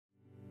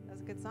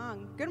was a good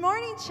song. Good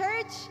morning,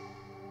 church.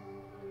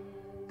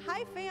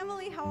 Hi,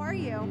 family. How are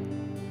you?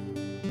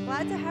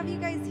 Glad to have you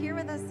guys here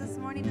with us this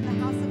morning in the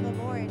house of the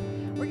Lord.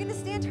 We're going to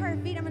stand to our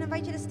feet. I'm going to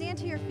invite you to stand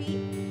to your feet.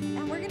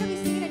 And we're going to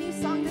be singing a new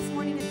song this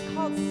morning. It's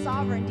called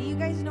Sovereign. Do you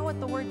guys know what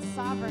the word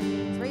sovereign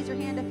means? Raise your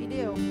hand if you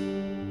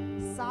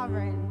do.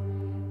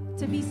 Sovereign.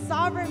 To be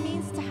sovereign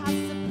means to have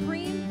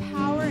supreme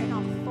power and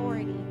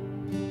authority.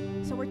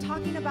 So we're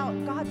talking about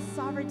God's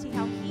sovereignty,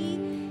 how He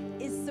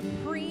is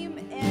supreme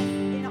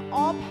and in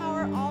all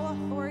power, all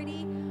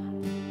authority.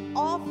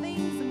 All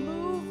things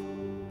move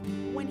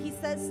when He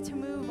says to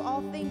move.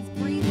 All things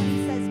breathe when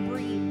He says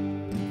breathe.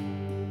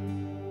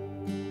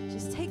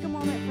 Just take a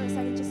moment for a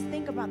second. Just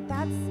think about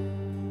that's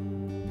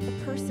the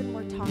person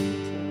we're talking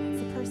to.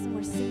 That's the person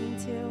we're singing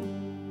to.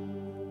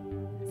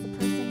 That's the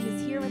person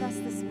who's here with us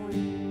this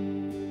morning.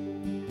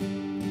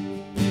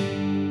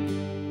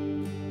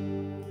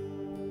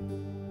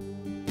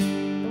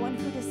 The one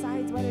who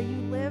decides whether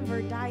you live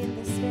or die in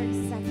this very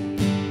second.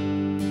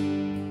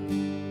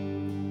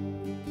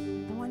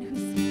 The one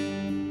who's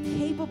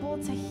capable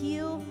to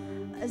heal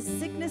a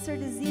sickness or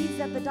disease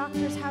that the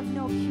doctors have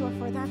no cure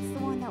for. That's the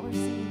one that we're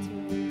singing to.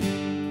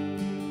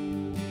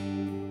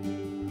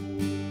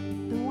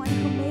 The one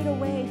who made a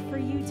way for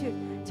you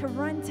to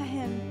run to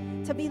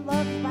Him, to be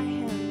loved by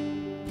Him,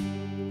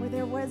 where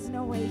there was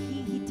no way.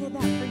 He did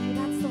that for you.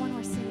 That's the one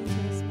we're singing to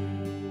this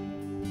morning.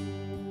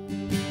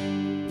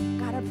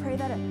 God, I pray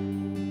that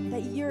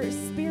your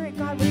Spirit,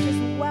 God, would just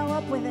well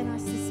up within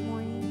us this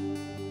morning.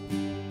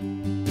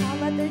 God,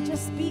 let there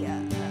just be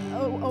a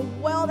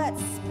well that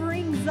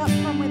springs up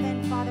from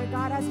within, Father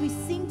God, as we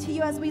sing to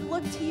you, as we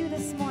look to you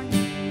this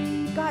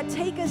morning. God,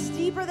 take us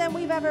deeper than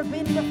we've ever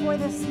been before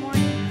this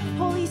morning.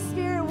 Holy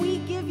Spirit, we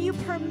give you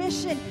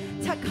permission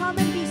to come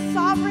and be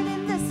sovereign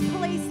in this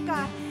place,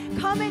 God.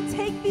 Come and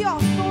take the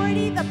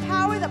authority, the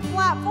power, the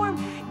platform.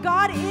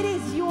 God, it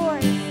is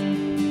yours.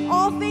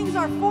 All things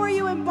are for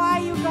you and by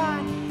you,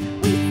 God.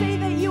 We say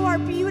that you are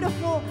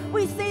beautiful.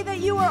 We say that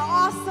you are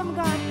awesome,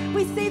 God.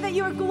 We say that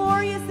you are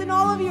glorious in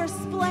all of your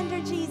splendor,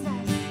 Jesus.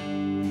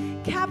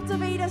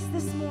 Captivate us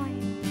this morning.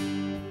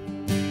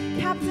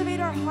 Captivate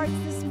our hearts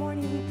this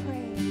morning, we pray.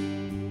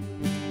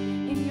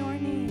 In your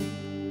name,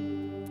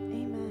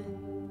 amen.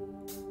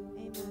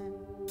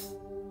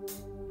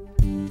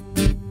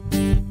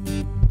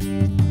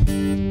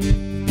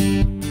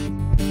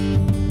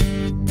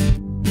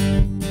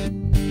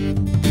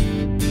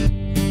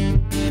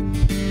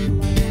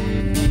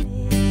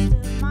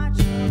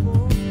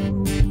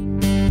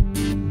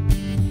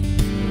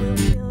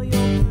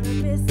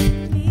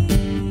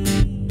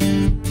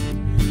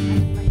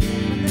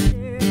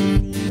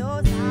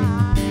 Those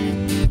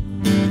eyes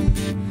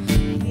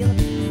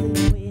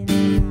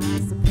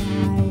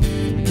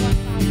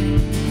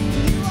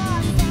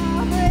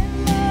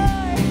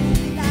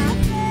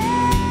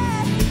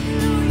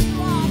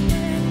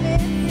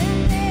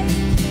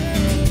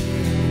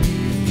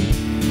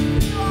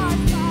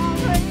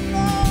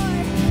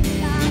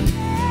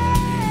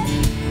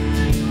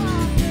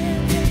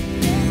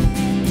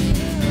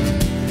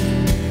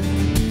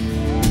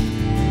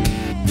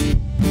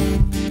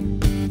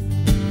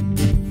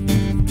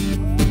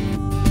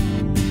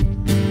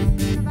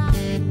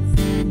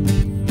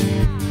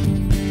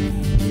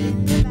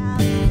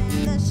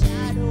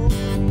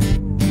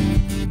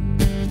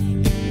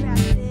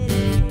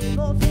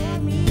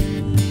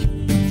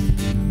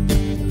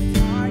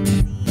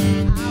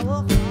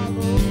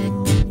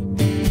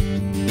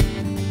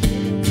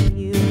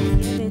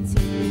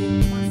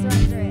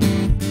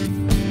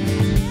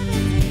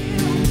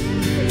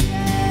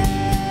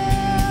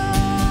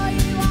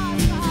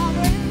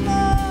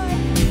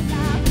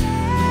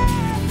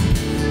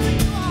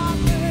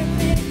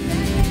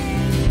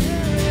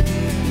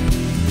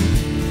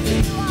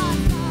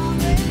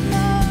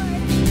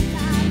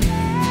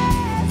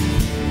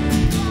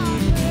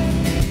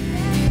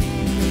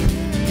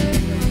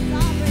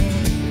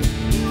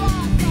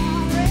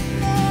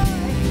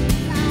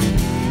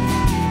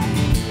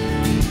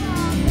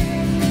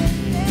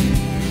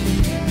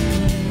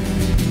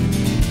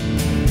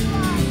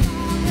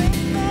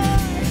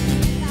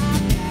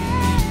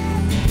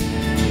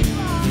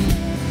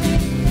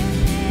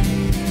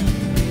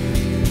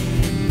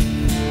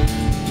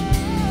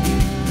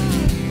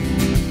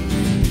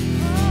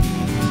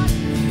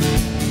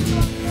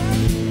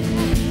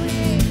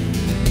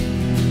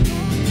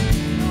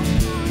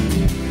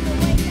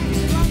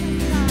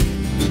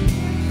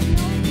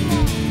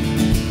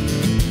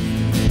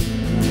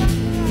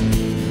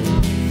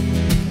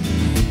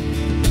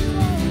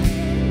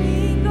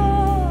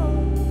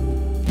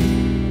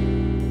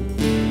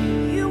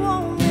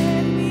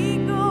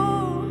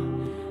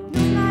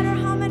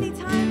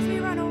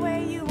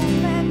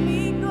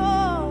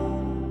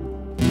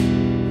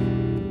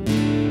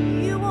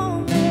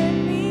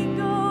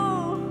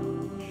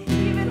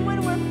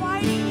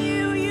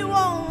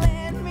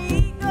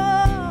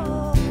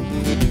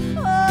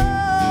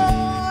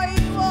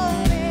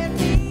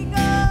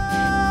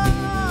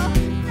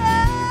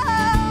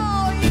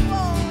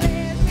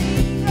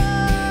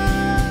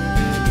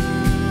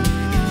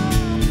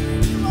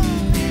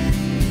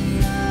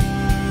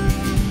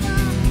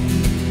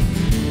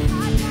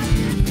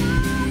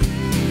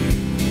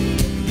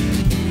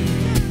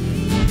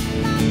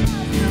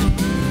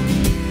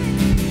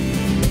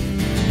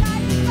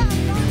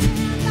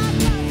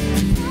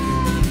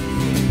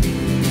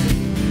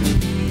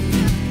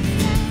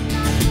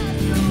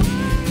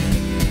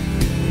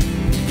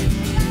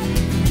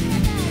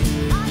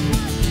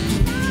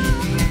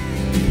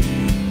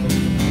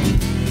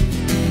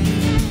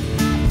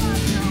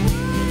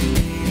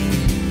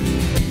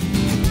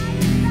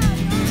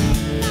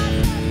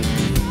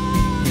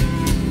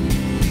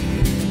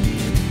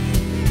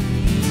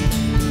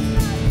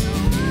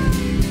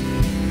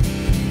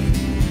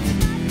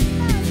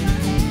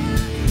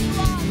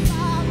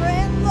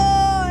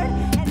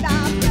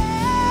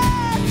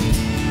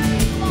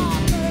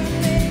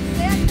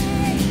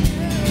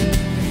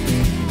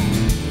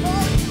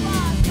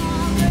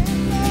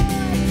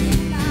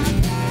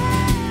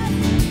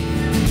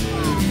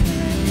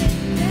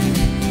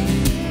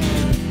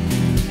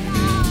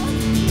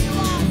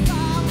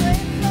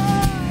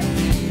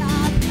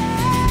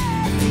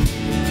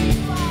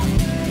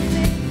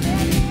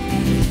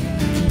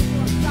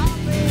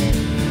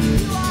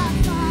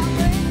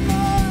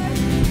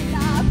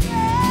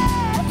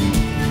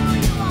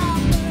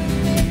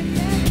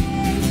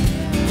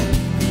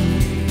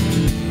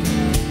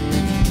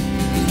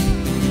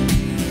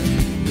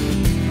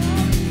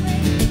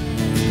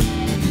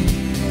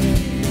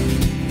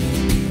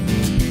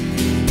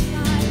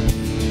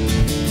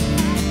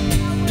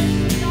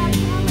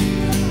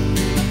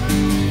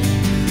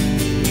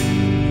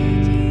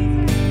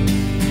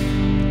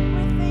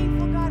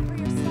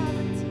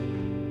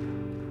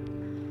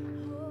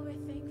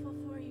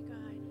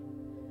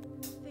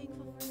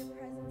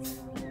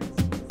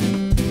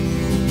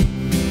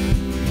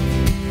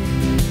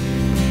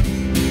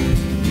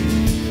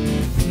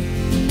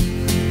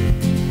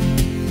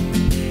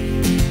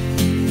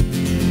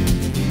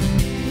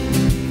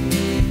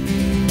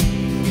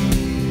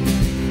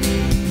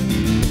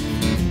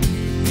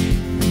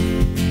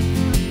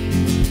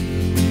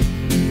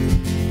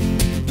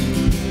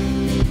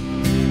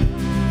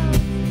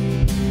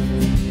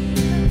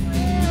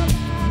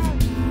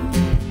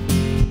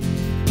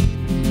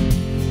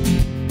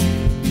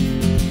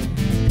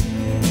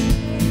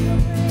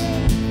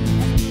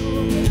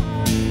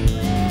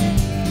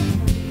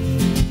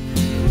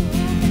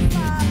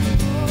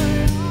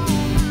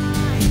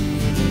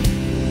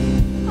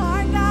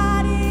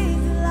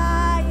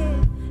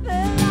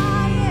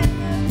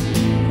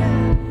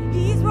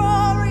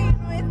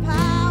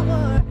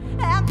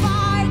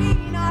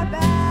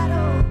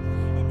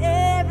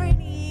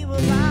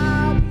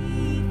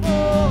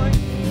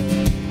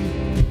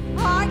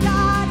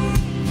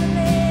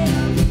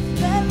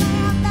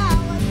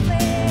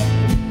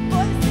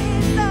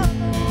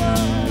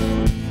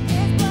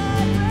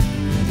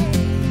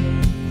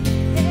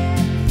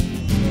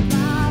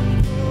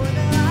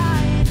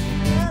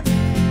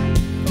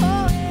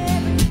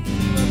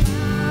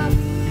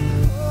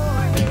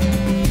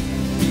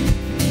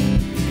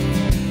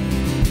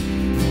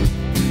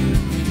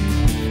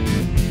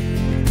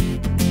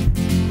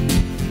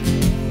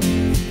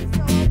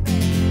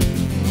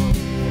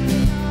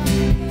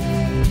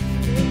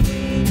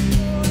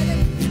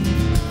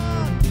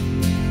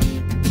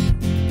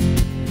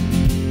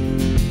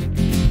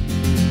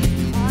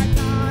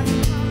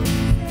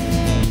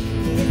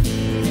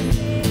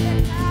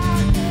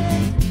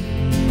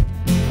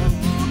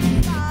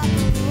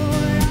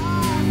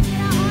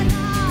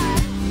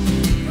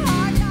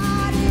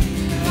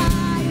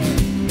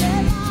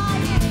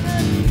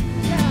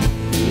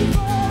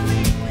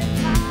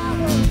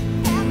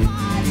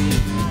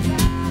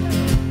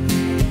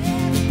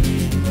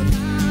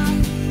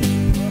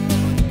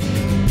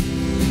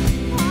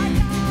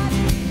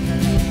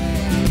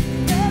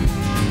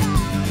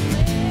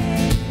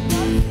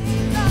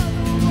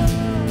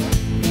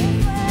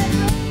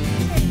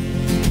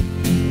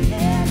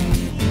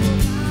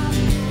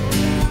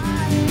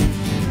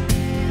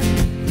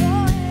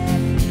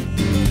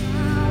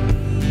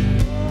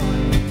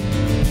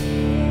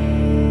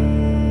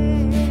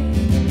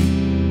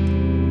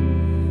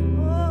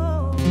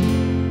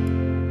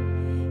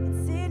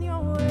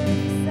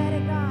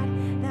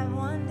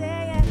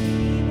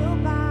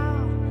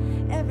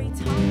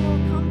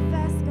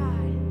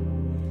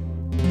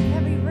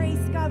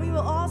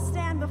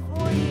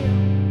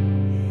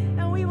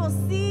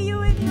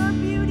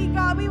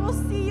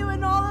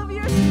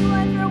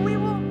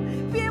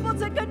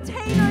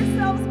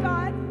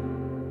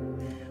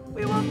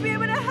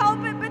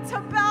to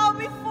bow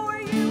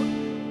before you.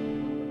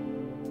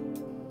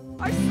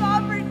 Our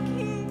sovereign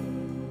King,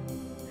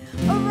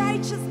 a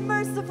righteous,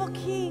 merciful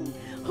King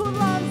who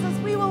loves us.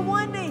 We will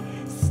one day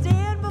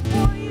stand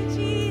before you,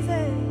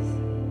 Jesus,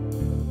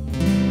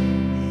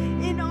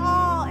 in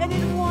awe and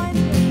in wonder.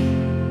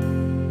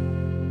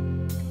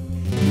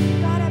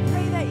 God, I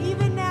pray that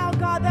even now,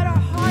 God, that our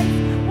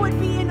hearts would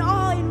be in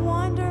awe and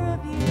wonder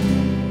of you.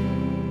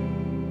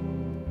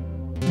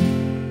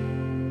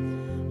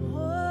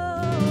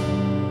 Oh.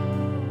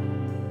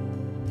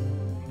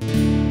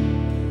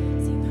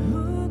 Sing,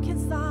 who can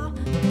stop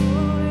the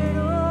Lord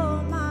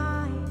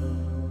Almighty?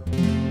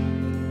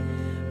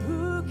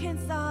 Who can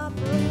stop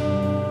the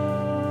Lord?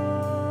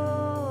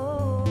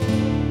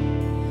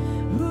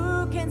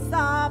 Who can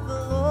stop the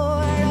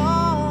Lord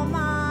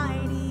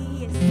Almighty?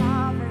 He is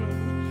sovereign.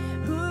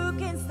 Who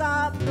can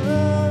stop the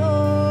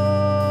Lord?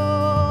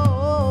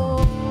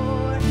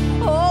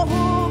 Oh,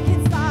 who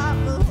can stop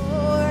the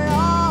Lord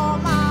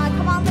Almighty?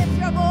 Come on, lift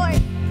your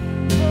voice.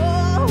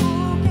 Oh,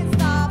 who can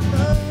stop the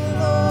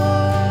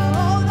Lord?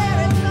 Oh, there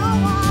is no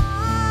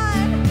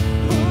one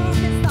who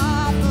can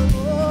stop the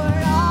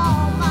Lord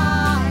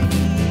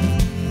Almighty.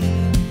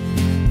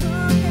 Who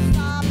can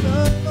stop the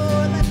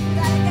Lord? Let's do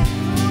that again.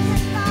 Who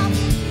can stop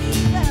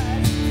Jesus?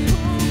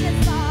 Who can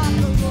stop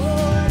the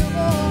Lord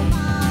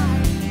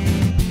Almighty?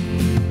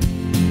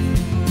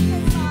 Who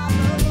can stop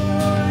the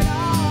Lord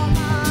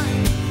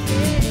Almighty?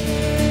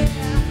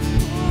 Yeah.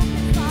 Who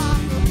can stop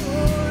the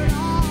Lord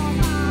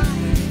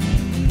Almighty?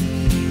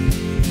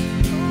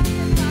 Who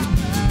can stop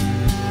the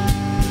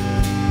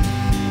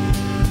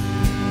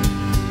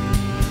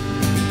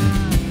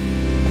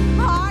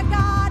Our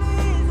God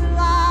is a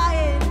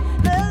lion,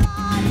 the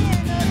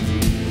Lion of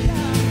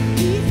Judah.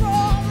 He's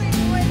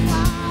roaring with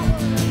power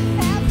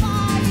and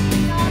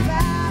fighting our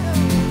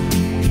battles,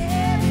 and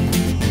every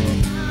knee will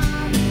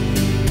bow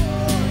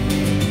before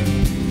him.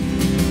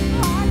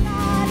 Our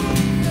God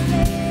is the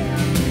Lamb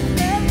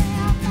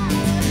that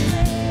was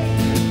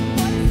slain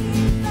for the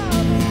sins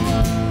of the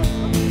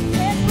world.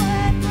 His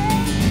blood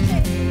breaks the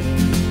chains,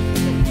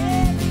 and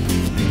every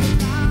knee will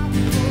bow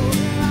before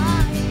the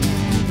Lion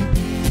and the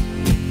Lamb.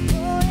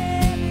 Oh,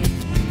 every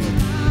knee will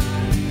bow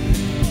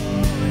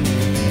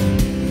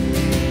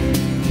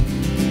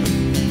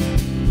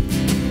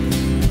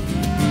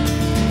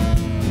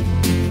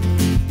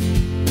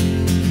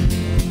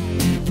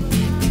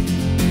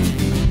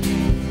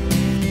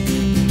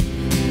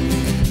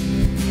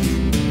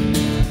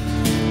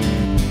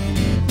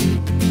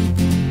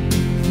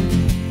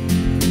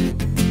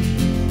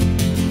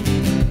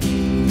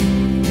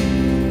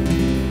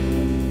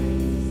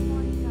this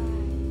morning,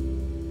 God.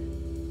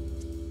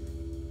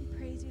 We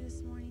praise you this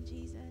morning,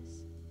 Jesus.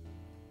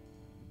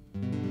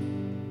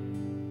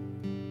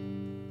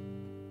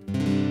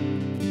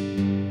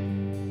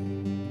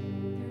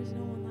 There is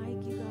no one like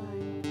you, God.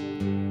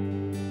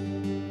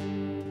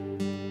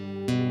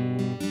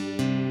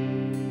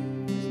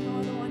 There's no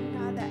other one,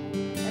 God, that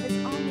is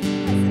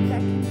omnipresent,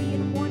 that can be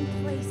in one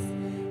place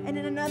and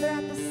in another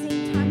at the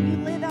same time. You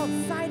live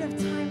outside of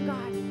time,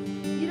 God.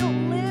 You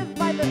don't live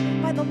by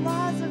the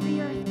laws of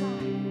the earth,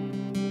 God.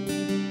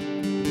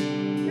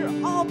 You're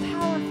all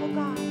powerful,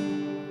 God.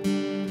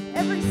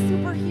 Every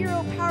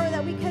superhero power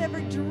that we could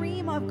ever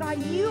dream of, God,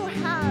 you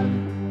have.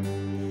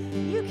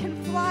 You can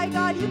fly,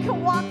 God. You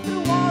can walk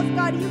through walls,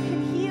 God. You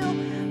can heal,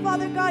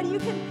 Father God. You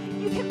can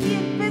be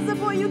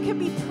invisible. You can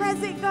be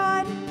present,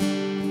 God.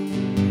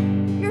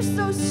 You're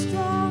so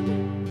strong.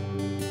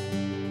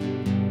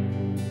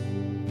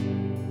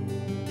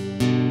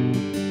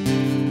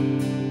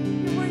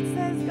 Your word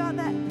says, God,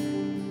 that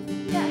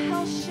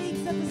hell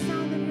shakes at the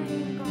sound of your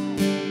name, God.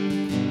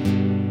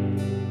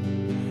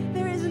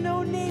 There is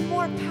no name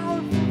more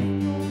powerful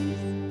than yours.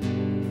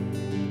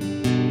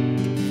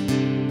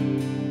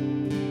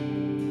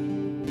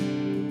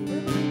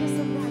 Remind us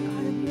of that,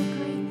 God, of your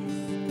greatness.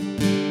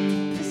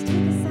 Just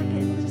take a second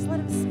and just let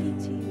him speak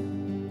to you.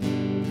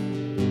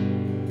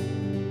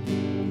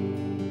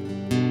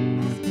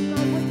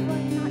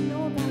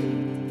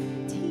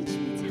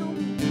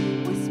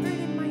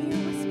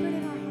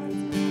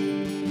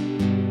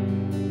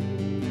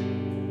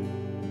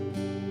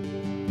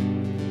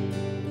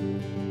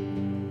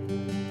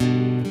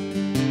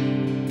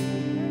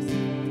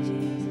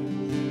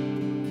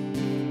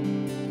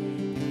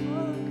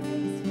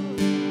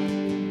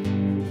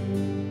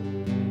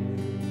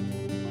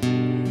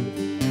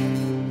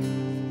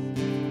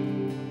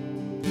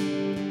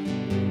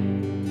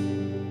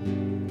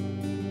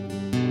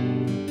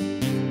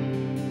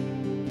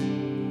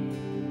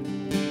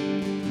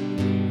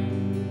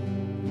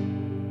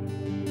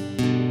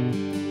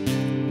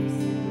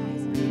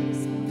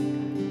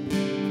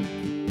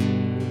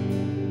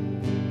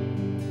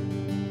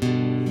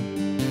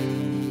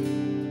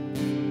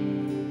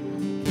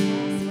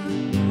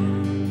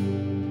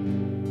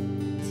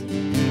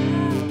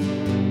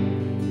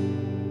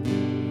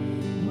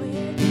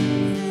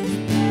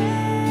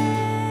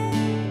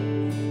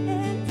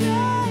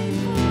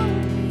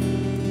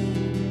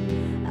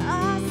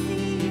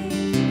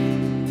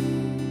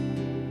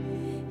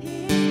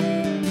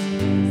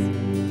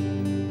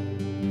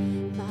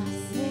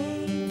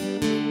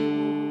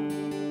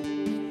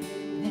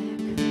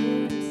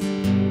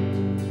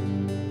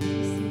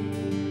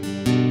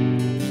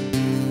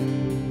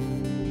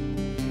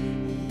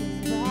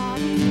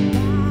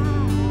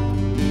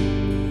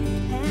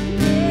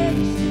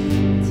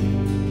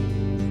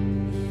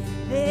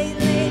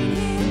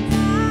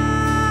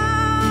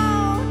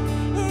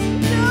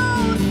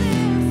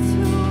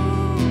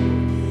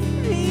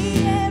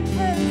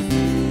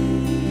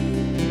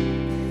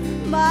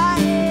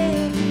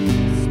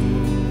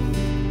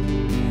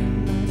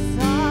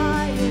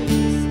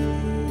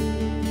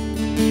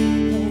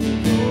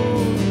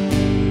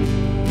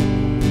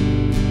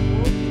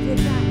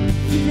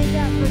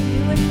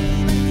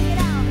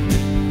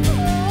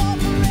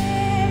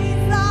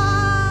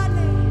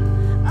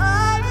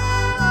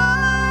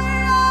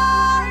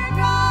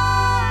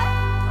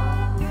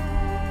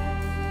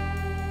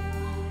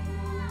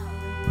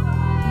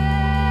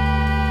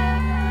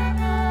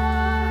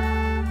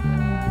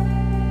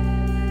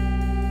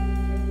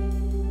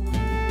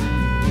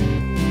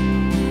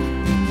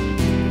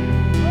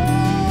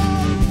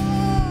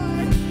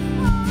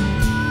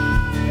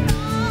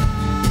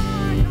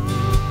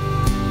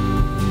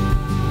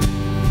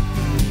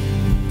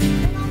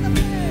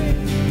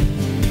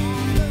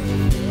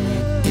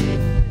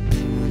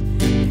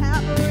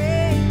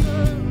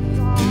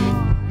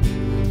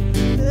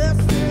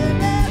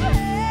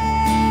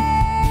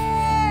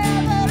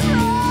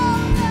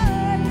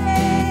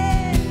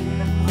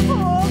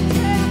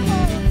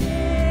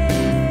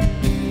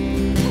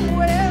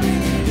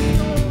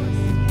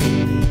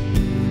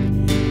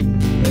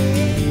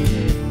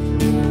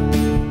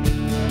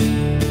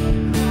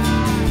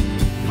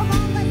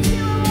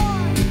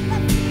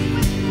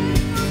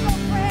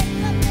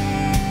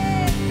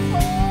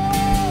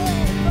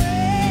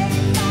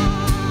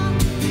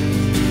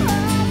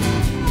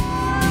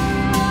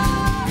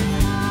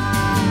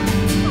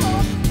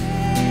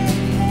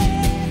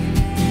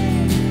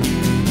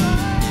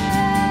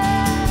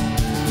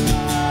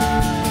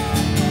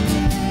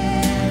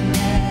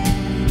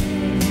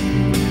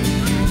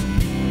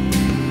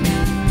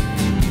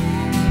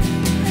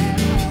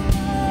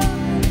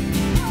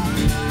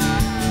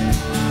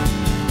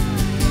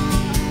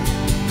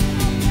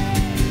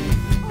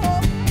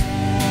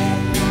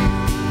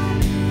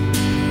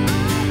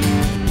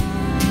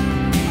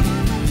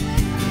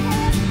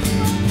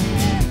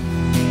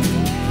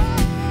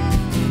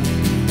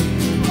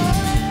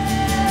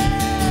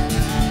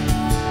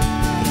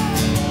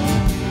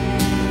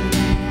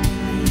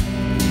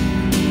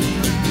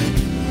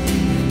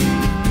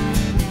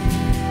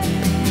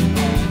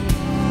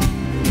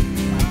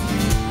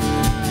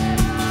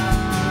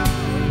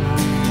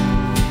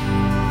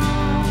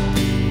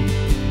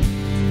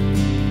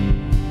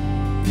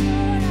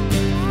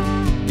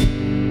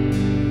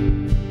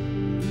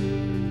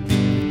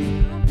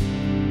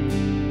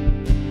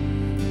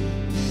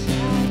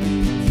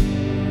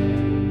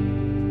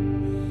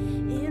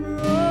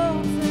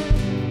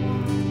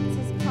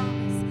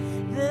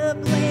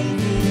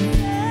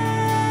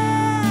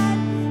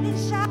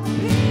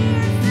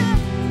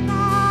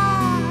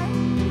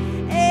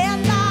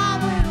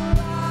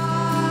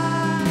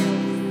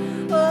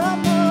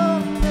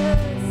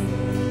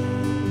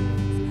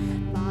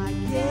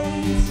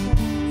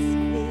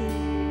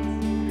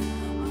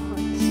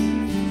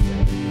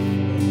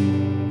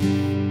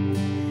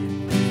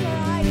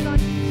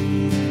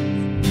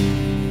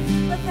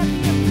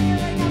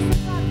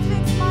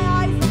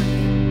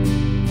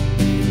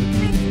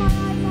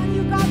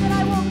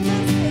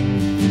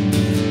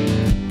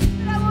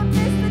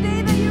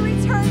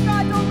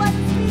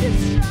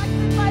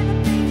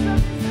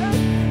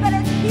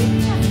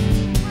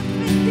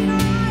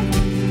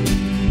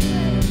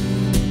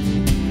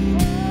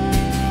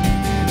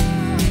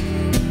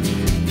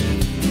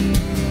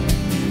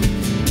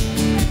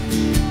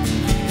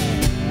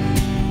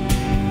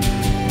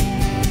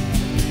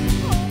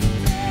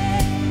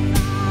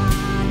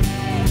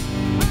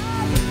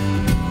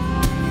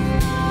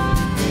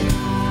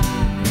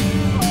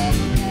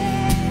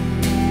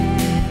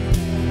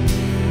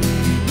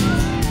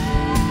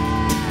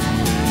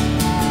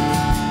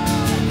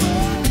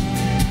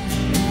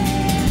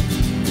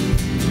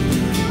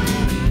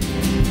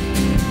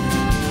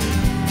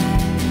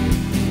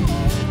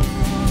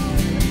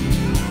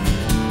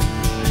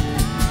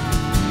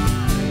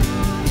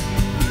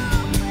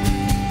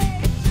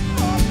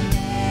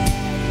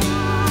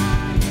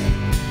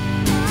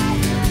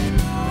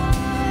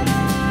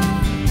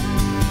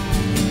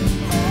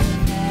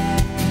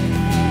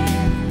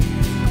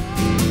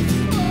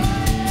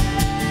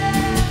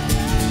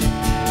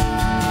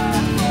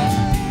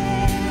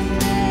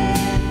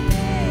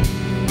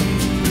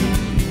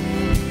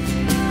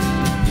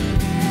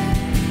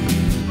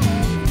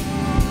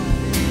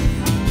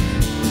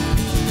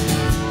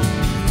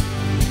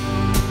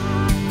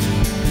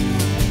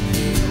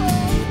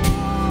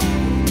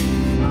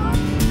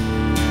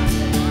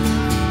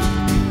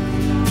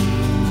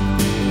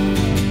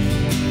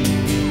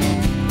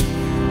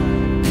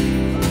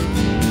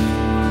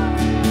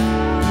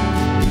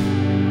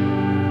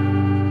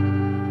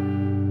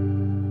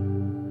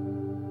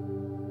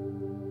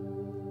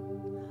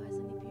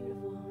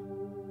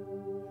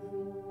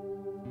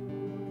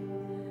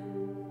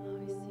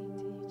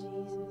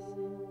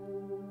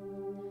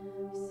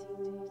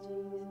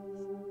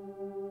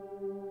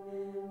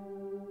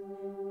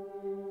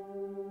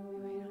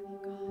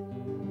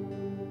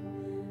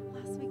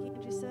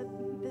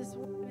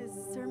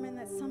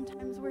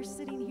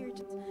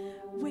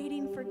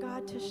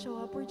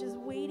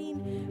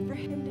 waiting for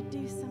him to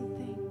do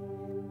something.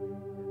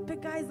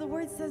 But guys, the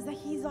word says that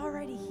he's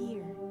already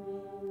here.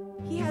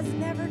 He has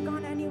never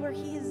gone anywhere.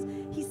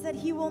 He said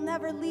he will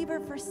never leave or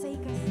forsake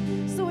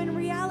us. So in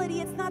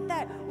reality, it's not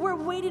that we're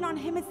waiting on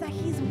him, it's that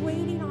he's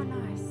waiting on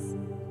us.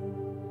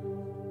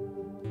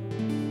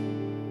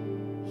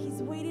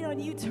 He's waiting on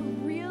you to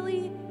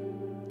really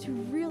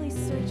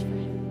search for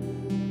him,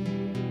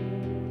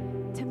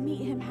 to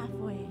meet him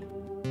halfway.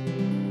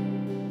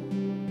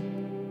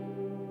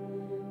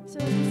 So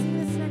as we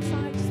sing this next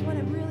song, I just want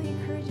to really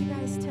encourage you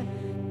guys to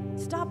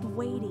stop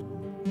waiting.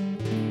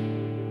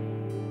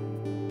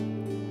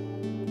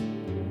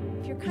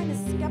 If you're kind of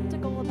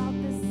skeptical about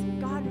this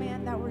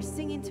God-man that we're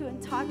singing to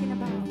and talking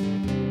about,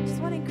 I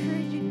just want to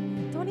encourage you,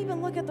 don't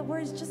even look at the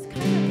words, just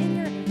kind of in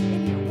your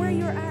where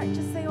you're at,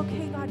 just say,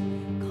 okay, God,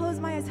 close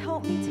my eyes,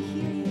 help me to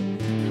hear you,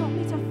 help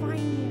me to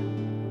find you.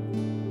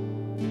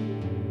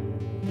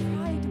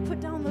 Try to put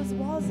down those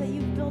walls that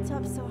you've built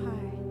up so high.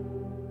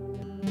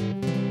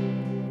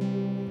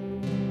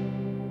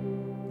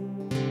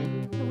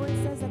 The word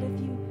says that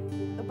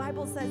the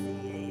Bible says,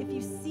 if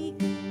you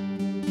seek,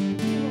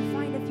 you will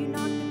find. If you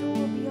knock, the door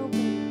will be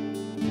open.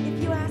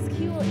 If you ask,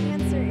 he will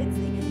answer.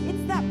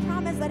 It's that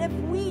promise that if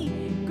we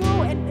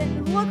go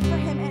and look for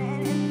him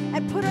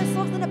and put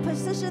ourselves in a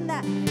position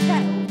that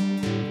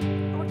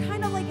we're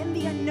kind of like in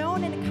the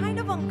unknown and kind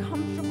of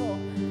uncomfortable,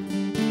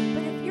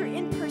 but if you're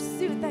in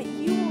pursuit, that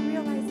you will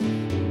realize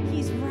that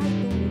he's right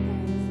there, you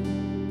guys.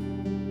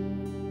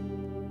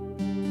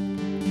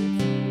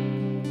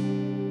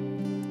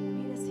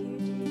 Meet us here,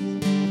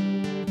 Jesus.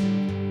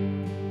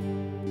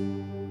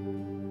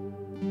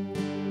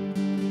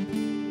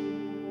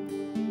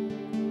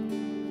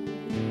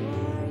 You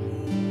are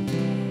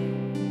here,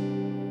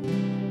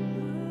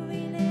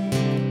 moving in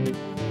my life.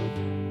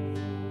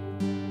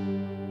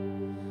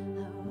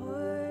 I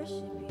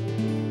worship you.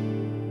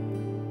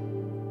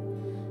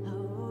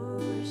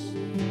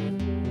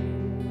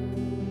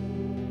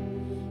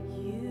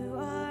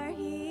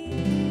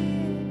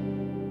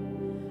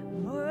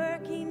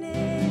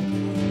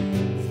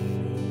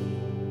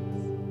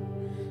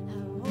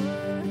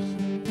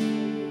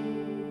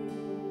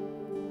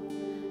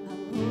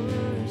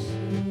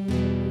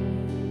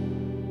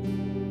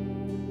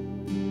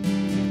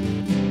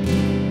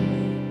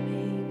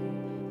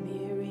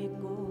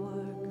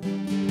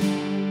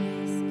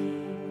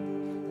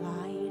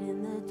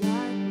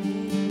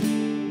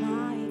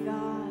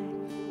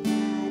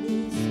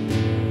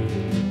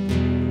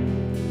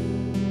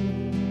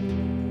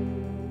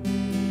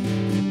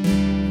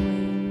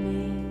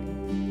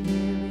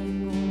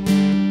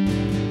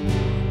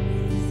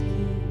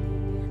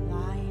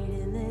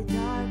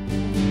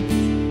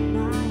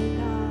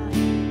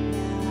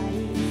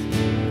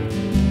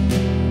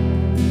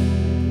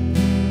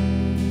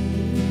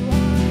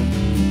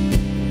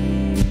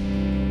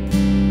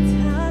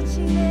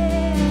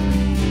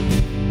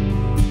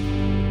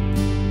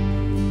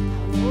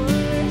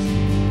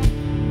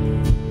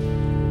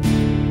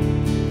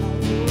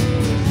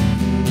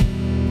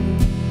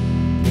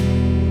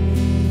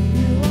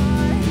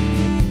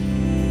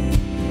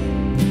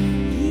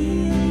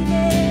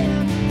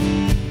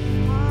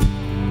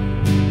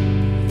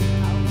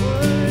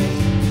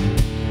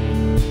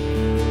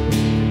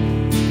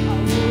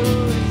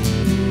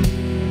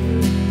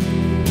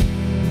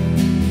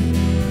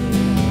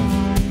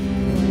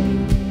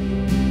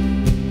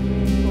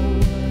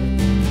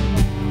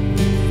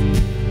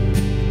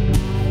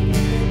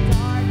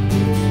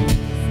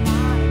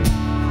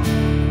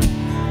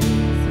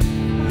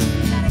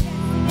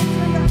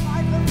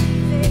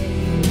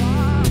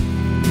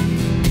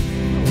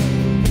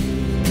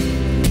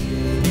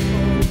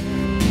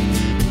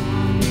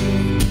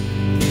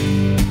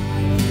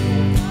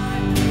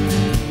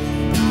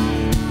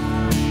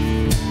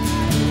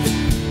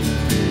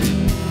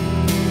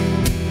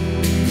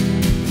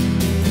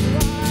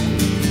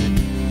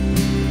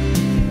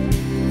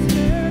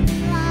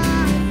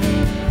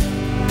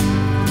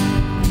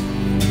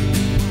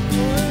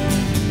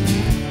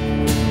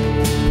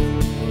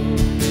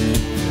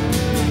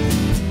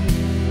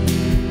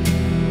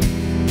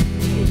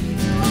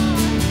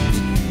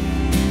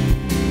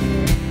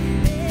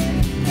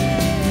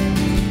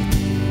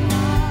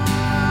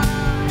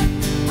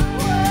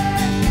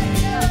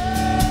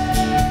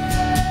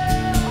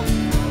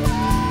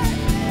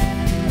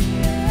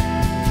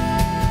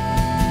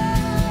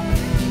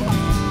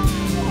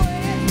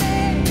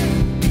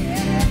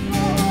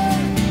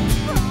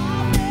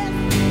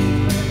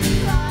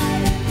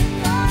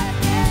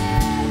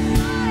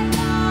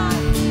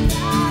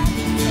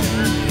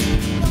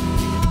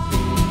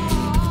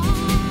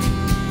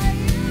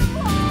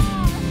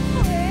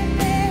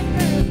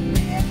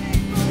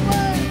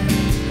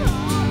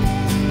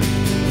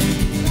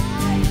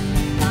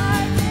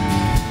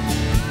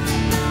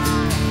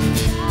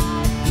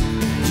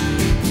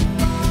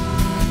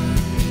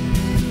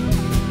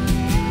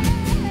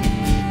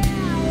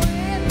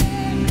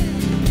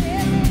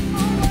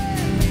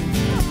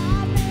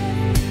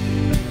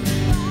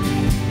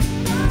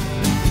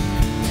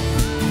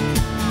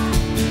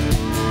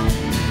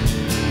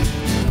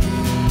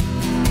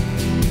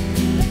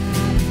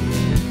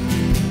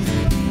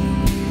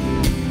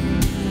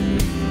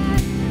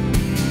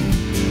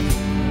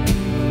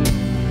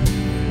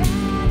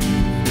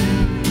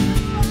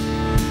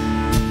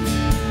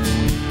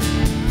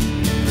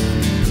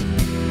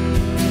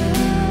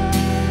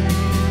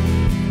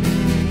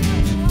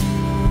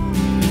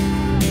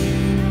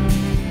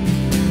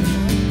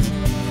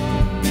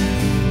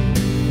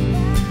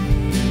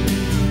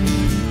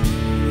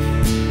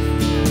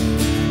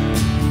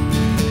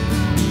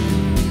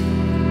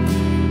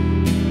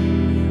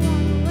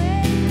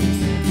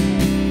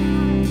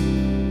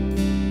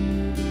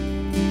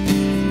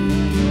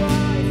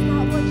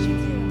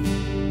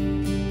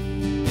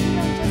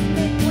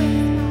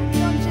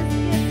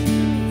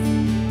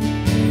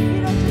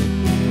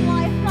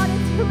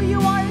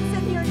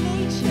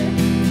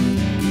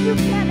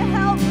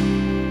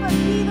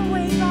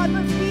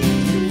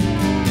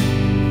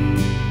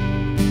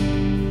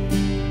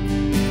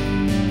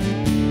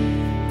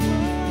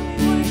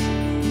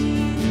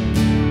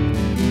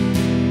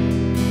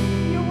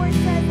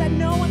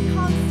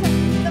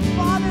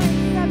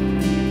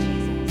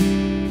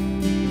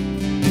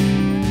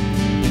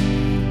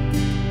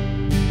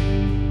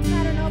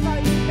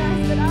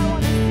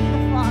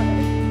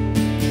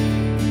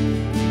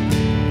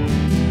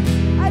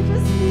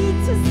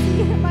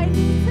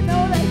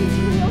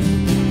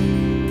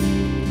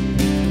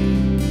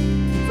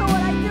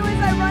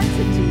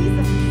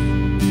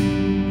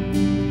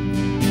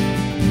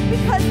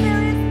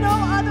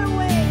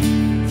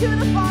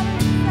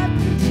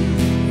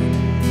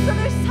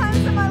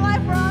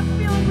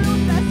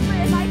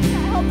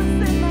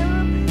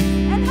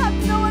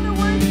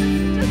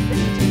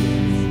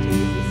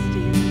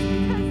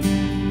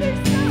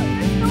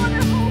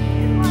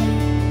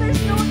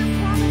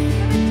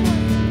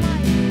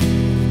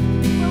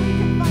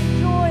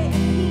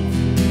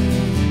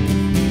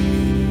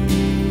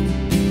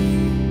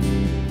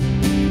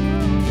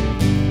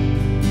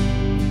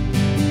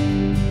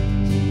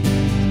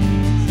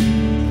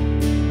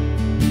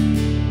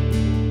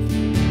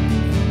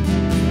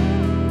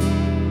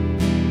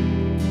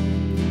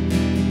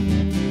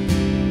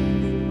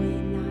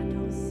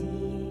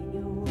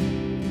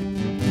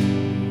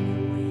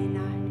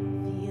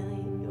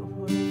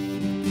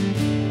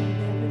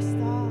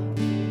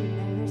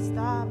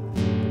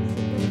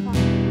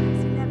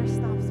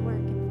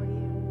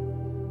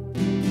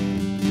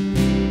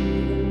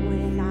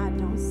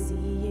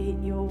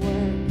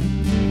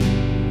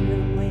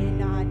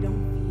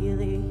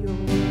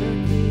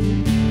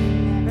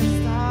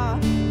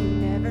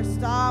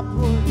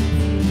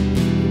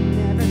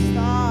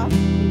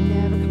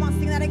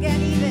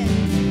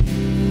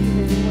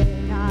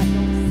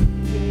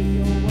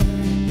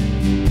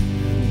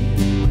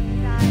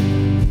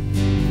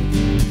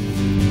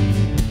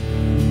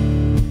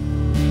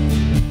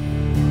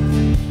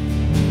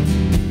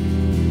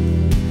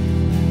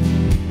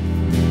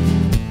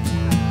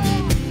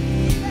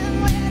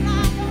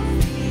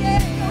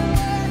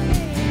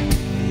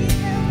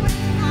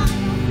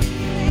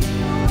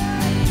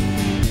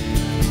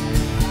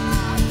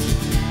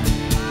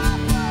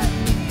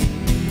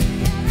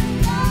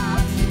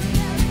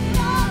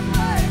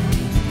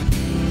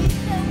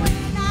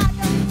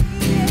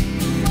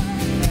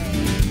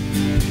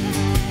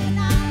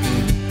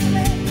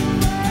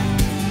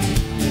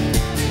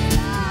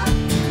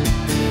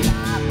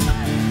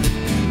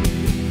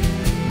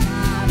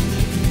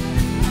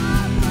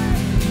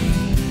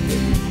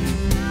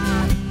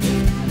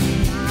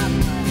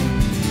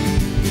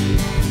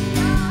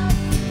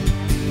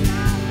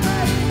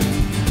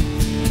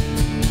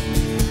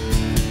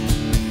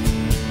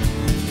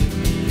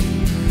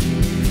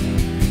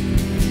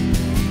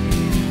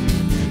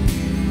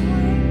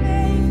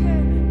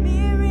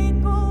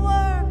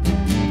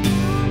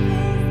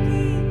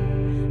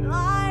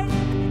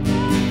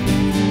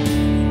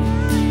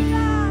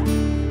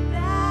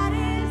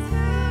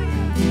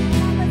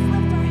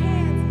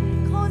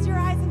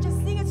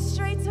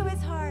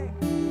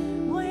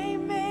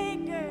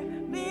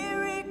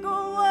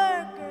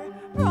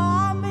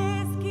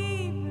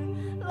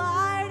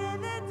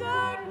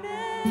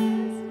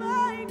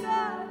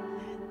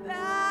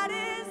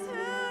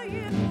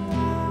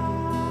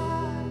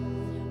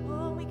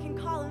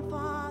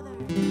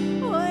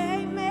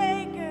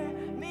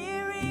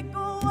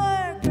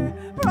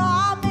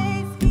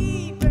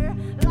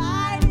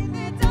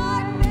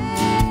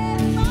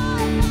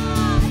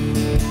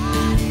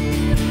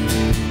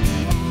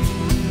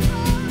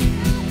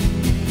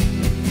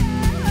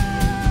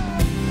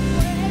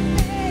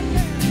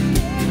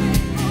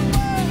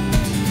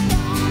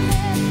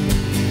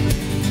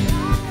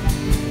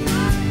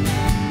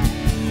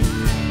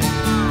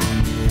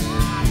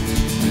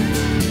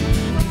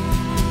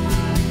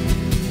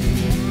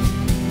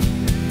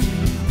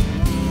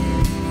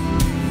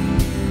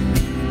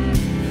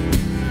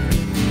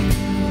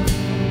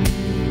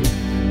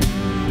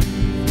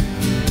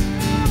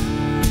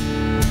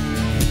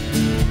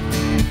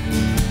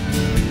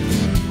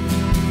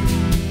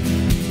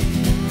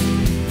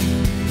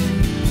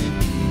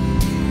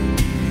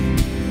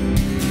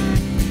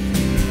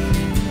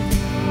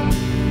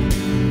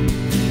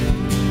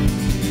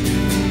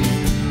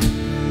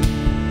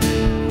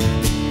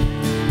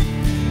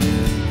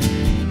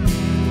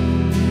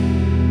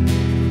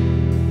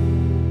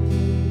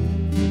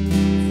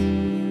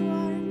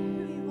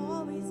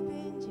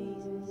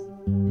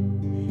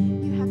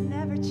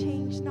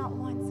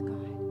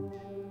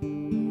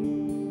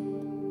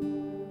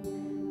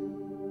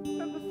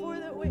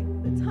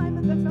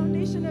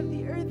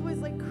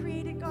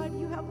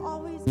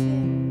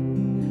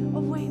 been a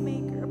way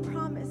maker, a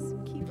promise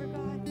keeper,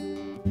 God.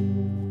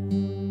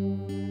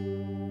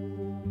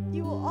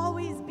 You will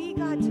always be,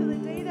 God, till the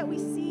day that we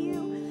see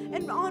you,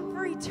 and on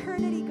for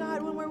eternity,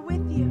 God, when we're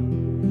with you.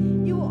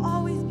 You will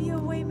always be a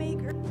way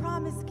maker,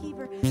 promise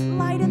keeper,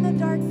 light in the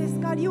darkness,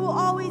 God. You will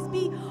always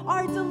be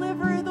our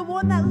deliverer, the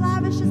one that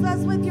lavishes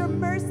us with your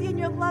mercy and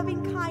your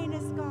loving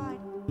kindness, God.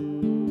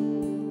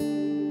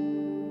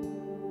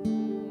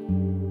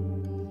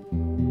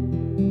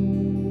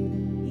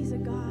 He's a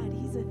God.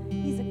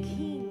 He's a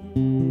King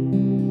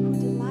who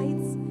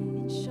delights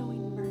in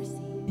showing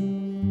mercy.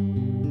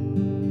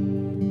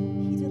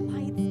 He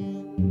delights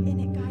in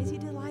it, guys. He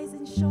delights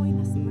in showing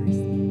us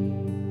mercy.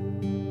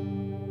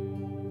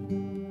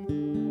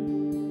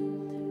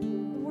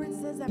 The word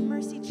says that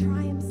mercy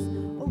triumphs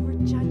over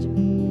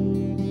judgment.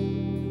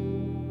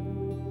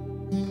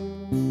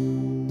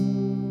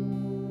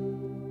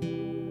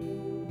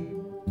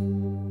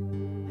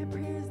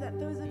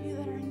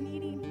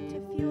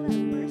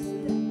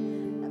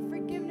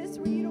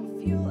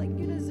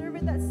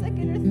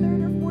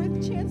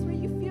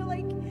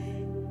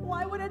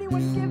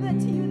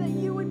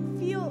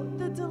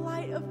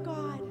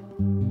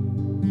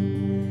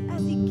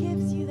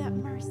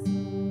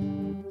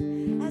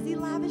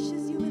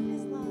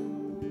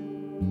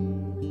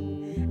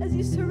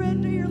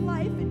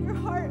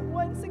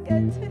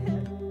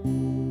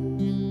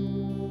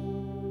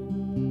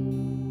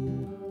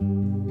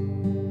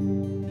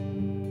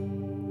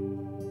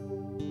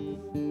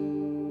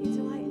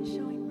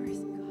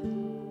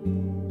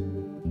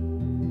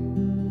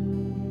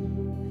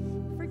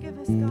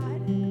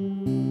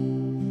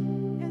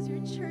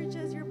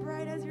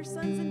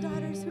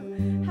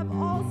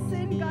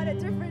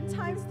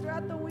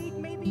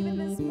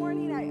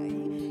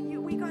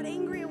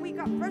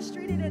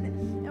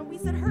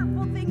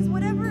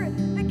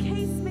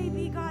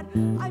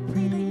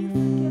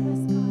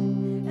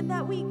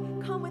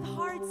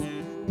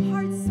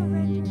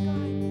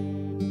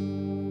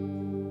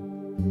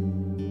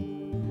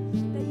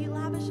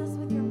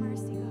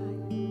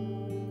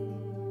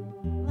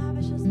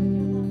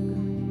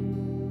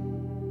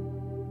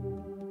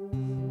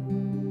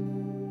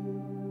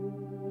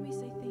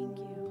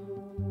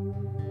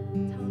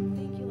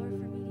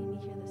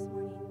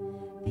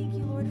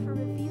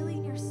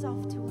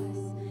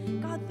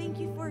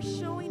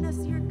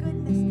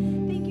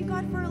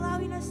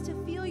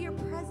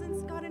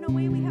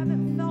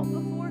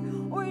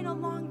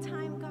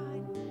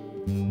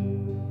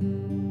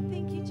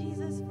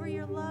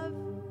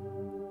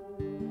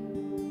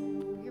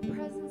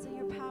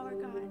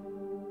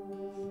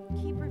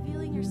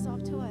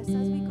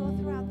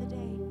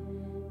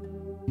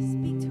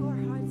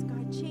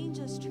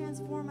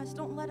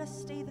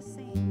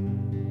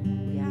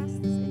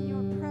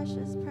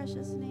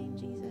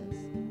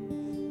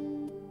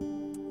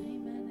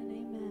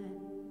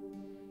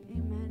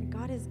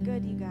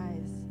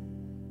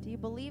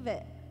 Believe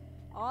it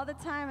all the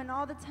time and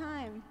all the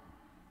time.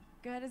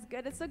 God is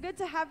good. It's so good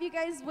to have you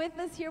guys with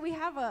us here. We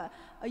have a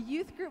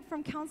youth group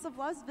from Council of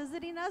Loves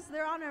visiting us.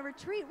 They're on a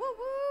retreat. Woo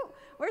woo!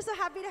 We're so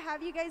happy to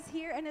have you guys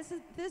here. And if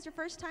this is your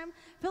first time,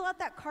 fill out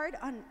that card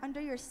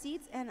under your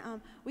seats, and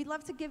we'd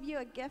love to give you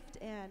a gift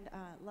and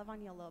love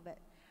on you a little bit.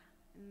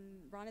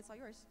 Ron, it's all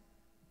yours.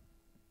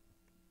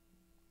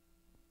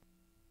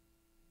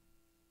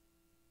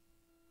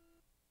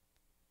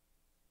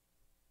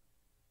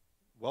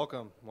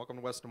 Welcome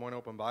to West Des Moines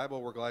Open Bible.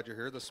 We're glad you're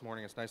here this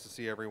morning. It's nice to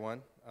see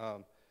everyone.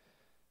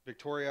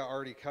 Victoria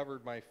already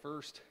covered my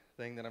first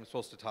thing that I'm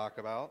supposed to talk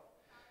about.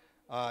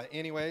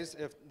 Anyways,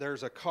 if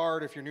there's a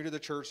card, if you're new to the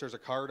church, there's a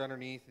card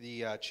underneath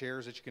the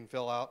chairs that you can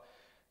fill out.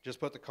 Just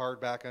put the card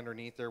back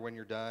underneath there when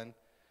you're done.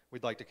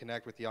 We'd like to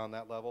connect with you on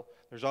that level.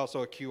 There's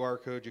also a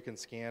QR code you can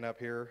scan up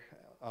here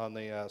on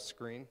the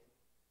screen.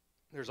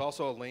 There's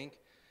also a link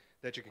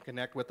that you can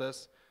connect with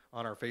us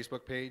on our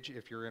Facebook page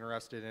if you're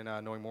interested in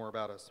knowing more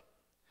about us.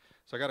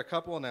 So I got a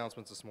couple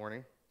announcements this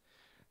morning.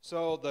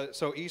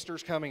 So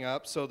Easter's coming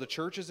up, so the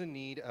church is in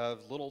need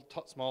of little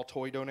small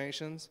toy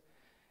donations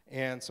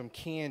and some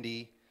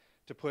candy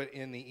to put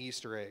in the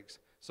Easter eggs.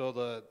 So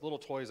the little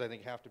toys, I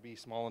think, have to be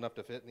small enough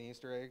to fit in the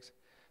Easter eggs.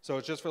 So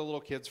it's just for the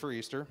little kids for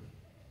Easter.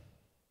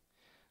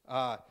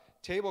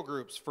 Table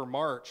groups for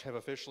March have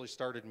officially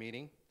started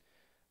meeting.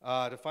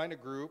 To find a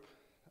group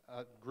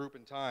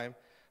and time,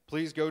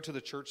 please go to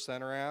the Church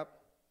Center app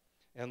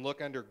and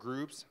look under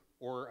groups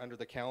or under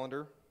the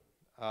calendar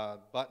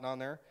button on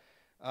there.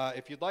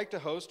 If you'd like to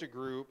host a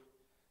group,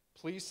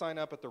 please sign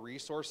up at the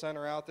Resource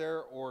Center out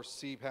there or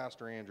see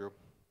Pastor Andrew.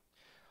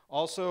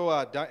 Also,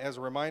 as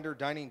a reminder,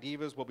 Dining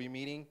Divas will be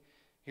meeting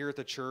here at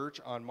the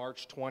church on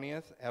March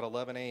 20th at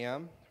 11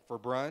 a.m. for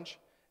brunch,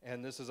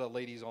 and this is a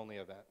ladies-only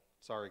event.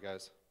 Sorry,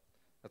 guys.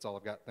 That's all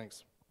I've got.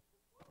 Thanks.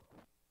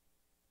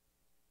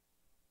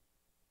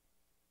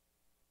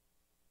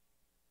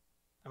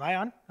 Am I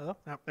on? Hello?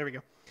 Oh, there we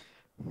go.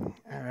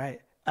 All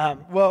right.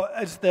 Well,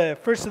 as the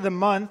first of the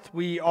month,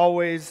 we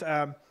always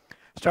start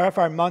off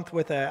our month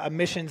with a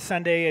Mission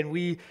Sunday, and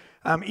we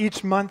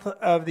each month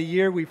of the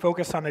year we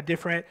focus on a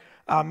different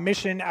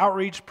mission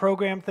outreach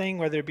program thing,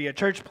 whether it be a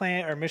church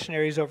plant or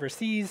missionaries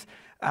overseas,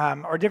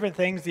 or different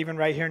things, even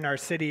right here in our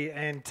city.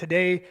 And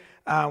today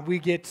we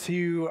get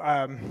to,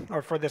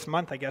 or for this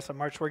month, I guess, of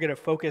March, we're going to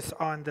focus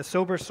on the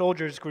Sober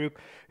Soldiers group,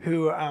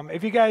 who,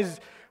 if you guys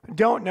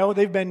don't know,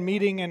 they've been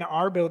meeting in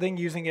our building,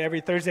 using it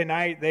every Thursday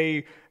night.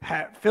 They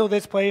fill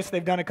this place.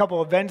 They've done a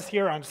couple events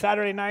here on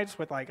Saturday nights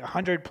with like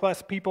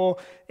 100+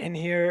 people in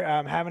here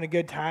having a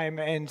good time.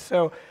 And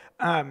so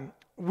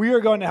we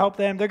are going to help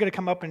them. They're going to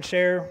come up and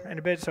share in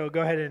a bit, so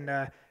go ahead and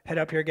head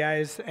up here,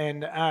 guys.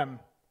 And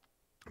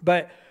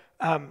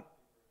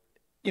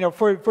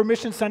for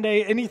Mission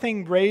Sunday,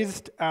 anything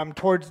raised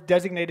towards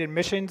designated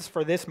missions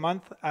for this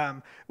month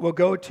will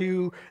go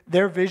to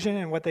their vision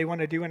and what they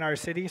want to do in our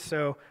city.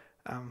 So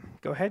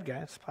go ahead,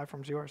 guys. The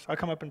platform's yours. I'll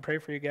come up and pray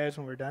for you guys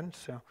when we're done.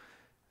 So,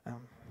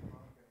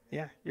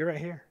 yeah, you're right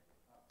here.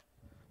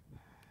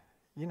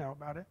 You know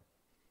about it.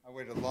 I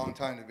waited a long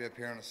time to be up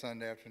here on a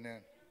Sunday afternoon.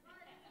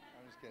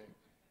 I'm just kidding.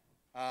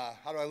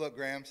 How do I look,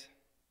 Grams?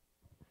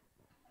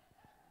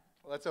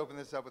 Well, let's open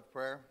this up with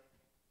prayer.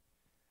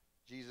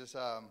 Jesus,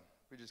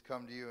 we just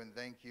come to you and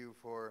thank you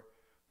for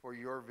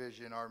your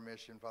vision, our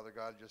mission, Father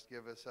God. Just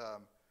give us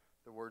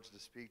the words to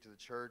speak to the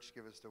church.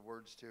 Give us the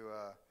words to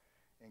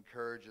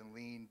encourage and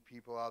lead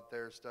people out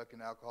there stuck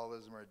in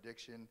alcoholism or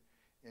addiction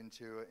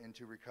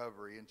into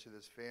recovery, into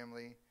this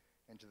family,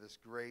 into this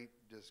great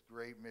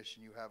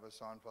mission you have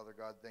us on, Father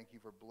God. Thank you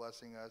for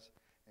blessing us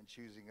and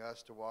choosing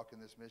us to walk in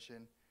this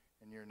mission.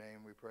 In your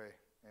name we pray.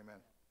 Amen.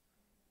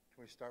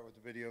 Can we start with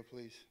the video,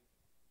 please?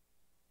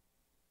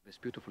 This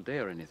beautiful day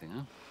or anything,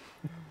 huh?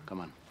 Come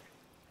on.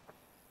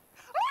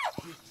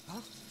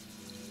 Huh?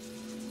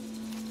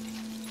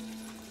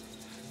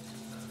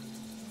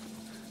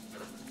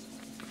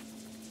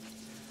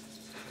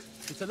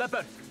 It's a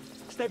leopard.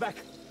 Stay back.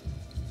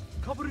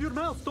 Cover your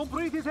mouth. Don't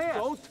breathe his air.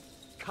 Don't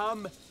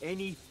come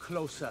any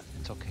closer.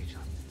 It's okay,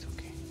 John. It's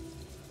okay.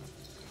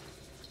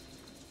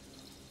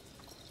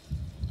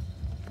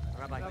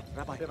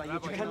 Rabbi, you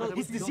cannot.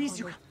 His disease.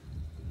 You.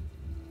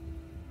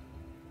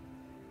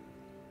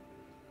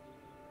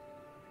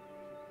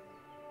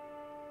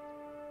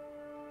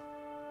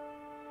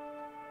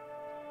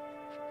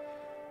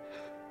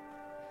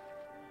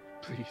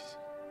 Please.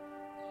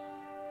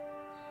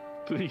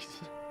 Please.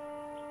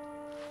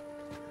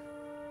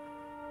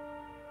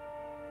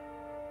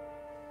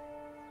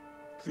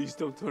 Please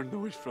don't turn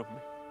away from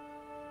me.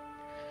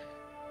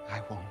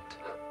 I won't.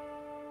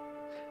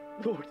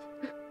 Lord,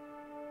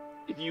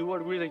 if you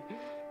are willing,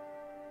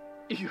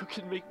 you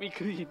can make me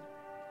clean.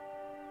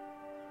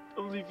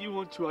 Only if you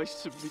want to, I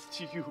submit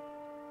to you.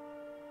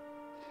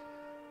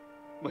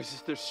 My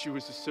sister, she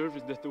was a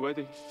servant at the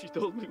wedding. She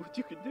told me what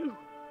you can do.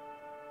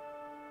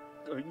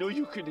 I know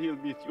you can heal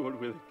me if you are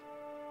willing.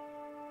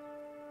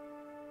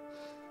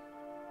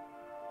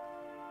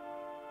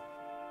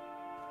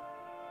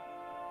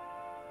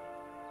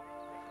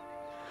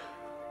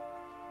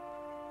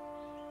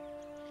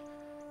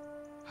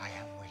 I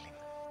am willing.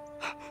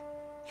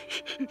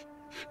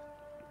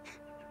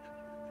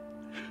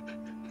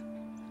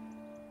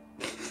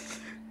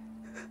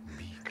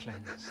 Be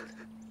cleansed.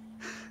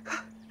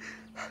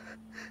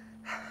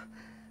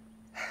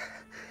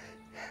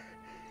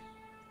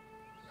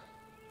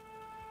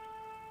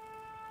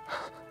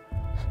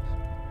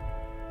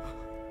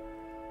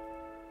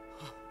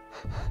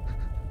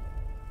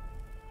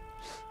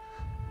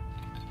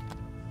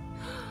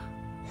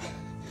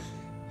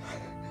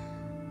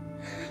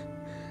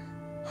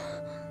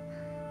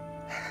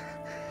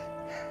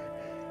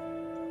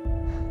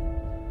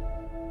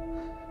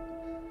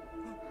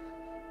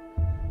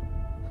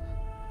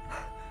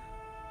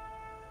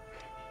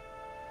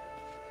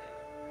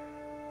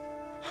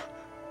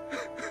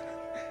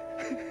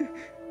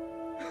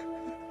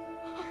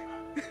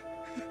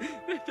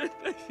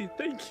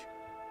 Thank you.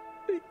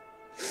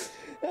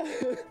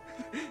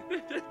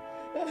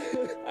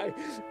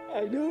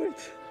 I knew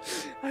it.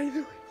 I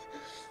knew it.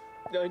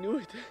 I knew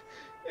it.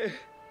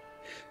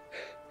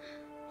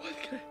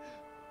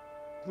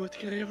 What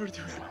can I ever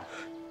do?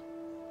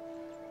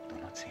 Do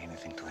not say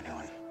anything to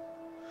anyone.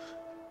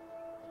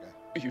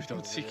 Okay. You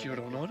don't seek your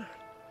own honor?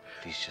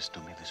 Please just do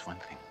me this one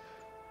thing.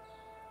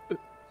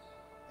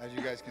 As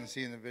you guys can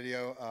see in the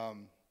video,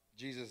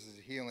 Jesus is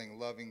a healing,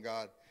 loving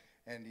God.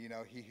 And,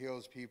 he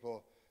heals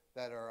people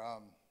that are,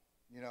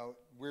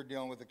 we're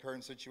dealing with the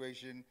current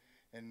situation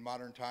in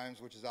modern times,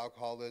 which is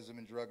alcoholism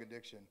and drug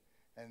addiction.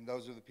 And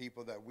those are the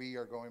people that we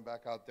are going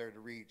back out there to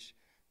reach,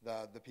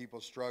 the people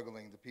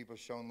struggling, the people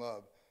shown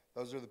love.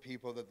 Those are the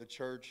people that the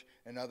church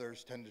and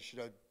others tend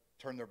to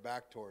turn their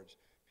back towards.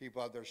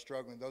 People out there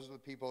struggling. Those are the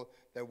people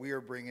that we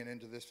are bringing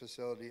into this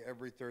facility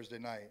every Thursday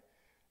night.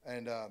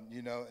 And,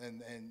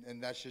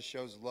 and that just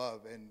shows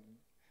love. And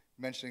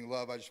mentioning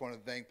love, I just want to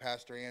thank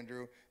Pastor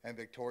Andrew and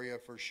Victoria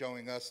for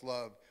showing us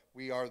love.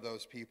 We are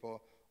those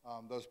people.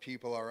 Those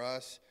people are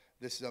us.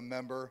 This is a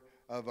member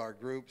of our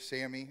group,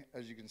 Sammy,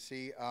 as you can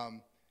see.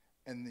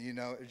 And,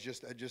 it's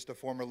just a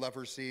former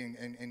leprosy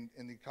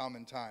in the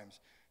common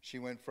times. She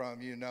went from,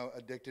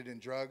 addicted in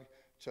drug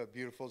to a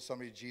beautiful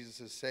somebody Jesus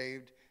has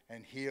saved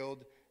and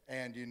healed.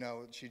 And, you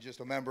know, she's just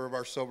a member of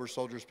our Sober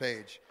Soldiers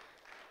page.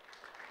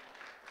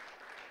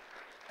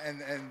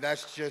 And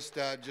that's just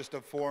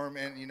a form,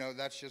 and, you know,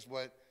 that's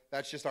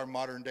just our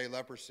modern day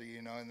leprosy,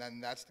 you know, and then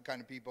that's the kind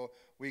of people,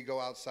 we go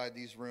outside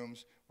these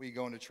rooms, we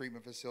go into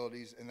treatment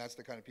facilities, and that's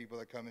the kind of people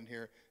that come in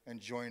here and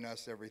join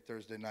us every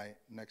Thursday night.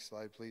 Next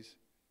slide, please.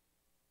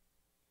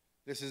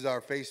 This is our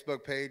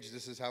Facebook page.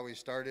 This is how we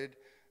started.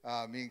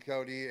 Me and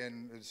Cody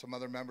and some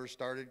other members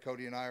started.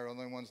 Cody and I are the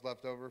only ones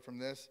left over from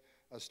this.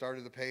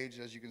 Started the page.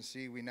 As you can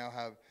see, we now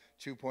have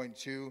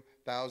 2.2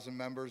 thousand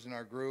members in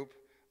our group.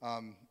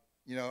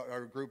 You know,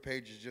 our group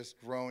page is just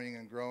growing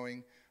and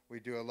growing. We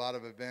do a lot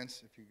of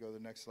events. If you go to the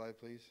next slide,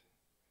 please.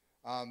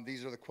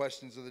 These are the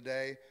questions of the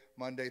day.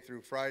 Monday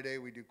through Friday,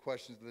 we do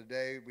questions of the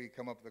day. We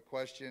come up with a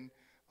question.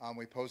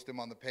 We post them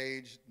on the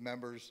page.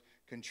 Members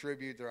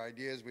contribute their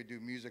ideas. We do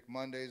Music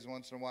Mondays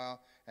once in a while.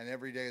 And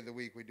every day of the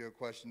week, we do a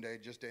question day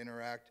just to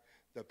interact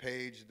the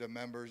page, the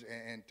members,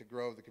 and to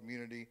grow the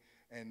community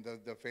and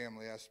the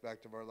family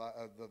aspect of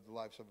the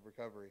Lives of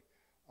Recovery.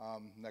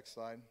 Next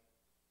slide.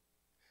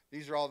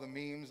 These are all the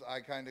memes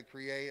I kind of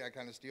create. I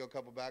kind of steal a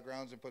couple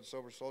backgrounds and put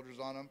Sober Soldiers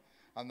on them.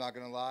 I'm not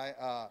going to lie.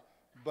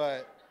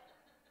 But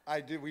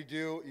we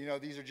do, you know,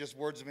 these are just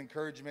words of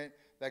encouragement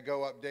that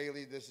go up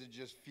daily. This is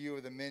just few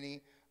of the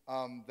many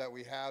that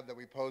we have, that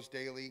we post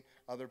daily.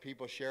 Other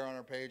people share on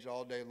our page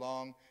all day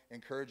long,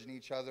 encouraging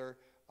each other.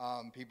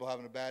 People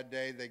having a bad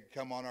day, they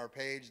come on our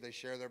page, they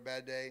share their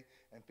bad day,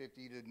 and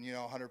 50 to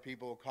 100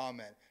 people will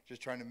comment,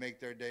 just trying to make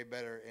their day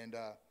better. And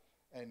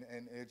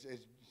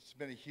it's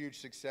been a huge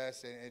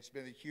success, and it's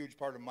been a huge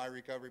part of my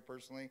recovery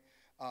personally.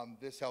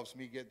 This helps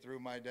me get through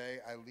my day.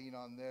 I lean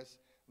on this,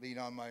 lean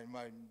on my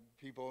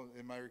people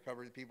in my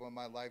recovery, the people in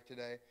my life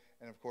today,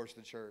 and of course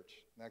the church.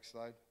 Next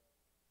slide.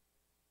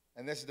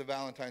 And this is the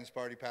Valentine's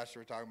party Pastor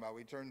was talking about.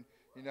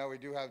 We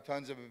do have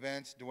tons of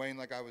events. Dwayne,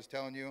 like I was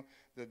telling you,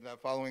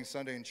 that following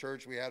Sunday in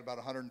church, we had about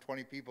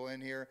 120 people in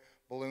here.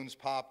 Balloons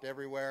popped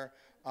everywhere.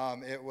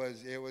 It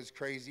was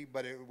crazy,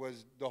 but it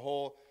was the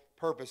whole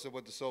purpose of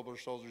what the Sober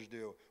Soldiers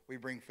do. We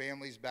bring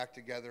families back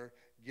together,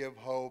 give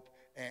hope,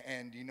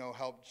 and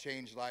help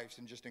change lives,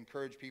 and just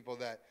encourage people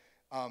that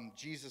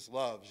Jesus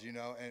loves,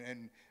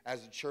 and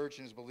as a church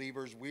and as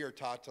believers, we are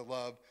taught to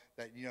love,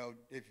 that,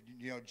 if,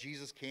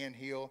 Jesus can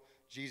heal,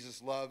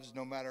 Jesus loves,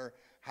 no matter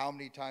how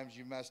many times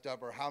you messed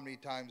up or how many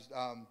times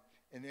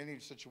in any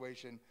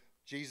situation,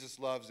 Jesus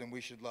loves, and we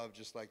should love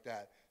just like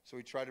that. So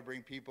we try to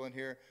bring people in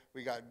here.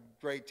 We got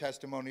great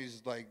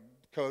testimonies like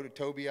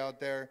Toby out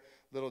there,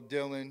 little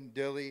Dylan,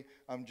 Dilly,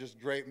 just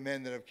great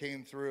men that have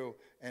came through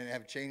and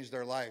have changed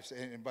their lives,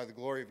 and by the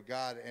glory of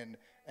God,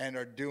 and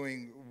are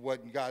doing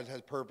what God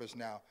has purpose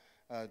now.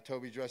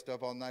 Toby dressed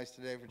up all nice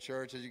today for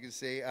church, as you can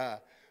see.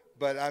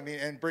 But I mean,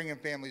 and bringing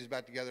families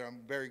back together.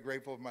 I'm very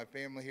grateful for my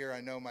family here.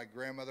 I know my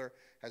grandmother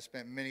has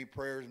spent many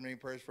prayers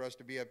for us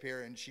to be up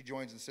here, and she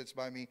joins and sits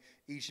by me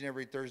each and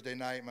every Thursday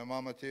night. My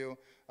mama too,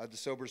 at the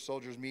Sober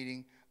Soldiers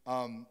meeting.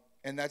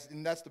 And that's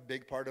the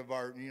big part of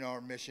our,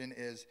 our mission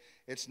is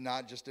it's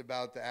not just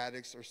about the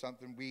addicts or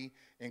something. We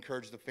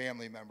encourage the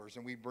family members,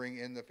 and we bring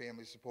in the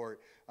family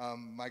support.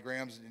 My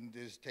Grams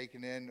is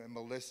taken in, and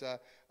Melissa,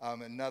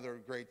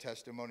 another great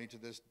testimony to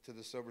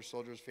the Sober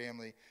Soldiers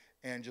family.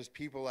 And just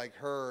people like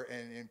her,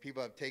 and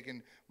people have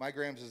taken, my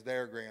Grams is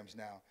their Grams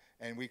now.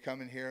 And we come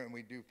in here and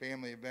we do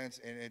family events,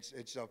 and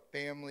it's a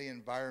family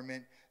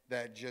environment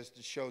that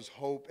just shows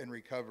hope and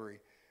recovery.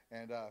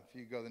 And if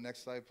you go to the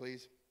next slide,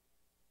 please.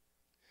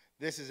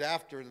 This is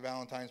after the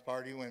Valentine's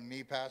party, when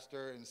me,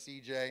 Pastor, and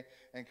CJ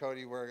and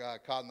Cody were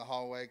caught in the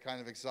hallway,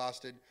 kind of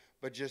exhausted.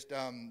 But just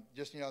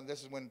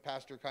this is when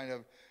Pastor kind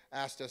of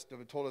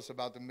told us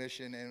about the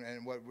mission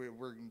and what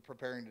we're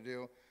preparing to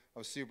do. I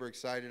was super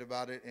excited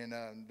about it, and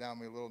now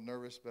I'm a little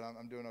nervous, but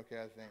I'm doing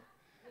okay, I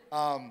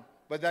think.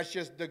 But that's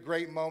just the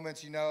great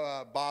moments,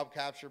 Bob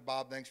captured.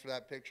 Bob, thanks for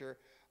that picture.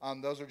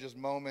 Those are just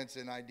moments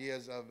and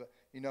ideas of,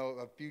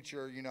 a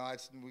future.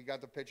 We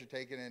got the picture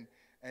taken,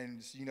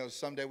 and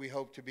someday we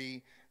hope to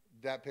be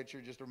that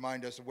picture, just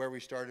remind us of where we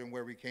started and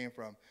where we came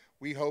from.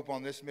 We hope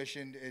on this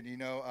mission,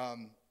 and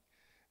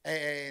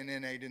AA and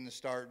NA didn't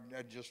start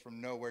just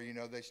from nowhere.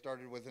 They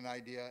started with an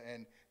idea,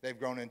 and they've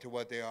grown into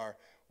what they are.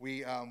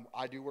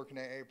 I do work in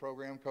an AA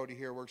program. Cody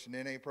here works in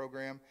an NA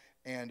program,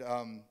 and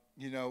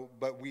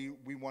but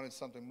we wanted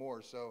something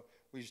more, so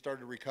we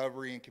started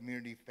Recovery and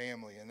Community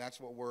Family, and that's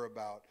what we're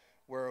about.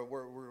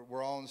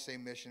 We're all on the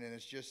same mission, and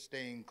it's just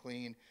staying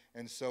clean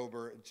and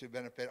sober to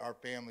benefit our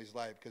family's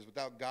life. Because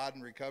without God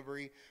and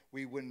recovery,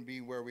 we wouldn't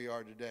be where we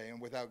are today, and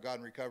without God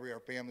and recovery,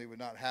 our family would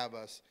not have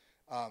us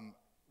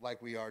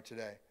like we are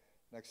today.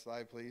 Next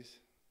slide, please.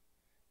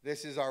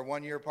 This is our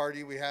one-year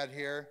party we had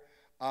here.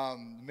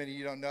 Many of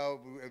you don't know.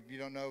 If you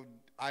don't know,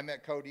 I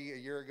met Cody a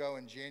year ago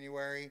in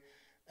January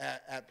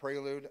at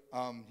Prelude.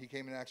 He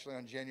came in actually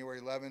on January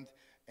 11th,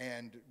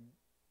 and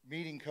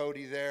meeting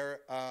Cody there,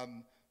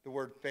 the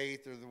word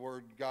faith or the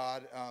word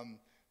God,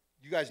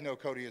 you guys know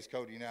Cody as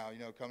Cody now,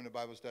 coming to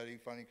Bible study,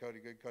 funny Cody,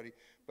 good Cody.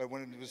 But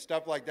when it was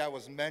stuff like that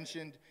was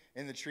mentioned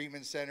in the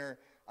treatment center,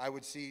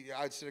 I'd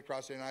sit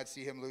across there and I'd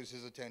see him lose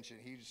his attention.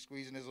 He was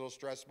squeezing his little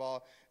stress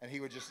ball, and he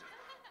would just,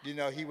 he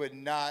would he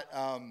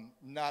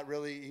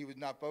was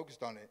not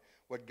focused on it.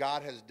 What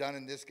God has done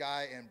in this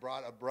guy and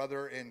brought a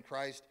brother in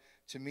Christ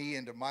to me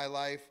into my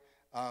life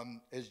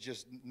is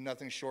just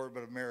nothing short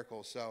but a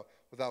miracle. So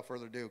without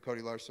further ado,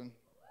 Cody Larson.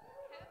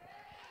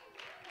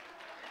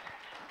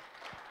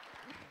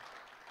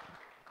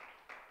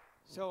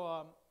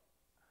 So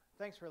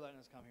thanks for letting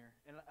us come here.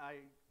 And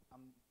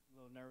I'm a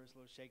little nervous,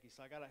 a little shaky,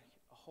 so I got a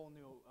whole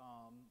new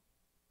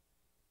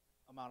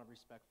amount of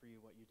respect for you,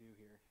 what you do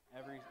here.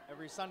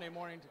 Every Sunday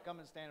morning to come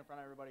and stand in front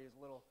of everybody is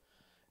a little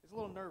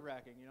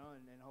nerve-wracking,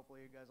 and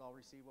hopefully you guys all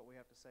receive what we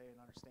have to say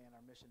and understand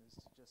our mission is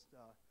to just,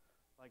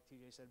 like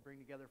TJ said, bring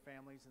together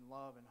families in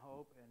love and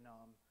hope, and,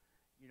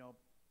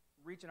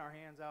 reaching our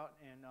hands out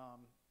and,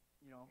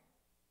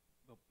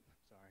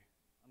 sorry,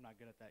 I'm not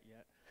good at that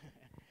yet.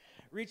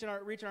 reaching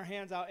our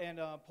hands out and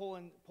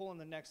pulling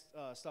the next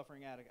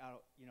suffering addict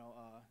out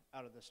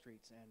of the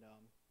streets. And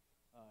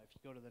if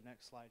you go to the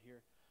next slide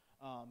here,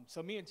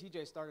 so me and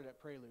TJ started at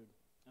Prelude,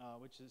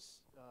 which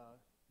is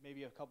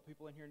maybe a couple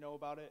people in here know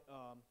about it.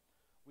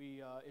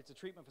 It's a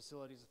treatment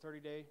facility. It's a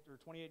 30-day or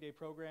 28-day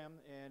program,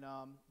 and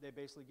they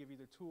basically give you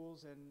the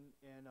tools and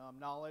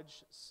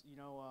knowledge.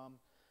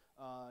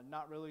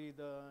 Not really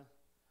the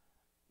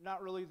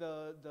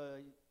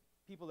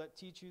people that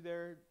teach you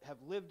there have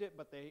lived it,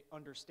 but they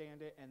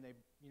understand it, and they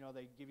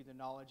give you the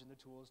knowledge and the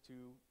tools to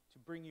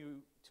bring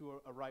you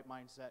to a right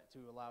mindset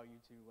to allow you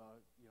to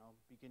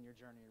begin your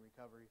journey in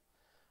recovery.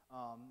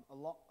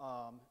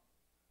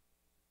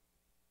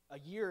 A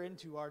year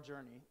into our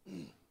journey,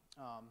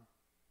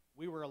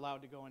 we were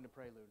allowed to go into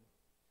Prelude.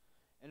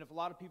 And if a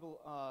lot of people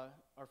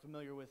are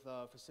familiar with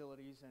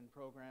facilities and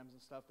programs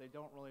and stuff, they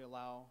don't really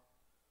allow.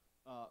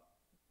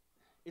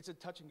 It's a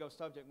touch and go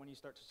subject when you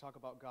start to talk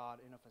about God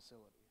in a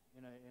facility.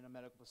 In a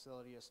medical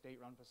facility, a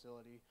state-run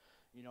facility,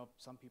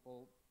 some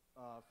people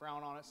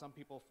frown on it, some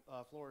people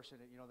flourish in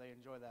it. They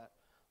enjoy that.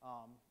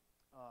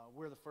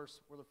 We're the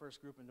first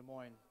group in Des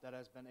Moines that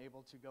has been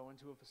able to go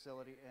into a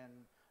facility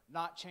and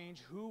not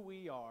change who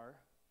we are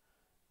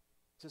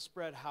to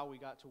spread how we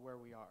got to where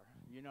we are.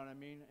 You know what I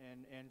mean?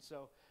 And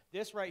so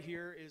this right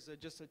here is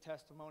just a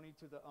testimony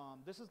to the.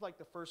 This is like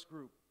the first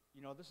group.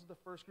 This is the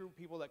first group of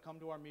people that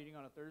come to our meeting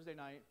on a Thursday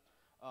night,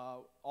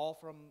 all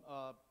from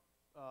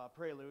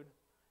Prelude.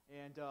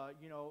 And,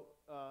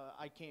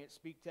 I can't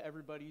speak to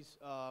everybody's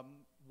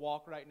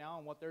walk right now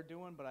and what they're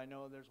doing, but I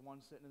know there's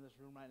one sitting in this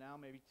room right now,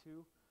 maybe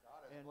two.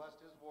 God has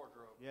blessed his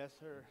wardrobe. Yes,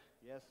 sir.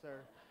 Yes,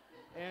 sir.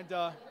 And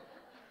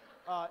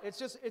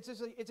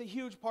it's a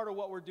huge part of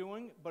what we're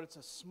doing, but it's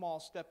a small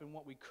step in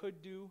what we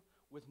could do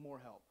with more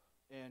help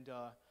and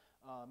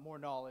more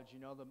knowledge.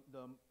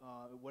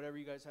 Whatever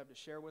you guys have to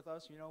share with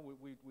us, we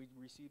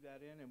receive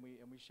that in and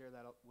we share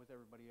that with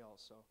everybody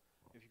else. So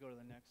if you go to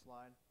the next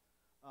slide.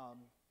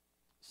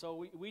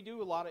 So we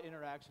do a lot of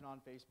interaction on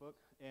Facebook,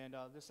 and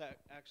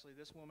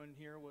this woman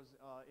here was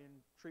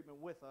in treatment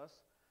with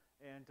us,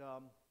 and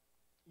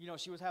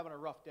she was having a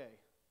rough day,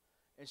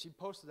 and she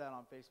posted that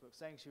on Facebook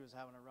saying she was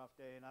having a rough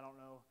day, and I don't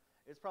know,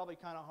 it's probably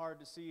kind of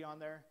hard to see on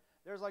there.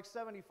 There's like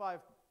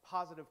 75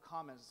 positive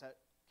comments that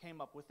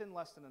came up within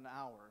less than an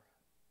hour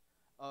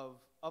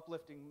of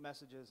uplifting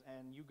messages,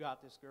 and you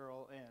got this,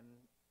 girl,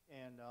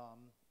 and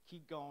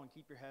keep going,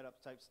 keep your head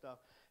up type stuff.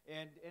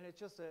 And it's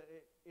just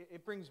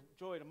it brings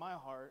joy to my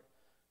heart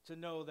to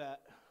know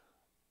that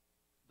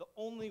the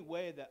only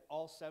way that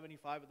all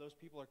 75 of those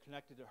people are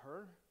connected to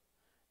her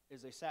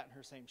is they sat in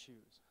her same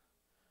shoes.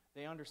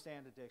 They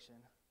understand addiction,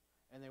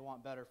 and they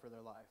want better for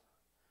their life.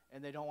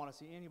 And they don't want to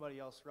see anybody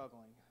else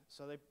struggling.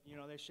 So they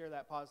share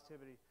that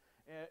positivity.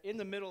 In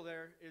the middle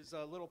there is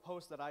a little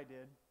post that I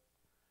did.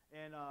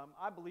 And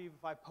I believe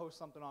if I post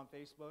something on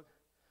Facebook,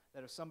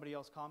 that if somebody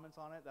else comments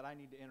on it, that I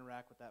need to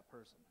interact with that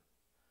person.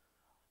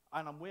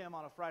 On a whim,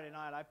 on a Friday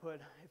night, I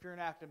put, if you're an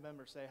active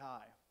member, say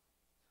hi.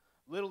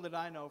 Little did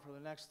I know for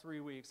the next 3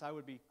 weeks, I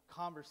would be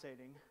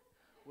conversating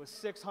with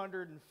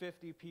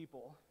 650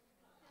 people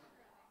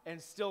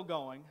and still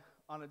going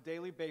on a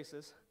daily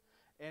basis.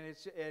 And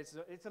it's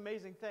an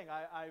amazing thing.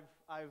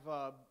 I've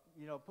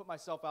put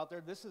myself out there.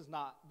 This is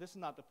not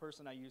the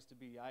person I used to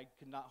be. I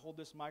could not hold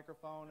this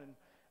microphone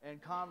and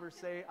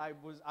conversate. I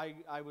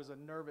was a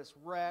nervous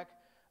wreck.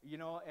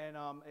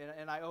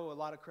 And I owe a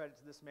lot of credit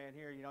to this man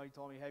here. He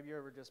told me, have you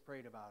ever just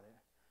prayed about it?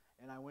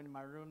 And I went in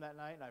my room that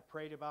night, and I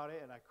prayed about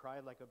it, and I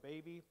cried like a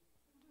baby.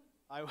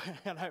 I'm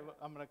going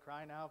to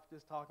cry now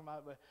just talking about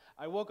it, but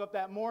I woke up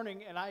that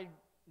morning, and I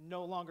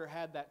no longer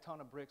had that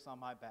ton of bricks on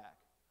my back.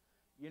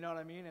 You know what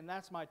I mean? And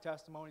that's my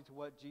testimony to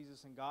what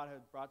Jesus and God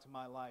had brought to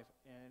my life.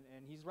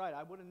 And he's right.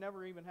 I would have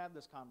never even had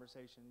this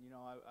conversation.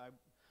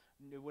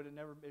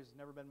 It's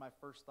never been my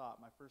first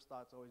thought. My first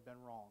thought's always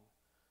been wrong.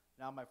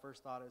 Now my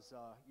first thought is,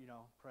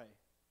 pray,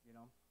 You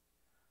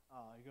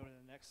go to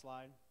the next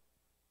slide.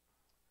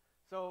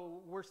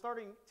 So we're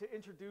starting to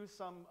introduce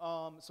some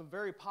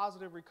very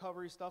positive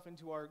recovery stuff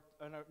into our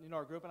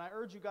group, and I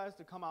urge you guys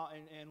to come out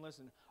and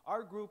listen.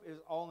 Our group is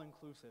all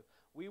inclusive.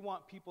 We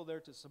want people there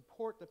to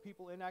support the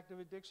people in active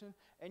addiction,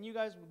 and you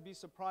guys would be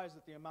surprised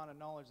at the amount of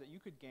knowledge that you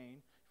could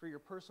gain for your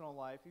personal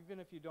life, even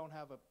if you don't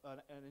have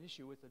an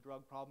issue with a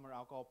drug problem or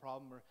alcohol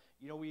problem, or,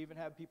 you know, we even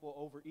have people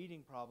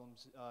overeating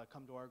problems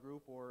come to our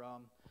group, or,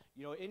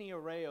 you know, any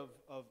array of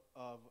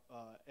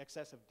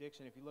excessive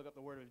addiction. If you look up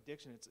the word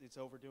addiction, it's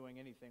overdoing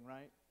anything,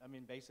 right? I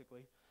mean,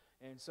 basically.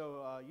 And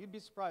so you'd be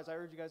surprised. I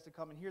urge you guys to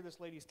come and hear this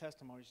lady's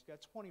testimony. She's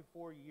got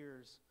 24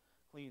 years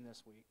clean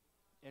this week,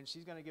 and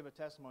she's going to give a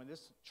testimony.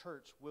 This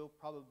church will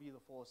probably be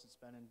the fullest it's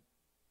been in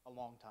a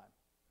long time,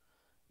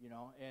 you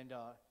know. And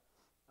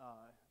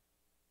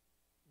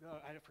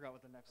I forgot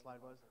what the next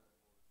slide was.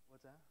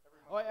 What's that?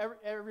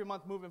 Every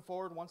month moving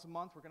forward, once a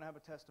month, we're going to have a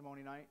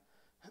testimony night.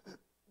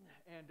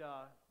 And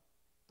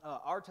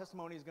our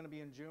testimony is going to be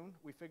in June.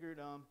 We figured,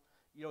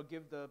 you know,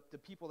 give the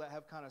people that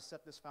have kind of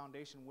set this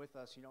foundation with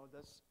us, you know,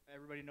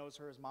 everybody knows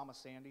her as Mama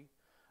Sandy.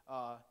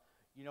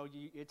 You know,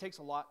 it takes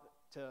a lot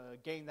to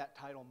gain that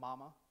title,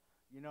 Mama.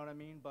 You know what I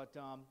mean? But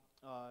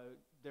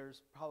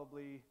there's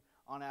probably,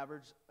 on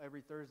average,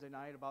 every Thursday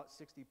night, about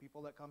 60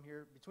 people that come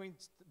here.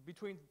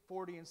 Between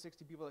 40 and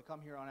 60 people that come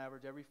here on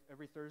average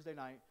every Thursday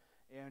night.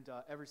 And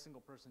every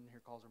single person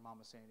here calls her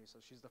Mama Sandy. So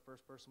she's the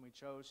first person we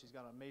chose. She's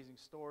got an amazing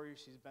story.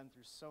 She's been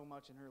through so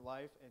much in her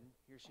life. And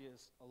here she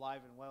is,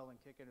 alive and well and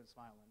kicking and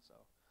smiling. So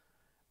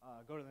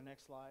go to the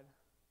next slide.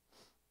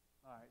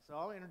 All right, so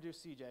I'll introduce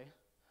CJ.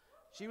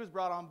 She was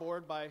brought on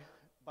board by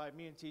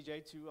me and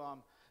TJ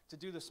to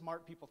do the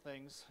smart people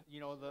things.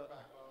 You know,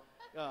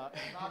 not gonna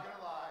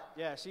lie.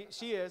 Yeah,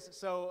 she is.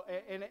 So,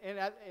 and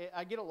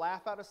I get a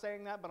laugh out of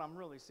saying that, but I'm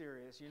really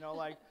serious. You know,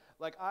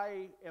 like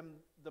I am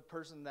the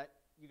person that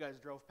you guys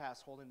drove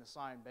past holding the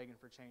sign begging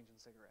for change and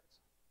cigarettes.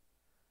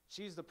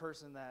 She's the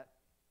person that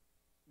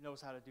knows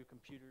how to do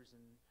computers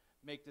and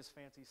make this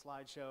fancy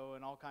slideshow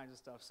and all kinds of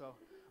stuff. So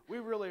we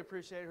really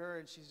appreciate her,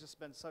 and she's just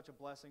been such a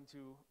blessing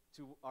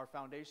to our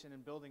foundation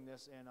in building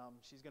this. And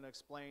she's going to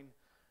explain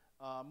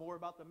more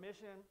about the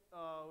mission,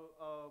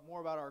 more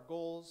about our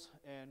goals,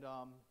 and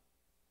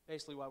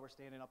basically why we're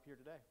standing up here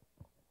today.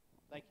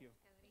 Thank you.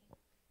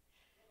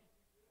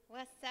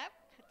 What's up,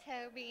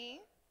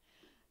 Toby?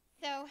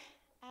 So,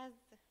 as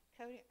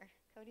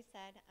Cody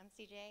said, I'm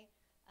CJ,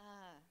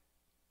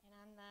 and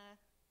I'm the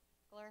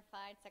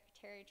glorified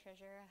secretary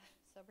treasurer of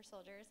Sober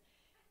Soldiers.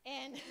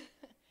 And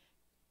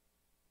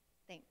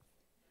thanks.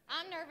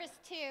 I'm nervous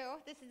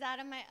too. This is out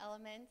of my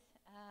element.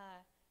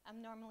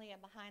 I'm normally a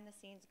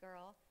behind-the-scenes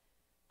girl.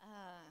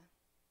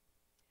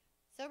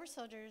 Sober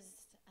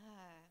Soldiers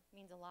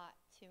means a lot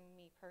to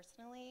me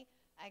personally.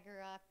 I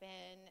grew up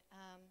in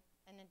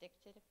an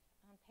addicted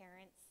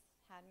parents,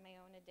 had my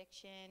own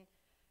addiction.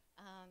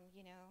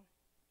 You know,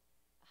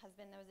 a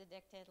husband that was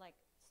addicted, like,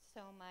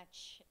 so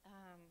much.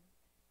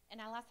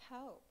 And I lost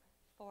hope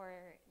for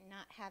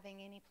not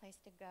having any place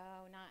to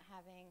go, not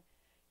having,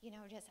 you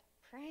know, just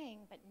praying,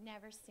 but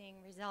never seeing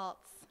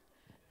results.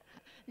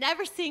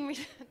 Never seeing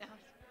results. No.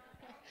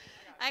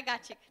 I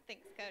got you.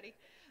 Thanks, Cody.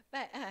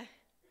 But,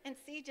 and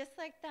see, just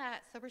like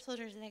that, Sober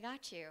Soldiers, they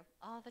got you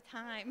all the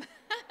time.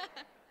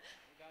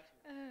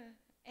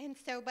 And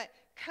so, but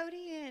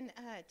Cody and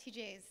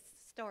TJ's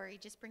story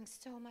just brings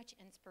so much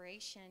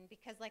inspiration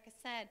because, like I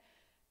said,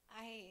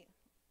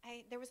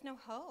 there was no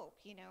hope,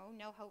 you know,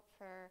 no hope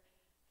for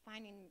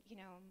finding, you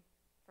know,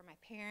 for my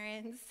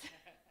parents.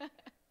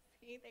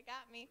 See, they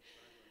got me.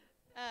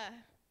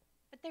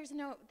 But there was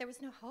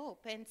no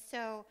hope, and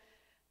so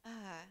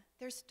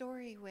their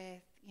story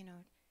with, you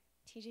know,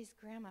 TJ's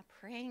grandma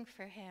praying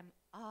for him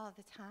all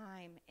the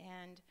time,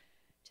 and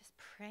just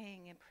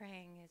praying and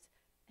praying and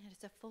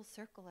it's a full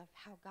circle of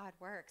how God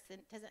works. And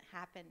it doesn't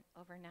happen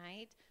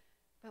overnight.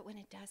 But when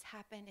it does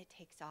happen, it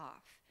takes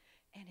off,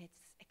 and it's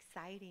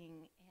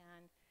exciting,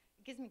 and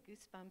it gives me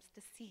goosebumps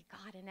to see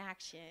God in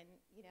action,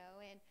 you know.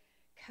 And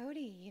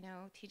Cody, you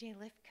know, TJ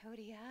lift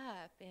Cody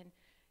up, and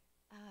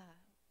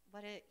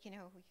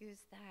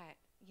use that,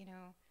 you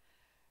know,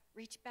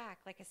 reach back,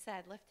 like I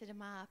said, lifted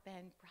him up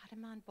and brought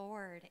him on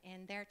board.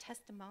 And their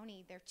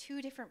testimony, they're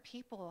two different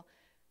people,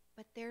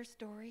 but their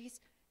stories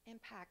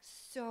impact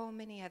so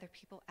many other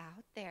people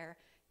out there.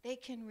 They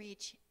can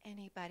reach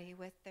anybody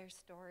with their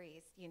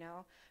stories, you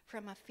know,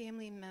 from a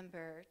family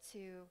member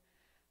to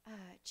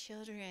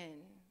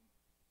children,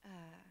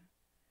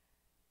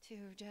 to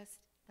just,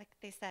 like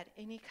they said,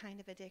 any kind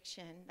of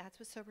addiction. That's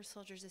what Sober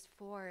Soldiers is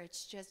for.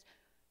 It's just,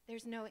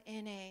 there's no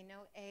NA,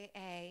 no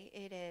AA.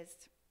 It is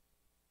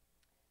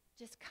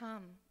just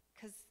come,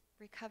 because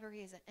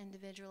recovery is an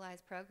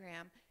individualized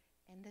program,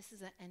 and this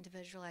is an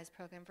individualized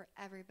program for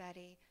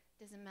everybody.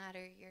 Doesn't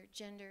matter your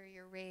gender,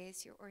 your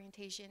race, your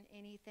orientation,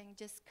 anything.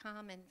 Just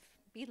come and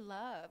be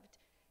loved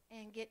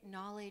and get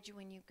knowledge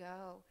when you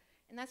go.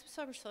 And that's what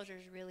Sober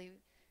Soldiers really,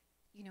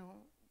 you know,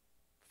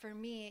 for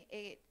me,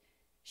 it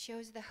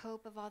shows the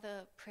hope of all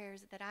the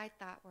prayers that I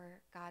thought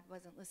were God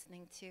wasn't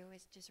listening to.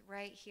 It's just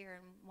right here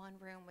in one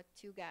room with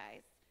two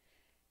guys.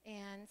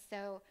 And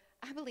so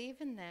I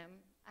believe in them.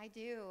 I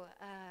do.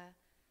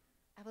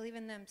 I believe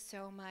in them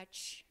so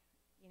much,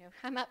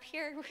 I'm up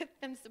here with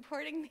them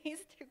supporting these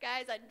two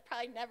guys I'd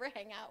probably never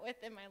hang out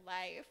with in my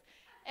life.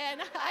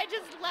 And I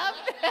just love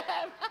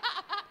them.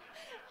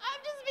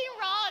 I'm just being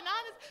raw and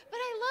honest, but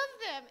I love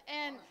them.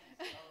 And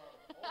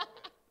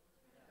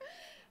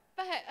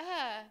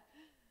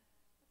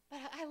but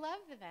I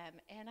love them,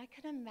 and I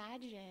could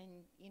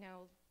imagine,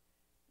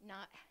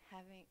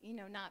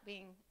 not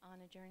being on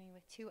a journey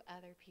with two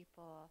other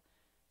people,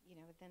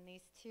 than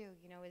these two,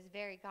 is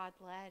very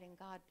God-led and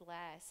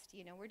God-blessed.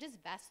 We're just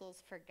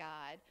vessels for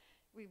God.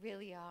 We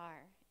really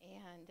are.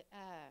 And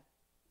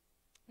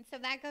so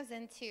that goes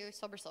into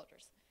Sober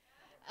Soldiers.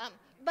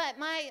 But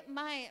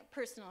my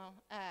personal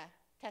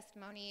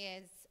testimony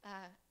is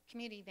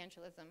community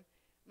evangelism.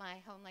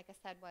 My home, like I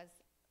said, was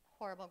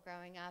horrible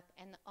growing up,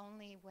 and the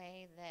only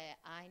way that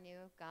I knew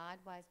God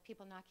was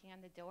people knocking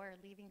on the door,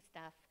 leaving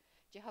stuff,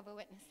 Jehovah's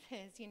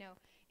Witnesses,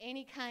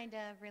 any kind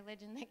of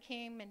religion that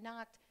came and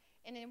knocked.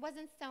 And it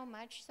wasn't so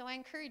much, so I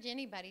encourage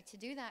anybody to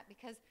do that,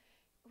 because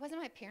it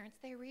wasn't my parents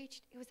they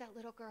reached. It was that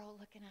little girl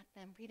looking at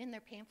them, reading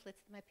their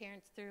pamphlets that my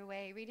parents threw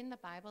away, reading the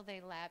Bible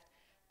they left.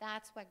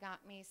 That's what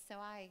got me. So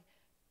I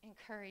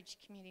encourage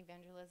community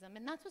evangelism.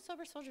 And that's what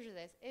Sober Soldiers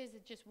is. It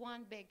is just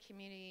one big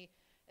community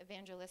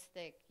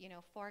evangelistic,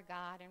 for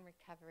God and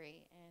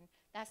recovery. And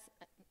that's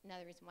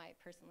another reason why it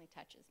personally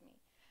touches me.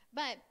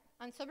 But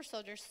on Sober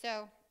Soldiers,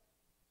 so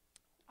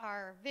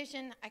our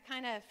vision, I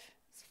kind of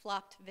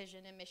flopped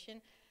vision and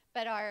mission.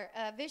 But our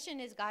vision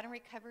is God and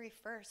recovery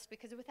first,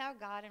 because without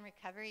God and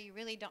recovery, you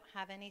really don't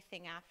have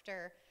anything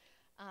after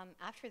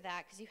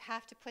that, because you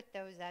have to put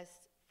those as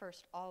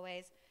first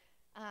always.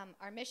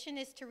 Our mission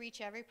is to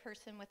reach every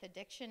person with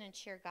addiction and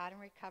share God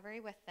and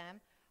recovery with them.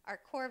 Our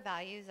core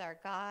values are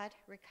God,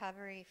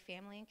 recovery,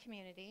 family, and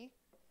community.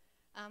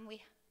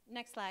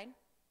 Next slide.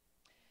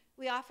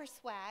 We offer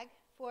swag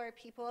for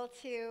people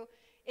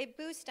it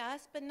boosts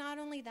us, but not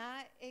only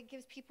that, it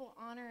gives people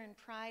honor and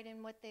pride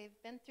in what they've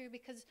been through,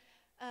 because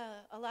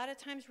a lot of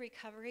times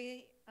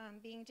recovery,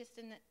 being just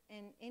in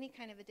any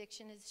kind of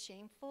addiction, is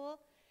shameful.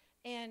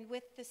 And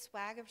with the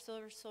swag of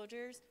Sober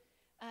Soldiers,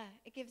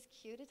 it gives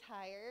cute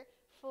attire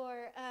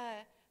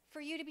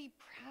for you to be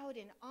proud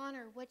and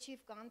honor what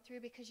you've gone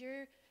through, because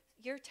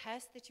your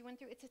test that you went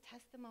through, it's a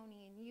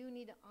testimony, and you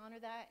need to honor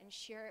that and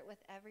share it with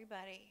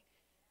everybody.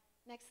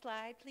 Next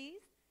slide, please.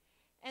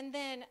 And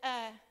then,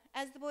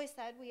 as the boy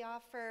said, we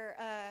offer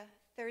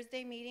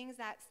Thursday meetings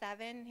at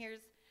 7.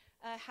 Here's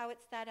how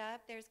it's set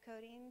up. There's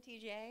Cody and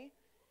TJ,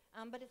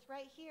 but it's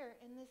right here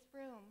in this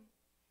room,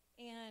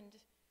 and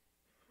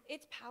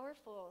it's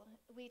powerful.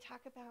 We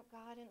talk about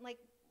God, and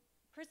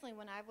personally,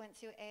 when I went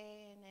to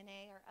A and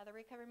NA or other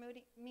recovery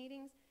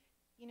meetings,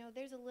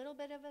 there's a little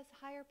bit of a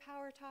higher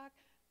power talk,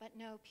 but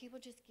no, people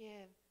just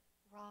give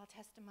raw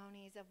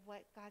testimonies of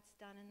what God's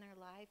done in their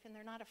life, and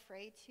they're not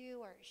afraid to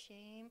or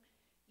ashamed.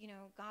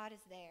 God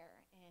is there,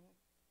 and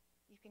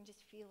you can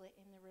just feel it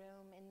in the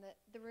room, and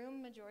the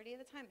room majority of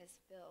the time is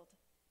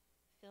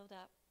filled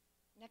up.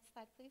 Next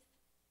slide, please.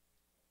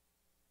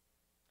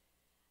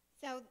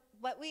 So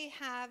what we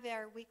have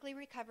are weekly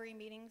recovery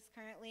meetings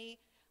currently,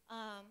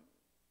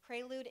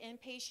 Prelude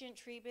inpatient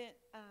treatment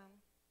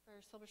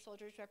for Sober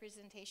Soldiers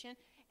representation,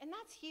 and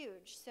that's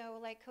huge. So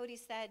like Cody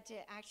said, to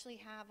actually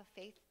have a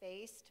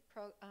faith-based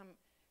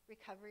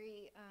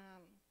recovery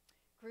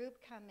group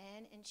come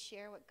in and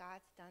share what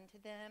God's done to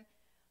them,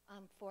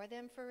 for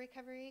them for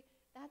recovery,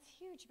 that's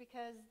huge,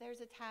 because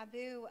there's a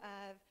taboo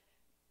of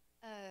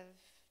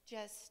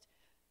just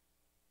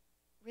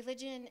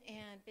religion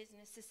and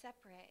business is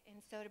separate.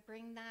 And so to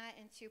bring that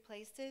into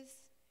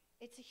places,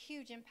 it's a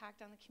huge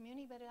impact on the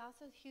community, but it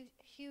also has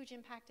a huge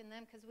impact in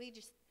them, because we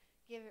just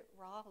give it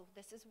raw.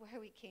 This is where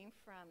we came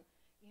from.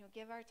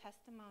 Give our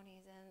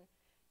testimonies,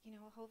 and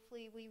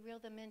hopefully we reel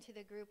them into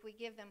the group. We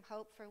give them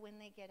hope for when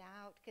they get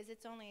out, because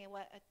it's only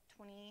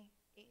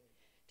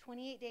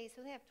 28 days,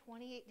 so they have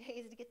 28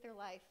 days to get their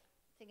life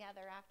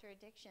together after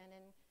addiction.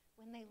 And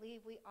when they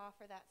leave, we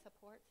offer that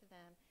support to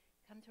them.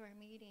 Come to our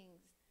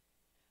meetings.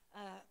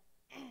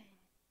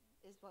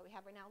 Is what we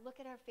have right now. Look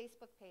at our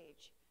Facebook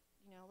page.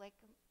 Like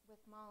with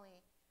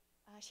Molly,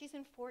 she's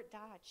in Fort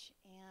Dodge,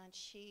 and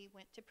she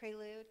went to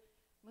Prelude,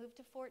 moved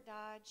to Fort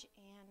Dodge,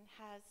 and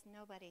has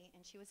nobody,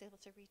 and she was able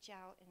to reach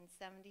out, and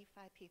 75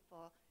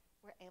 people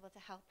were able to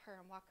help her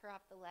and walk her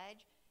off the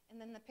ledge. And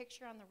then the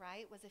picture on the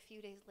right was a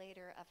few days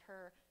later of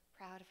her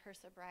proud of her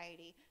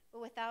sobriety.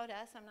 But without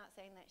us, I'm not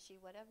saying that she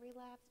would have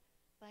relapsed,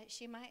 but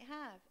she might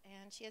have.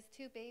 And she has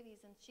 2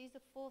 babies, and she's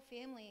a full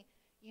family,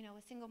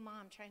 a single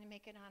mom trying to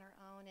make it on her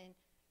own and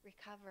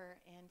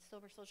recover. And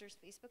Sober Soldiers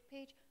Facebook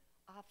page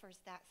offers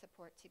that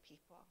support to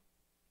people.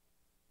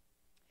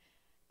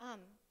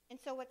 And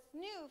so what's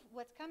new,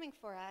 what's coming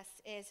for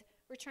us is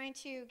we're trying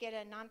to get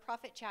a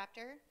nonprofit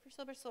chapter for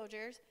Sober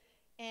Soldiers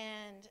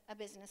and a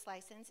business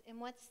license. And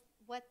what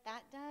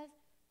that does,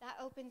 that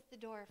opens the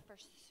door for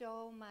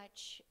so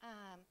much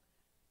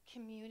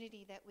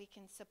community that we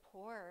can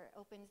support.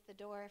 Opens the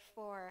door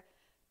for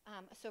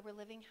a sober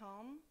living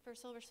home for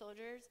Sober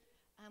Soldiers,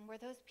 where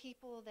those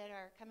people that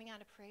are coming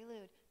out of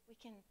Prelude, we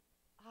can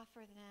offer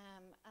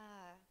them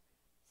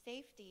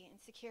safety and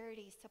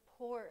security,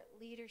 support,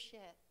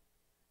 leadership,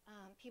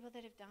 people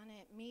that have done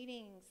it,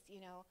 meetings,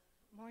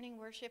 morning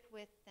worship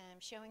with them,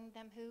 showing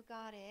them who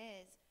God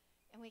is.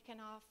 And we can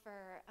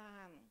offer,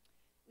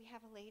 we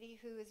have a lady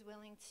who is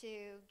willing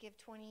to give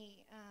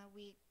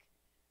 20-week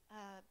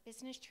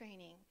business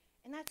training.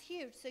 And that's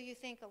huge. So you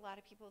think a lot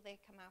of people, they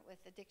come out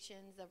with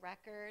addictions, a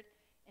record.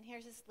 And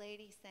here's this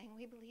lady saying,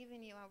 we believe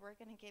in you, and we're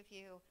going to give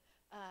you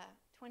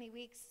 20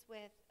 weeks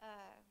with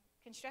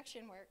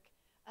construction work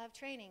of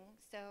training.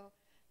 So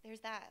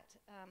there's that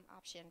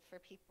option for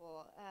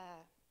people.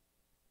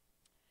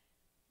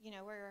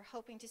 We're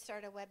hoping to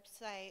start a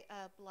website,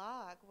 a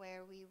blog,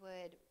 where we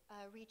would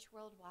reach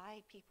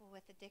worldwide people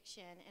with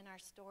addiction and our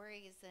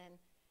stories. And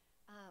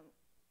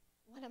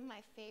one of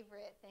my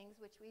favorite things,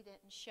 which we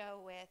didn't show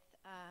with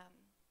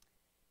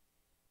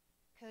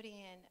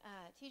Cody and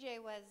TJ,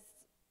 was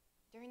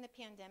during the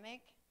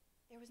pandemic,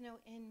 there was no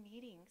in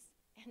meetings.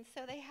 And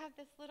so they have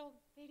this little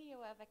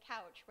video of a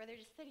couch where they're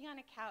just sitting on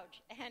a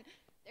couch and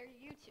they're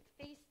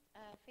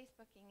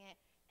Facebooking it,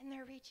 and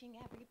they're reaching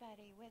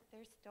everybody with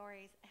their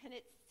stories. And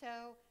it's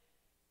so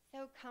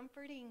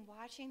comforting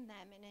watching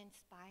them and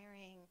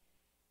inspiring.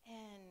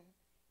 And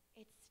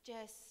it's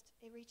just,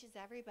 it reaches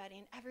everybody,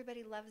 and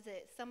everybody loves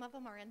it. Some of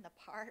them are in the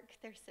park.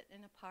 They're sitting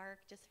in a park,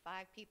 just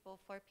 5 people,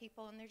 4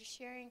 people, and they're just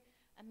sharing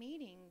a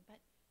meeting,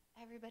 but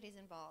everybody's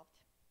involved.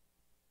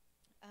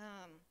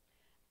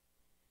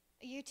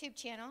 A YouTube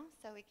channel,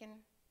 so we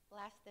can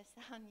blast this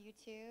on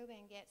YouTube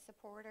and get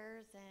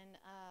supporters and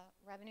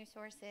revenue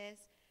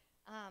sources.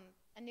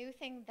 A new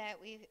thing that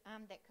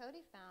that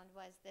Cody found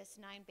was this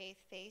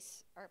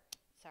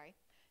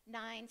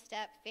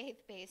 9-step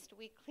faith-based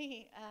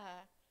weekly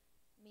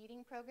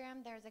meeting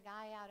program. There's a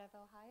guy out of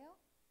Ohio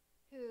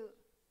who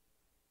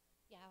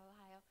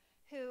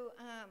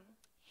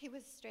he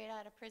was straight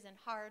out of prison,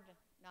 hard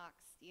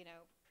knocks,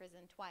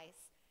 prison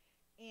twice.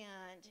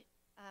 And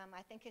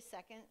I think his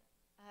second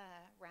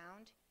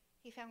round,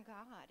 he found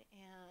God,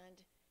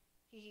 and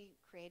he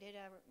created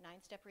a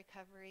 9-step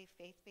recovery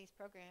faith-based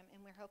program,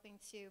 and we're hoping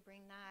to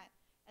bring that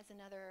as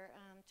another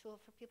tool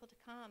for people to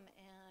come.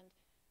 And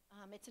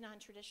it's a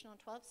non-traditional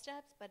 12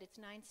 steps, but it's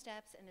 9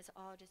 steps, and it's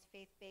all just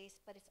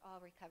faith-based, but it's all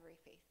recovery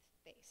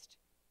faith-based.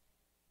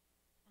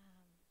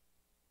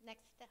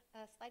 Next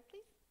slide,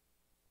 please.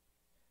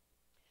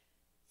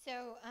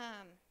 So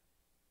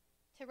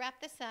to wrap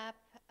this up,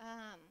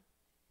 I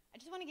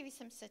just want to give you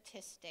some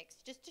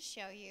statistics just to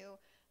show you,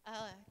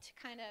 to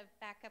kind of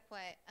back up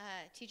what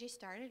TJ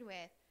started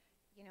with.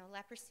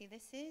 Leprosy,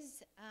 this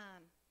is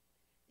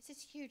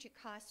huge. It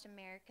costs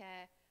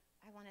America,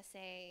 I want to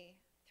say,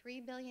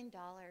 $3 billion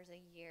a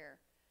year.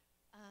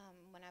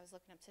 When I was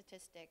looking up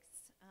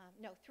statistics,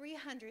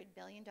 $300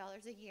 billion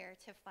a year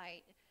to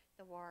fight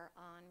the war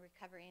on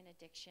recovery and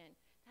addiction.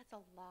 That's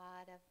a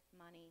lot of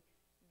money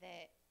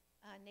that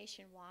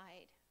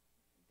nationwide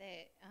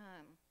that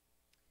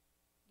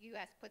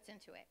U.S. puts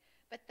into it.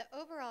 But the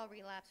overall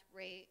relapse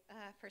rate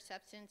for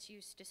substance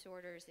use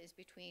disorders is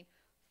between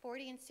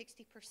 40 and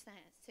 60%.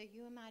 So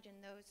you imagine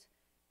those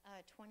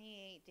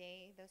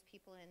 28-day, those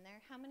people in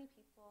there. How many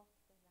people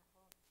does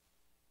that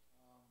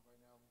hold? Right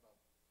now, about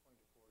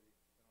 20 to 40.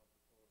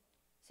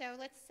 So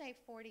let's say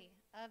 40.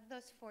 Of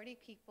those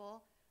 40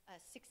 people,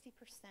 60%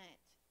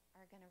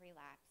 are going to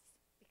relapse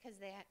because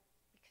there's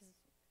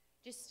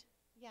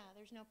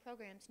no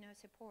programs, no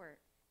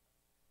support.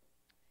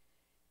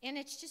 And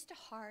it's just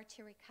hard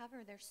to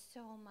recover. There's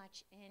so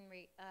much in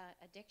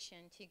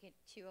addiction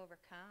to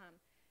overcome.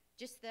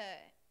 Just the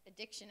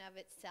addiction of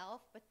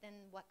itself, but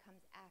then what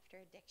comes after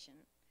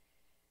addiction.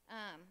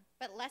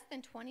 But less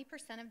than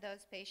 20% of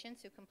those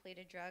patients who complete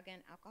a drug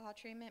and alcohol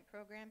treatment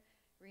program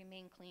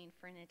remain clean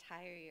for an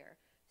entire year.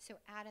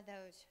 So out of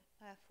those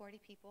 40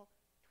 people,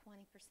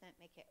 20%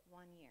 make it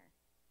 1 year.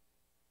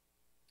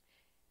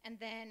 And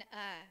then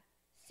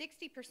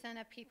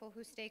 60% of people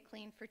who stay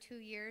clean for 2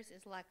 years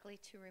is likely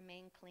to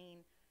remain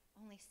clean.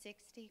 Only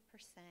 60%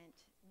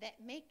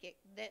 that make it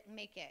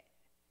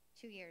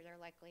 2 years are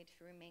likely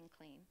to remain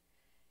clean.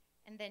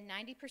 And then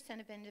 90%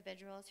 of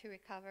individuals who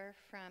recover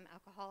from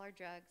alcohol or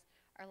drugs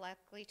are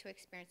likely to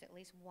experience at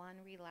least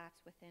 1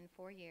 relapse within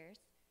 4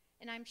 years.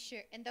 And I'm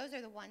sure, and those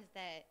are the ones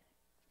that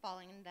fall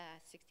in the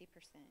 60%.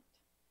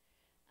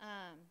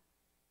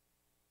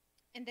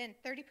 And then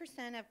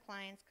 30% of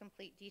clients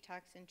complete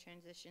detox and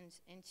transitions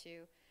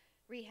into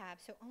rehab.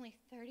 So only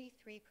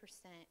 33%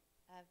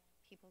 of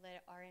people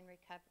that are in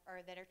or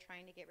that are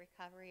trying to get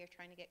recovery or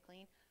trying to get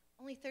clean,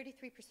 only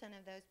 33%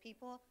 of those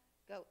people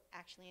go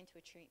actually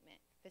into a treatment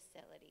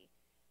facility.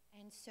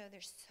 And so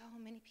there's so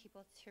many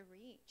people to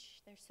reach.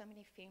 There's so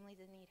many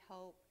families that need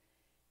hope,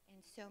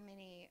 and so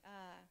many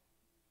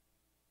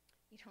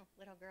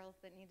little girls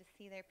that need to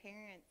see their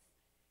parents.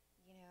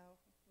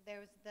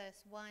 There was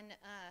this one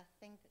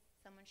thing that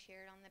someone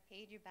shared on the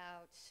page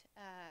about,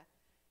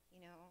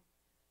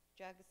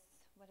 drugs.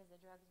 What is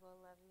it? Drugs will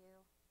love you.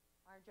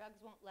 Or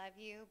drugs won't love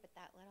you, but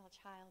that little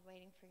child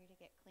waiting for you to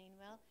get clean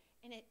will.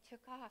 And it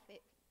took off.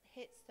 It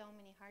hit so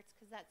many hearts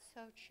because that's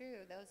so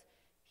true. Those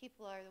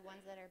people are the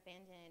ones that are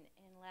abandoned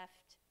and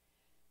left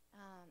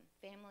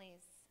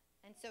families.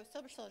 And so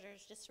Sober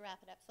Soldiers, just to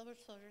wrap it up, Sober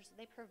Soldiers,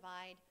 they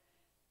provide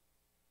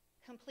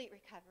complete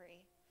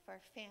recovery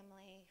for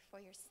family, for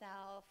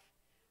yourself,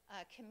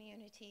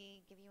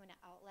 community, give you an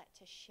outlet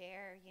to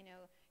share,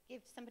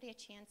 give somebody a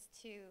chance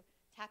to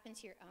tap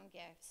into your own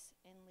gifts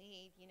and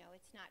lead.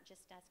 It's not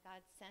just us,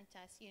 God sent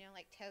us,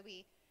 like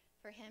Toby,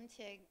 for him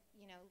to,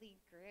 lead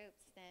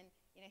groups, then,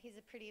 he's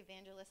a pretty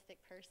evangelistic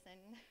person.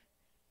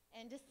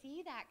 And to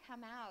see that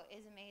come out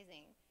is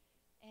amazing.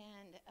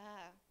 And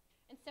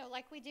so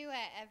like we do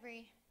at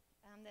every,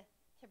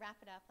 to wrap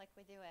it up, like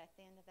we do at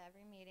the end of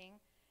every meeting,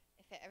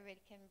 if everybody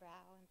can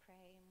bow and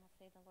pray, and we'll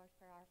say the Lord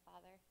for our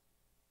Father.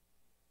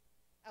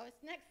 Oh,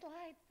 it's next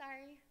slide,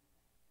 sorry.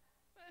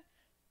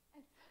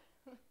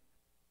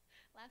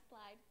 Last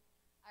slide.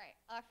 All right,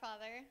 our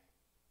Father,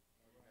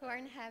 who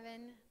art in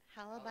heaven,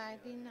 hallowed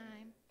be thy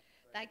name.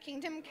 Thy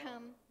kingdom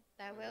come,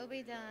 thy will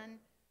be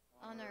done,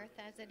 on earth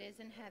as it is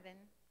in heaven.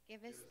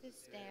 Give us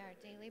this day our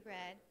daily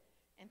bread,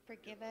 and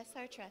forgive us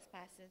our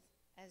trespasses,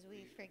 as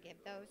we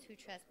forgive those who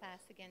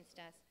trespass against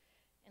us.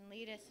 And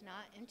lead us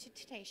not into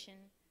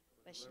temptation,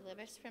 but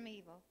deliver us from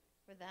evil.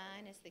 For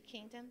thine is the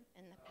kingdom,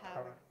 and the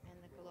power,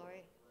 and the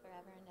glory,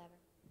 forever and ever.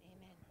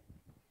 Amen.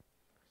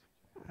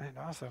 Right,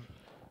 awesome.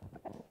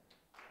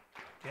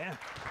 Yeah.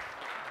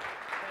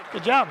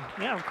 Good job.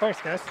 Yeah, of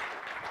course, guys.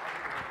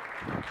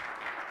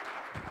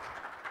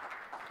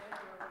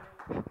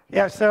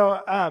 Yeah,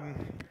 so,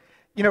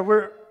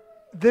 we're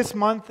this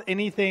month,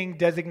 anything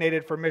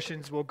designated for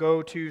missions will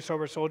go to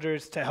Sober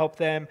Soldiers to help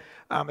them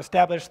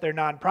establish their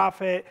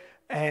nonprofit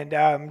and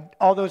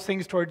all those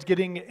things towards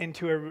getting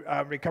into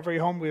a recovery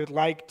home. We would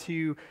like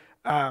to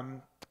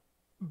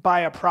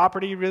buy a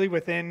property really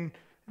within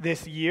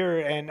this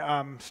year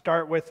and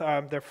start with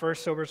their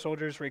first Sober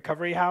Soldiers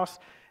recovery house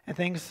and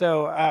things.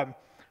 So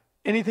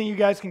anything you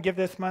guys can give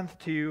this month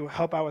to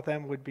help out with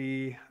them would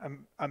be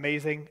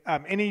amazing.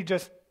 Any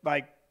just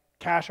like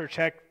cash or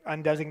check,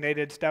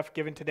 undesignated stuff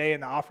given today in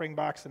the offering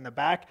box in the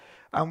back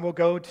will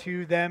go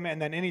to them,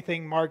 and then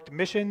anything marked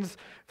missions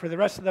for the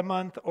rest of the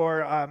month,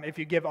 or if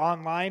you give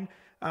online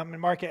and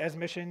mark it as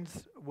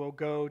missions, will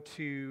go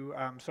to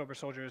Sober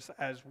Soldiers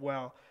as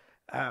well.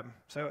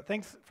 So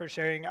thanks for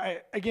sharing.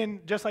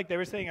 Again, just like they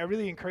were saying, I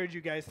really encourage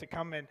you guys to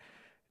come and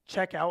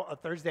check out a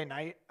Thursday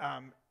night.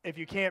 If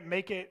you can't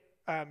make it,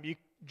 you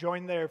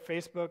join their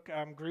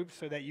Facebook group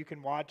so that you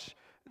can watch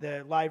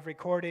the live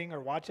recording or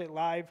watch it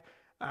live.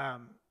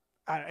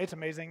 It's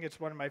amazing. It's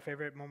one of my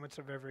favorite moments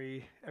of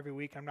every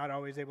week. I'm not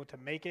always able to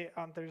make it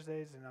on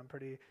Thursdays, and I'm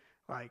pretty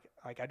like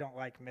I don't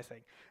like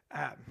missing.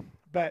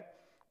 But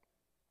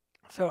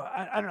so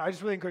I don't know. I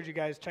just really encourage you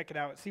guys check it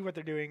out, see what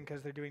they're doing,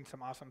 because they're doing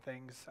some awesome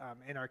things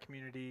in our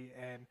community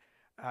and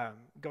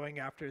going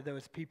after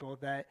those people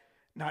that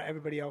not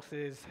everybody else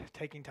is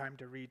taking time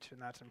to reach, and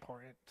that's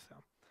important.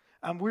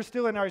 So we're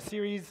still in our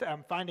series,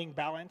 Finding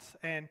Balance,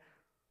 and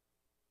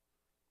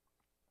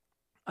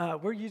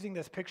we're using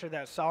this picture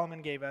that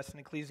Solomon gave us in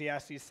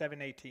Ecclesiastes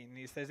 7:18.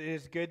 He says, "It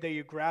is good that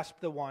you grasp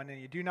the one and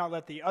you do not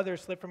let the other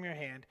slip from your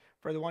hand,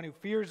 for the one who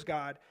fears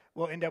God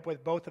will end up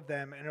with both of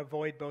them and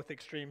avoid both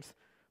extremes."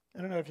 I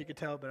don't know if you could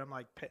tell, but I'm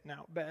like pitting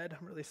out bad.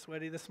 I'm really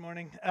sweaty this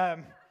morning. I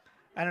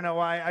don't know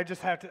why. I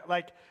just have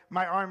to,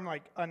 my arm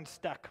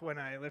unstuck when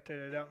I lifted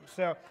it up.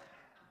 So,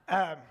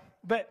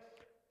 but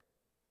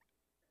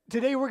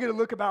today we're going to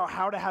look about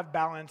how to have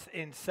balance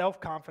in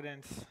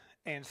self-confidence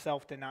and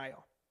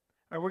self-denial.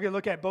 We're going to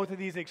look at both of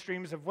these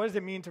extremes of what does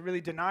it mean to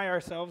really deny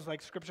ourselves,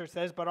 like Scripture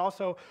says, but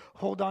also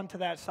hold on to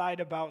that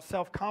side about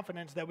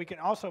self-confidence that we can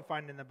also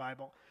find in the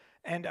Bible,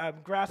 and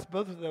grasp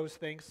both of those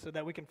things so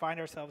that we can find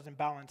ourselves in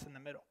balance in the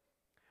middle.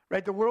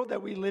 Right? The world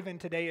that we live in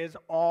today is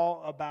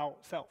all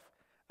about self.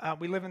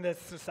 We live in this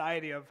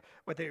society of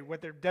what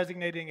they're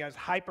designating as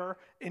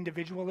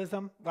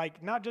hyper-individualism,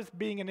 like not just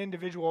being an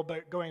individual,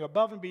 but going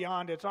above and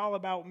beyond. It's all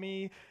about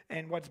me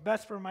and what's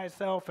best for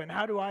myself and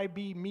how do I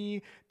be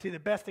me to the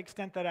best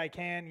extent that I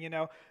can,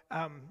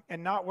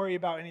 and not worry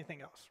about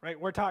anything else, right?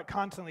 We're taught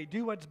constantly,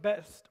 do what's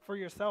best for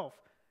yourself,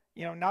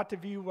 not to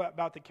view what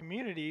about the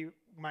community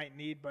might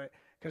need, but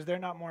because they're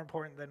not more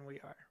important than we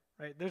are.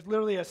 Right? There's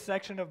literally a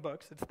section of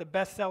books. It's the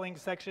best-selling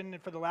section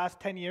for the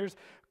last 10 years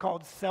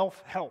called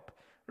Self-Help.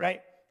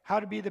 Right? How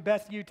to be the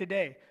best you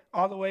today,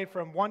 all the way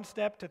from 1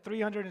 step to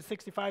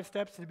 365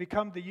 steps to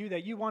become the you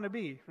that you want to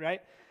be,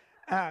 right?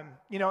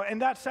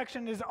 And that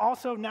section is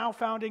also now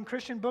found in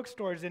Christian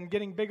bookstores and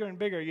getting bigger and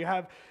bigger. You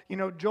have,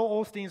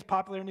 Joel Osteen's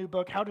popular new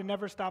book, How to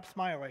Never Stop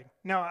Smiling.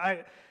 No,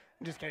 I'm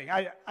just kidding.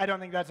 I don't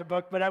think that's a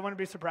book, but I wouldn't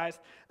be surprised.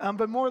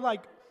 But more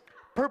like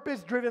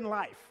purpose-driven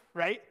life,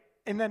 right?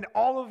 And then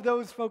all of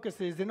those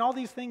focuses and all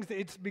these things,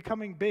 it's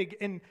becoming big.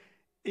 And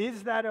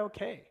is that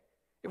okay?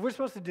 If we're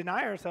supposed to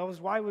deny ourselves,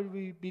 why would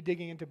we be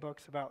digging into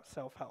books about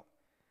self-help?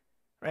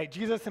 Right?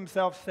 Jesus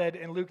himself said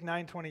in Luke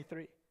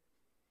 9:23,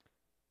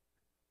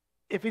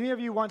 "If any of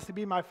you wants to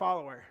be my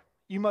follower,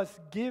 you must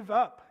give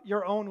up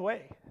your own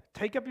way.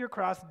 Take up your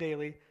cross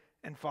daily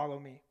and follow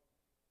me."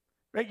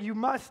 Right? You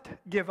must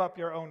give up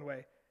your own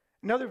way.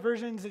 In other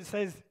versions, it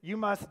says you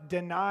must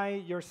deny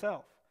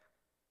yourself.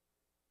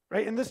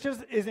 right? And this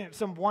just isn't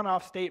some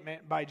one-off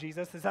statement by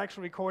Jesus. It's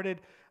actually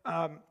recorded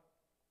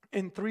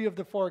in 3 of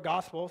the 4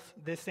 Gospels,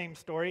 this same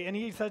story. And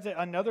he says it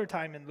another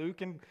time in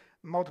Luke and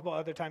multiple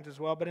other times as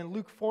well. But in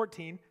Luke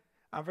 14,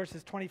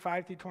 verses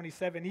 25 through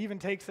 27, he even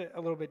takes it a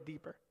little bit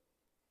deeper.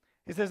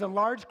 He says, a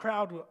large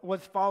crowd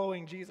was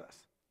following Jesus.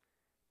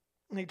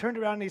 And he turned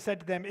around and he said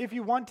to them, if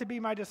you want to be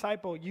my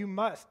disciple, you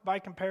must, by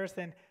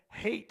comparison,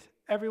 hate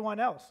everyone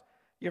else.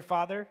 Your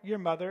father, your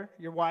mother,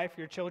 your wife,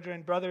 your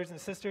children, brothers and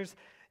sisters,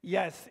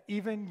 yes,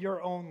 even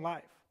your own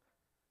life.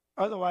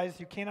 Otherwise,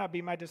 you cannot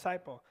be my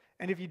disciple.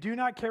 And if you do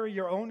not carry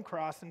your own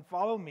cross and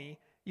follow me,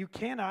 you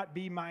cannot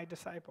be my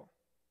disciple.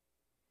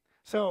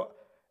 So,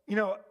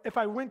 if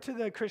I went to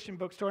the Christian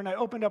bookstore and I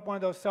opened up one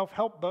of those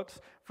self-help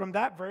books, from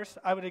that verse,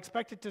 I would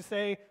expect it to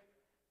say,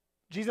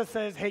 Jesus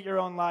says, hate your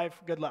own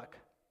life, good luck.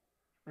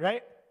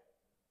 Right?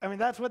 I mean,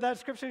 that's what that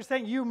scripture is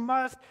saying. You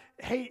must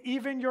hate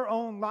even your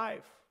own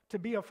life to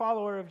be a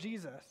follower of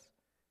Jesus.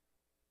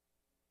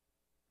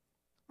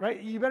 Right?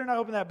 You better not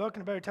open that book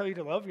and it better tell you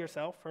to love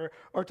yourself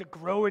or to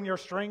grow in your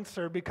strengths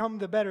or become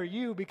the better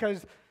you,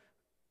 because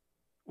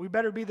we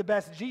better be the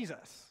best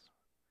Jesus.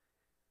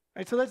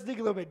 Right, so let's dig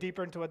a little bit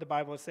deeper into what the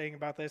Bible is saying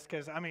about this,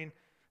 because,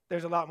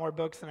 there's a lot more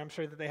books, and I'm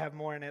sure that they have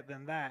more in it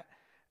than that.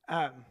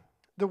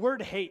 The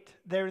word hate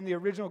there in the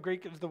original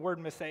Greek is the word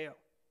miseo,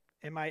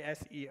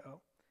 M-I-S-E-O.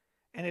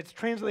 And it's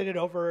translated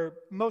over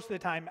most of the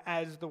time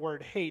as the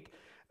word hate.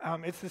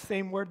 It's the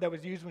same word that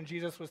was used when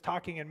Jesus was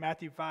talking in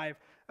Matthew 5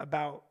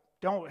 about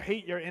don't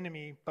hate your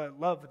enemy, but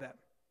love them.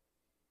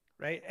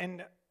 Right?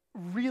 And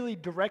really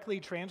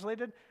directly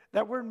translated,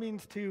 that word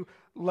means to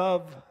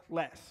love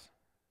less.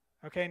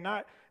 Okay,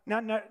 not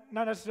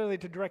necessarily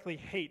to directly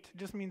hate, it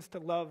just means to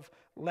love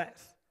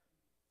less.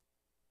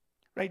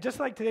 Right, just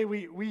like today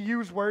we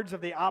use words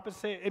of the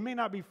opposite. It may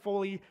not be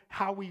fully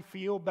how we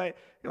feel, but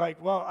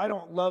like, well, I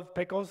don't love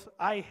pickles,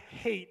 I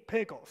hate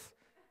pickles.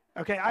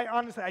 Okay,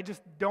 I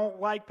just don't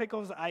like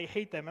pickles, I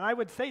hate them. And I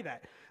would say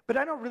that, but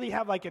I don't really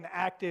have like an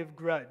active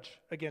grudge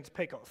against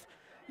pickles.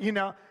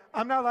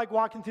 I'm not like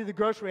walking through the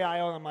grocery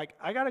aisle and I'm like,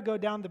 I got to go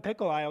down the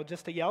pickle aisle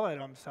just to yell at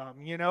them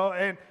some,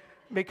 and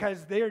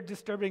because they're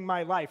disturbing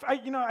my life. I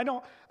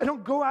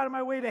don't go out of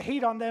my way to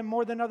hate on them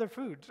more than other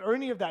foods or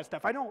any of that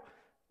stuff. I don't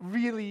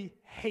really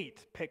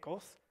hate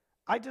pickles.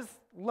 I just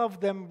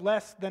love them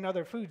less than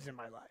other foods in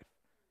my life.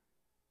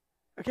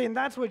 Okay, and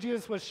that's what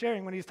Jesus was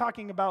sharing when he's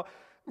talking about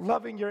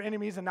loving your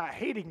enemies and not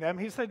hating them.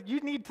 He said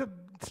you need to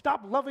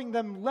stop loving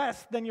them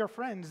less than your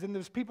friends and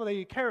those people that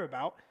you care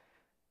about.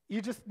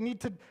 You just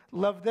need to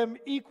love them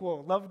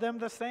equal, love them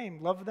the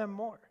same, love them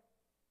more.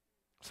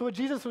 So what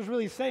Jesus was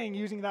really saying,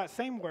 using that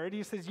same word,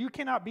 he says, you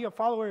cannot be a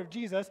follower of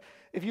Jesus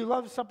if you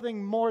love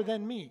something more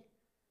than me.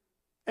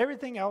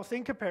 Everything else,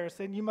 in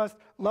comparison, you must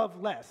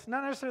love less.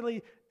 Not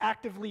necessarily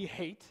actively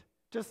hate,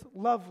 just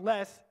love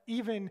less,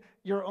 even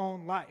your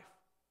own life.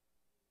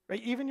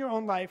 Right? Even your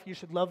own life, you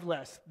should love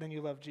less than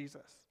you love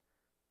Jesus.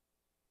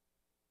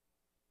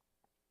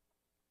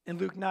 In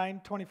Luke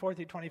 9, 24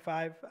 through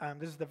 25,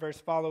 this is the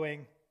verse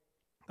following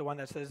the one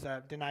that says,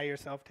 deny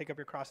yourself, take up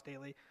your cross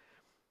daily.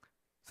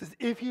 It says,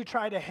 if you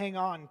try to hang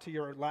on to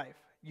your life,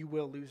 you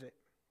will lose it.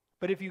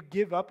 But if you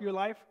give up your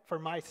life for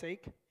my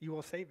sake, you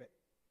will save it.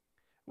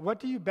 What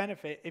do you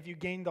benefit if you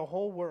gain the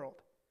whole world,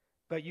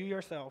 but you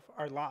yourself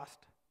are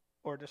lost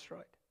or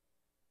destroyed?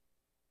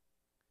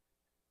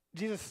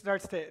 Jesus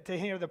starts to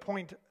hear the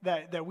point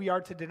that we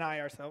are to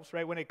deny ourselves,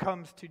 right, when it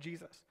comes to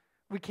Jesus.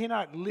 We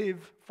cannot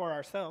live for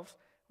ourselves.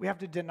 We have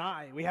to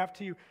deny. We have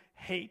to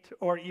hate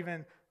or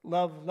even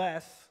love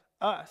less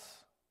us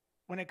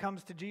when it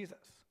comes to Jesus.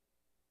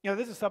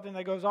 This is something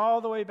that goes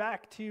all the way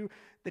back to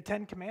the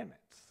 10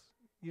 Commandments.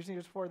 Usually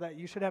it's for that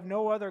you should have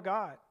no other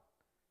God.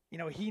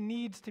 He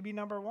needs to be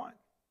number one.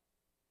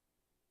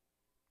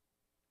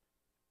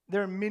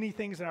 There are many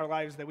things in our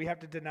lives that we have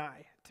to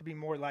deny to be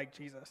more like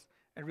Jesus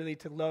and really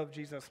to love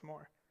Jesus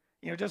more.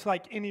 Just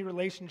like any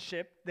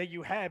relationship that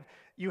you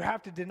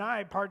have to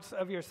deny parts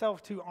of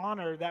yourself to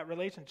honor that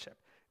relationship.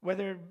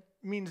 Whether it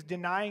means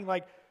denying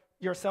like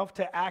yourself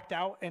to act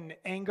out in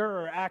anger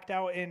or act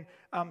out in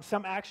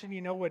some action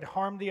would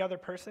harm the other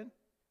person.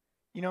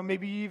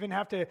 Maybe you even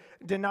have to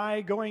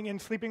deny going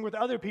and sleeping with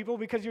other people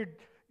because you're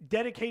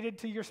dedicated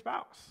to your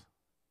spouse,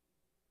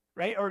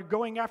 right? Or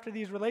going after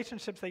these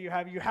relationships that you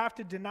have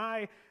to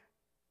deny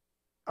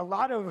a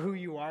lot of who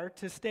you are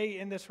to stay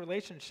in this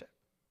relationship.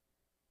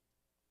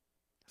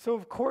 So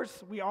of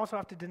course, we also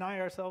have to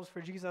deny ourselves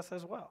for Jesus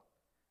as well.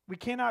 We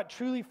cannot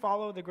truly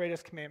follow the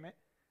greatest commandment,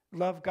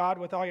 love God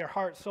with all your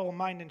heart, soul,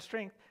 mind, and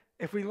strength,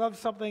 if we love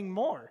something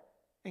more,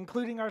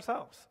 including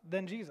ourselves,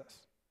 than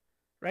Jesus.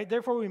 Right?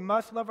 Therefore, we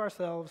must love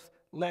ourselves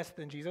less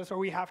than Jesus, or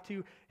we have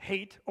to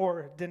hate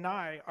or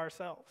deny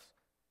ourselves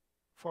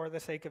for the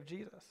sake of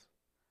Jesus.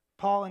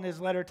 Paul, in his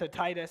letter to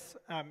Titus,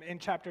 in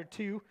chapter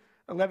 2,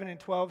 11 and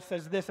 12,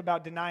 says this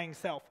about denying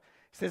self.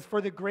 He says,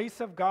 for the grace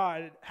of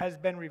God has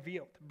been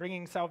revealed,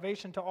 bringing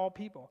salvation to all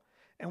people.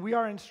 And we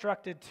are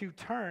instructed to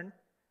turn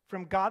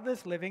from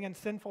godless living and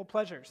sinful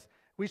pleasures.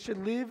 We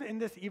should live in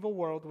this evil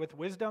world with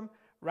wisdom,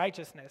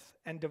 righteousness,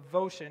 and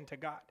devotion to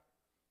God.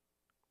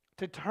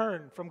 To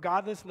turn from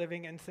godless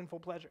living and sinful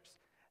pleasures.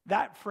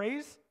 That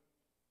phrase,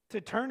 to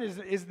turn,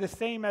 is the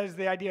same as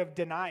the idea of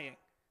denying.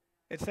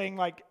 It's saying,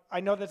 like, I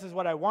know this is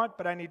what I want,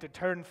 but I need to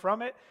turn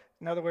from it.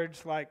 In other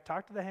words, like,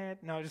 talk to the hand.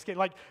 No, just kidding.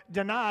 Like,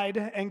 denied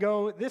and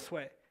go this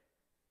way.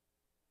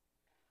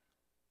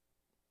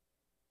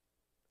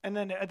 And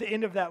then at the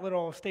end of that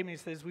little statement,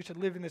 he says, we should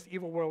live in this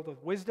evil world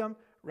with wisdom,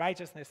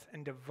 righteousness,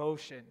 and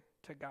devotion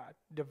to God.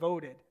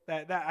 Devoted.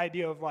 That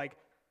idea of, like,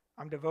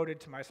 I'm devoted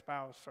to my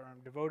spouse, or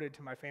I'm devoted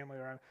to my family,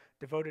 or I'm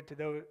devoted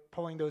to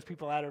pulling those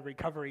people out of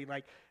recovery.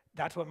 Like,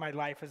 that's what my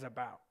life is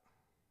about.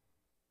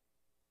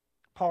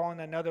 Paul, in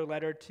another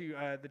letter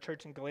to the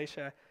church in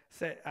Galatia,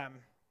 said,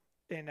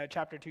 in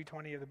chapter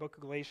 2:20 of the book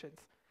of Galatians,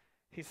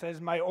 he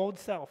says, my old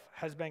self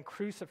has been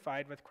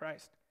crucified with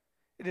Christ.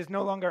 It is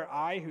no longer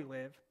I who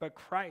live, but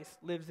Christ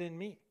lives in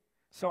me.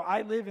 So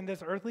I live in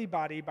this earthly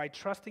body by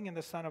trusting in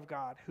the Son of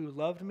God, who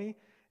loved me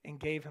and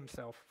gave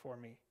himself for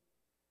me.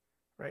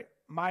 Right?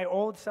 My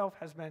old self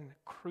has been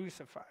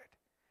crucified.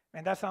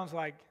 And that sounds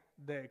like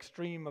the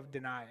extreme of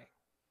denying,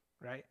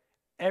 right?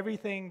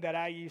 Everything that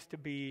I used to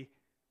be,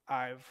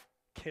 I've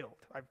killed.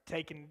 I've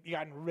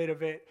gotten rid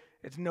of it.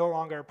 It's no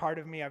longer a part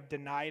of me. I've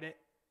denied it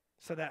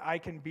so that I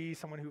can be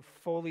someone who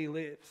fully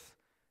lives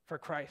for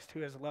Christ,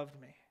 who has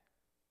loved me.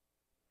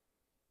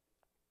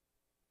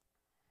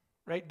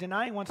 Right?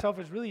 Denying oneself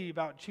is really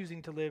about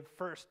choosing to live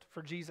first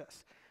for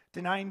Jesus.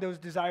 Denying those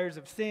desires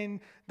of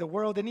sin, the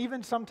world, and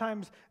even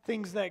sometimes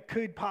things that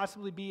could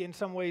possibly be in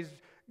some ways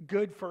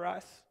good for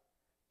us,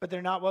 but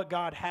they're not what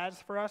God has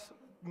for us,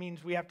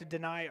 means we have to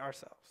deny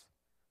ourselves.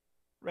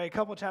 Right? A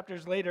couple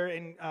chapters later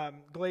in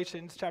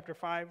Galatians chapter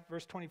 5,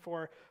 verse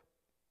 24,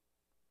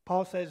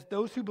 Paul says,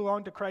 those who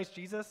belong to Christ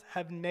Jesus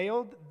have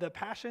nailed the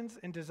passions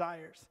and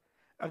desires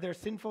of their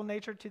sinful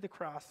nature to the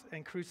cross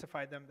and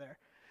crucified them there.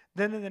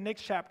 Then in the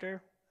next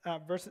chapter,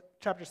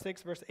 chapter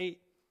 6, verse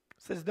 8,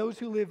 says, those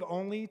who live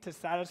only to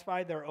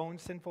satisfy their own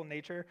sinful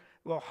nature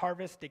will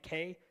harvest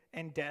decay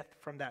and death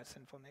from that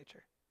sinful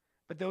nature.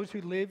 But those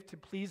who live to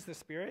please the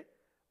Spirit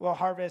will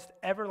harvest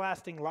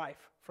everlasting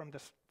life from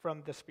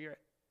the Spirit.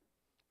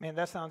 Man,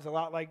 that sounds a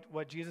lot like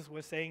what Jesus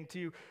was saying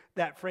to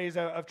that phrase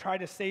of try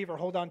to save or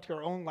hold on to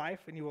your own life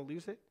and you will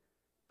lose it.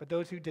 But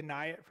those who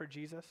deny it for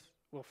Jesus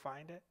will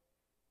find it.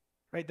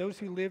 Right? Those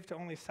who live to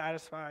only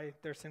satisfy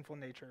their sinful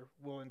nature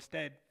will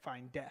instead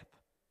find death.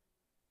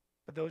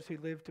 But those who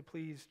live to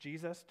please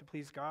Jesus, to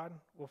please God,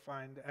 will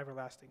find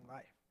everlasting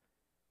life.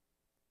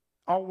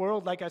 Our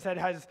world, like I said,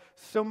 has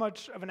so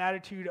much of an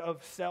attitude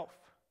of self,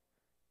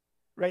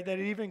 right? That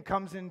it even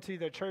comes into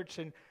the church,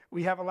 and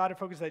we have a lot of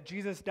focus that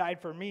Jesus died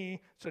for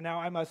me, so now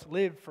I must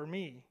live for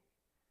me,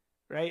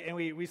 right? And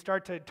we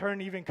start to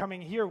turn even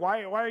coming here.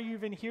 Why are you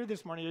even here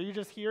this morning? Are you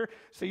just here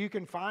so you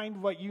can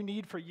find what you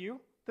need for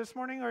you this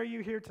morning? Are you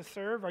here to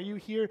serve? Are you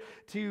here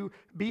to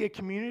be a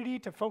community,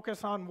 to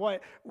focus on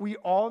what we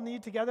all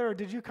need together? Or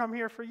did you come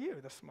here for you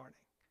this morning?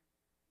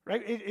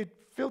 Right? It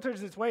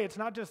filters its way. It's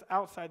not just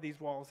outside these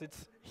walls.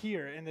 It's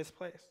here in this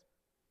place.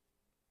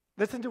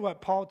 Listen to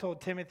what Paul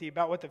told Timothy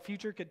about what the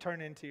future could turn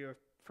into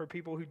for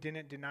people who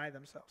didn't deny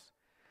themselves.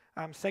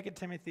 2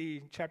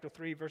 Timothy chapter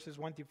 3, verses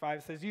 1 through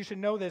 5 says, you should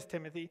know this,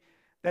 Timothy,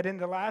 that in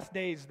the last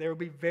days there will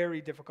be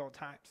very difficult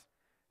times.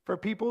 For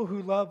people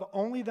who love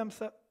only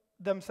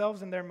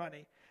themselves and their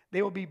money.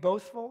 They will be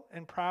boastful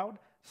and proud,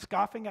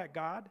 scoffing at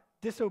God,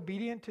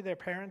 disobedient to their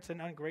parents,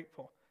 and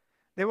ungrateful.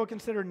 They will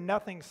consider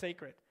nothing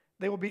sacred.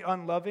 They will be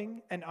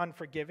unloving and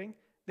unforgiving.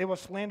 They will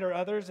slander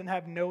others and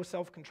have no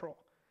self-control.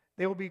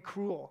 They will be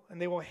cruel,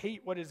 and they will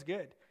hate what is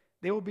good.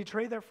 They will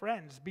betray their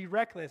friends, be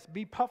reckless,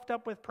 be puffed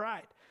up with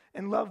pride,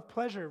 and love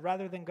pleasure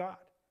rather than God.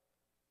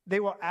 They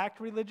will act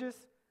religious,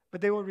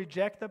 but they will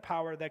reject the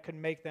power that could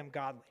make them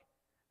godly.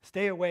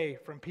 Stay away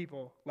from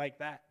people like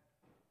that.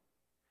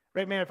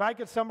 Right, man, if I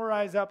could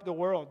summarize up the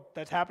world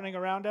that's happening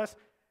around us,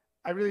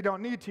 I really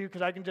don't need to,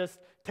 because I can just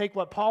take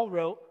what Paul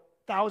wrote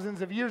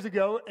thousands of years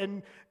ago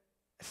and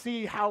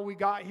see how we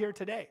got here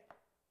today.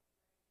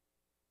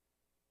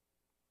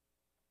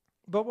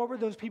 But what were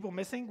those people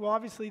missing? Well,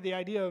 obviously the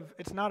idea of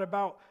it's not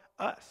about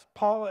us.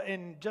 Paul,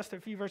 in just a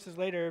few verses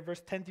later,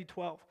 verse 10 through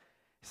 12,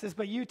 says,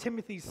 but you,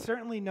 Timothy,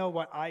 certainly know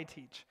what I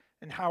teach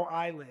and how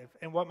I live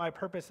and what my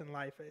purpose in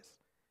life is.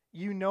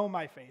 You know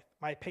my faith,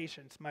 my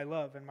patience, my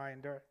love, and my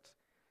endurance.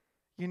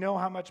 You know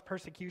how much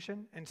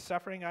persecution and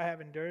suffering I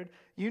have endured.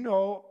 You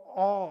know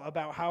all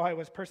about how I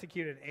was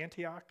persecuted in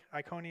Antioch,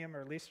 Iconium,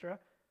 or Lystra.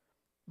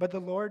 But the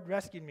Lord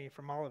rescued me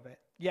from all of it.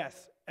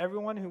 Yes,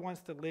 everyone who wants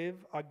to live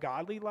a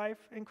godly life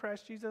in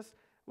Christ Jesus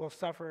will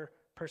suffer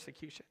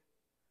persecution.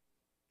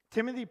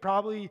 Timothy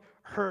probably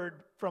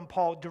heard from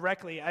Paul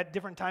directly at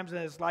different times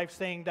in his life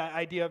saying that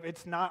idea of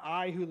it's not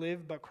I who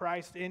live, but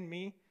Christ in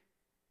me.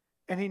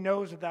 And he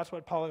knows that that's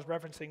what Paul is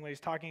referencing when he's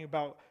talking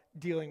about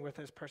dealing with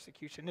his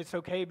persecution. It's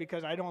okay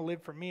because I don't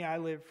live for me, I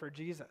live for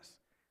Jesus.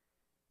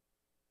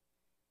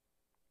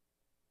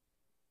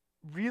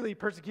 Really,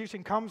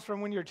 persecution comes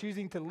from when you're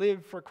choosing to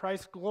live for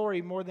Christ's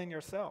glory more than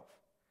yourself.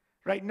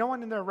 Right? No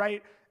one in their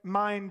right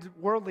mind,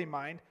 worldly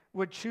mind,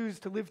 would choose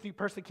to live through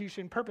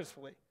persecution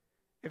purposefully.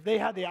 If they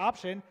had the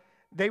option,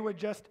 they would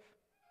just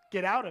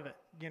get out of it,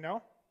 you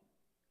know?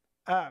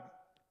 But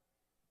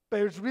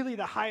it was really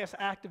the highest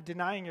act of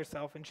denying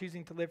yourself and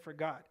choosing to live for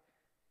God.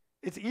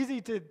 It's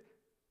easy to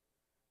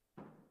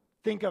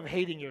think of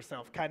hating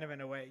yourself kind of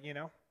in a way, you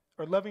know?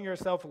 Or loving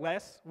yourself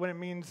less when it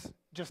means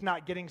just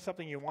not getting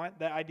something you want.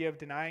 That idea of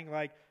denying,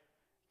 like,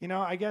 you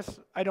know, I guess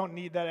I don't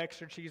need that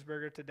extra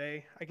cheeseburger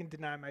today. I can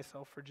deny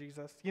myself for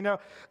Jesus, you know?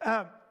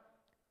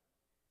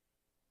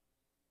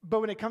 But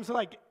when it comes to,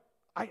 like,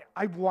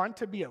 I want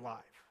to be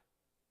alive,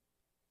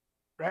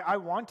 right? I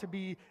want to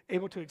be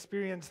able to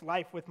experience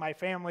life with my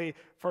family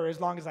for as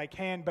long as I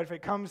can. But if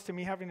it comes to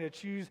me having to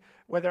choose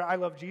whether I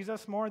love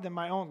Jesus more than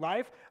my own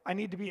life, I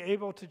need to be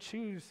able to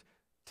choose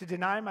to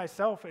deny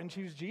myself and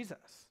choose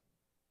Jesus.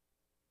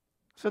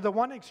 So the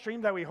one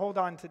extreme that we hold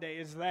on today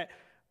is that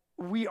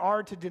we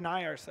are to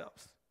deny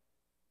ourselves.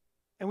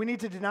 And we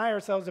need to deny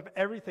ourselves of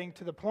everything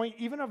to the point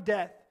even of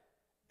death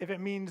if it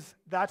means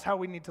that's how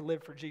we need to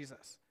live for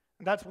Jesus.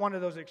 And that's one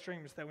of those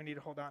extremes that we need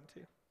to hold on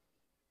to.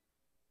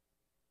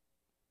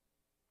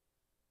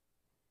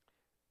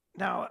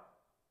 Now,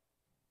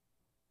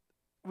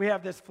 we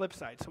have this flip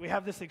side. So we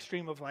have this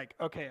extreme of like,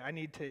 okay, I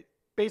need to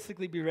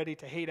basically be ready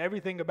to hate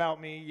everything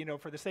about me, you know,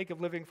 for the sake of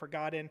living for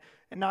God, and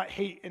not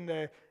hate in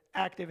the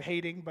active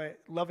hating, but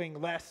loving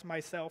less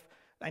myself.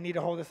 I need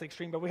to hold this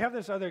extreme. But we have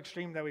this other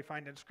extreme that we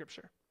find in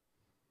Scripture.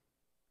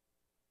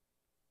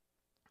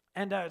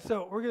 And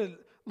so we're going to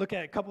look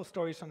at a couple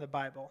stories from the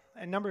Bible.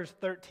 In Numbers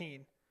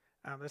 13,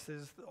 this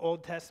is the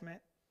Old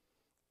Testament.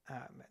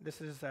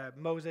 This is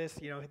Moses.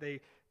 You know,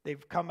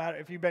 they've come out.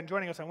 If you've been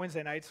joining us on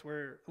Wednesday nights,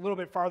 we're a little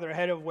bit farther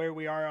ahead of where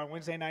we are on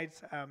Wednesday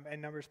nights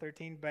in Numbers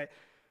 13. But,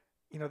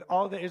 you know,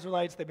 all the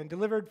Israelites, they've been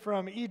delivered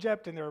from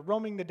Egypt, and they're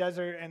roaming the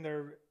desert, and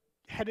they're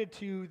headed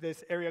to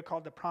this area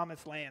called the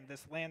Promised Land,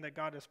 this land that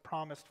God has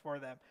promised for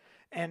them.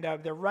 And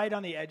they're right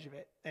on the edge of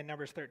it in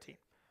Numbers 13.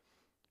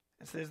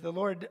 It says, the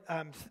Lord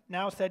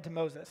now said to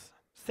Moses,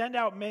 send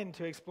out men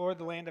to explore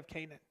the land of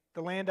Canaan,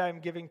 the land I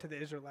am giving to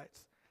the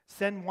Israelites.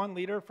 Send one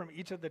leader from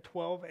each of the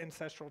 12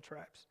 ancestral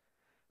tribes.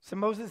 So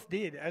Moses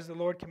did as the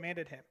Lord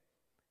commanded him.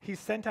 He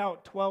sent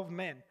out 12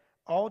 men,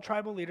 all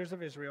tribal leaders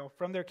of Israel,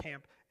 from their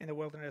camp in the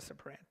wilderness of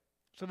Paran.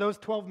 So those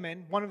 12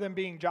 men, one of them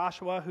being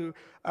Joshua, who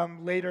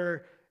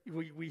later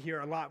we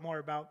hear a lot more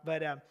about,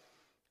 but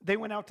they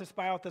went out to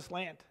spy out this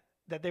land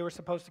that they were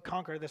supposed to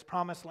conquer, this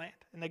promised land.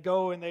 And they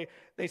go and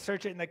they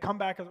search it, and they come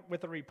back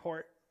with a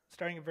report,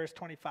 starting in verse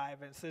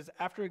 25. And it says,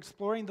 after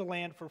exploring the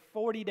land for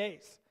 40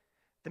 days,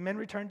 the men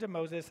returned to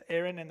Moses,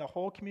 Aaron, and the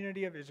whole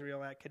community of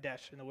Israel at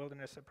Kadesh in the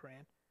wilderness of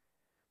Paran.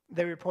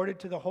 They reported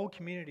to the whole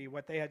community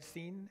what they had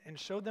seen and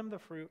showed them the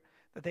fruit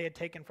that they had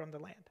taken from the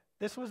land.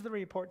 This was the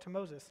report to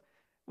Moses.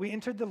 We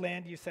entered the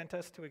land you sent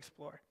us to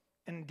explore.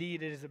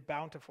 Indeed, it is a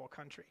bountiful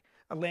country,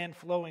 a land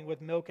flowing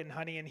with milk and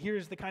honey, and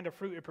here's the kind of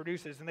fruit it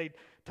produces. And they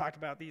talked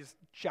about these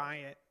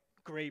giant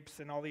grapes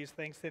and all these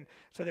things, and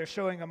so they're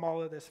showing them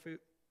all of this fruit.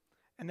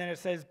 And then it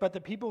says, but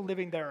the people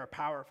living there are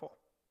powerful.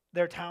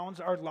 Their towns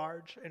are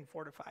large and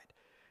fortified.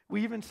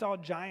 We even saw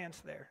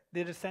giants there,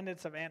 the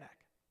descendants of Anak.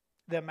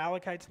 The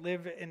Amalekites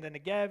live in the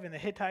Negev, and the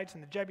Hittites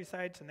and the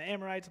Jebusites and the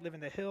Amorites live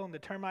in the hill, and the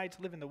termites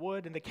live in the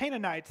wood, and the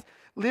Canaanites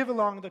live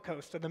along the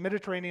coast of the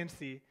Mediterranean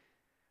Sea,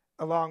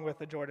 along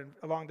the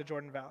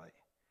Jordan Valley.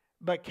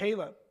 But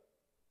Caleb,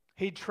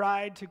 he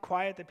tried to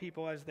quiet the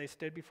people as they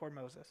stood before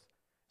Moses.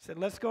 He said,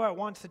 let's go at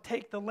once to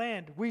take the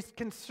land. We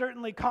can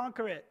certainly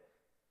conquer it.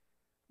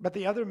 But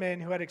the other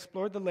men who had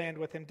explored the land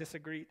with him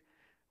disagreed.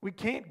 We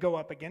can't go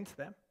up against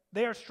them.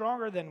 They are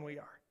stronger than we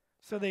are.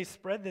 So they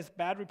spread this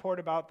bad report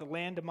about the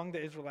land among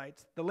the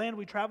Israelites. The land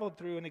we traveled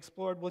through and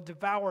explored will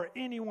devour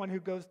anyone who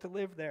goes to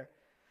live there.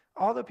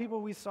 All the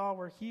people we saw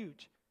were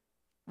huge.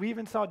 We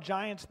even saw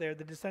giants there,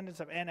 the descendants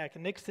of Anak,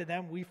 and next to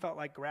them we felt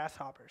like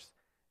grasshoppers.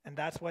 And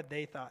that's what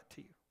they thought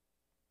too.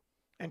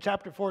 In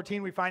chapter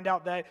 14, we find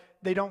out that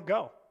they don't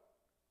go.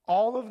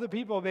 All of the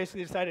people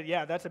basically decided,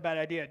 yeah, that's a bad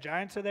idea.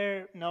 Giants are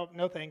there. No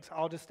thanks.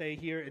 I'll just stay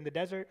here in the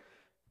desert.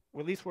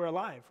 Well, at least we're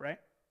alive, right?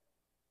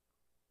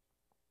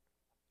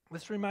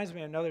 This reminds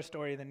me of another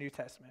story in the New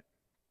Testament.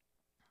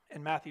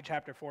 In Matthew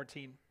chapter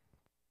 14.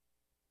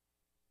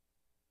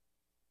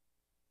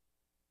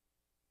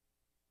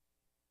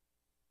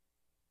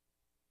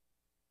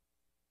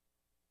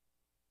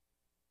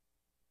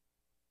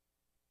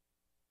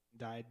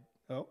 Died.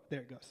 Oh,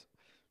 there it goes.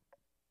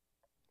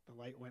 The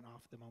light went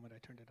off the moment I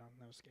turned it on.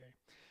 That was scary.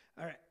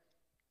 All right.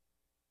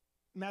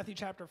 Matthew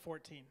chapter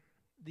 14.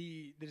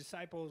 The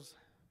disciples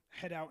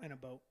head out in a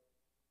boat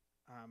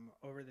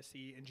over the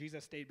sea, and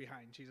Jesus stayed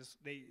behind.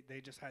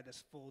 They just had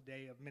this full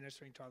day of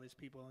ministering to all these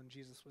people, and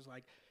Jesus was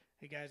like,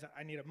 hey guys,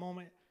 I need a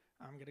moment.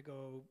 I'm going to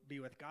go be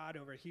with God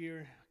over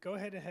here. Go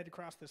ahead and head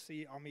across the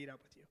sea. I'll meet up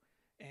with you.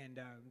 And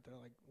they're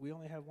like, we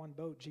only have one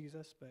boat,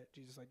 Jesus. But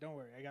Jesus is like, don't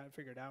worry, I got it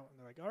figured out. And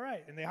they're like, all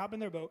right. And they hop in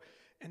their boat,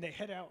 and they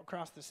head out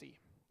across the sea.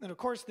 And, of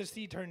course, the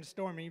sea turns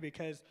stormy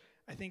because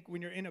I think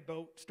when you're in a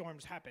boat,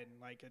 storms happen.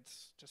 Like,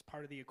 it's just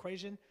part of the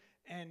equation.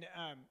 And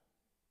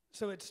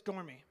so it's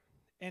stormy.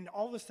 And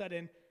all of a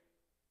sudden,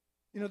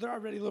 they're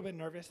already a little bit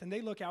nervous, and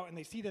they look out and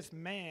they see this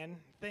man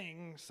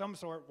thing, some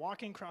sort,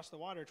 walking across the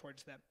water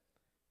towards them.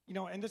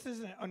 And this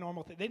isn't a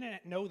normal thing. They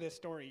didn't know this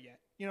story yet.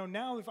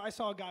 Now if I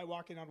saw a guy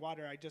walking on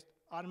water, I just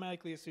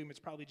automatically assume it's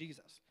probably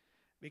Jesus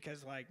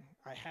because, I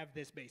have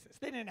this basis.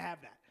 They didn't have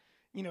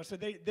that. So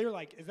they're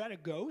like, is that a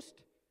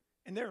ghost?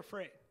 And they're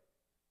afraid.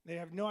 They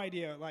have no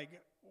idea,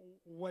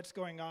 what's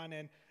going on.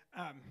 And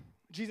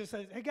Jesus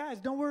says, hey, guys,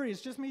 don't worry.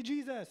 It's just me,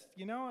 Jesus,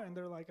 And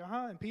they're like,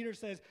 uh-huh. And Peter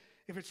says,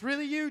 if it's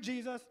really you,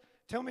 Jesus,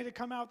 tell me to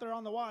come out there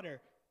on the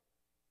water.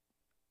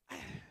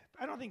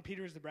 I don't think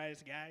Peter's the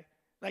brightest guy.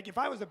 If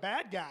I was a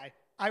bad guy,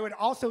 I would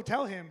also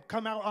tell him,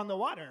 come out on the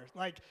water.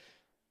 It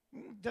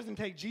doesn't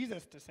take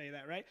Jesus to say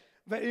that, right?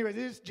 But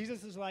anyways,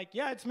 Jesus is like,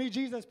 yeah, it's me,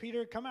 Jesus,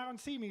 Peter, come out and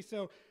see me.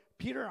 So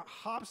Peter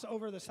hops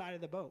over the side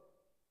of the boat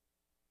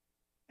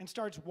and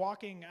starts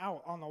walking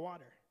out on the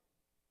water.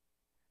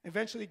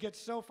 Eventually gets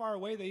so far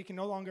away that he can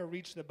no longer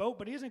reach the boat,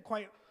 but he isn't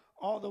quite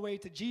all the way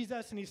to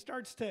Jesus, and he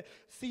starts to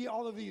see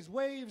all of these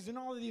waves and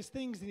all of these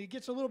things, and he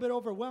gets a little bit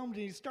overwhelmed,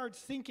 and he starts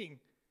sinking.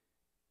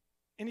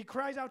 And he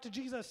cries out to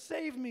Jesus,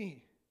 save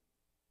me.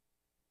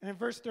 And in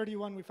verse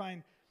 31, we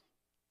find,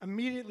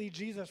 immediately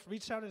Jesus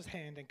reached out his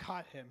hand and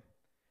caught him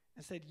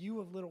and said, you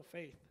of little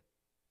faith,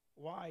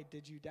 why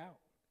did you doubt?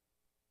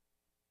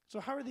 So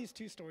how are these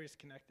two stories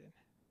connected?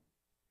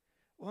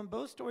 Well, in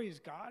both stories,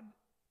 God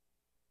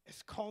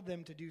has called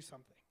them to do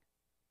something,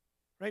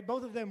 right?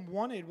 Both of them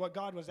wanted what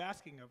God was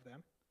asking of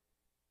them,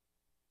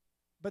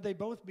 but they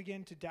both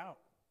began to doubt,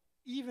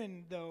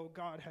 even though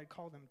God had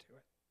called them to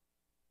it.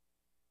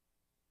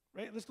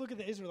 Right? Let's look at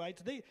the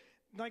Israelites. They,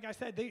 like I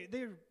said,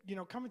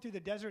 they're coming through the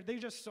desert. They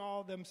just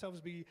saw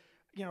themselves be,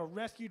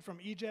 rescued from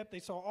Egypt. They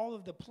saw all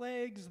of the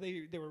plagues.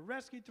 They were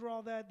rescued through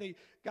all that. They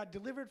got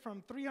delivered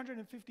from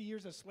 350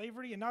 years of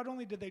slavery. And not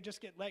only did they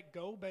just get let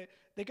go, but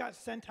they got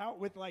sent out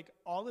with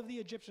all of the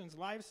Egyptians'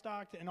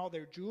 livestock and all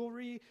their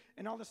jewelry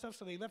and all the stuff.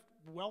 So they left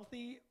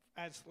wealthy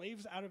as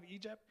slaves out of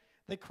Egypt.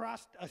 They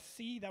crossed a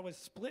sea that was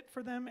split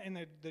for them, and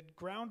the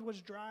ground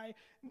was dry.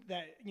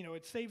 That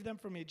it saved them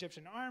from the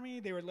Egyptian army.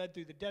 They were led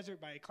through the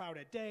desert by a cloud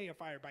at day, a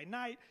fire by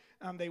night.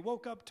 They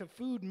woke up to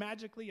food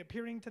magically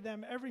appearing to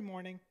them every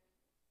morning.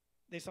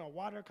 They saw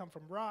water come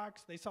from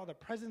rocks. They saw the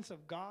presence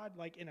of God,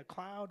 in a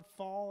cloud,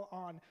 fall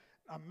on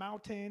a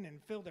mountain and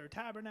fill their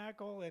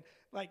tabernacle, and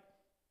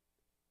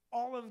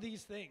all of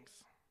these things.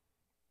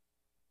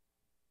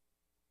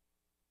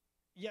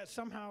 Yet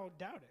somehow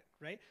doubted,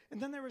 right?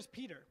 And then there was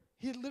Peter.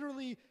 He had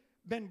literally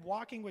been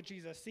walking with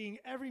Jesus, seeing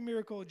every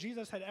miracle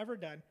Jesus had ever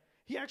done.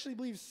 He actually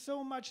believed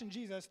so much in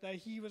Jesus that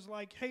he was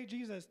like, hey,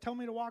 Jesus, tell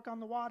me to walk on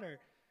the water,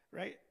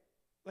 right?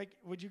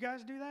 Would you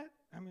guys do that?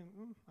 I mean,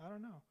 I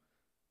don't know.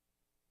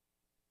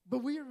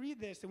 But we read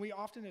this, and we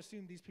often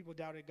assume these people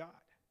doubted God.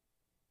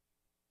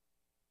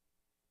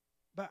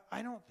 But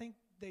I don't think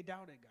they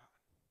doubted God.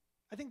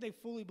 I think they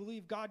fully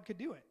believed God could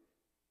do it.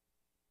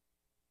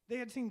 They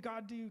had seen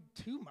God do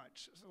too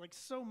much,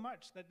 so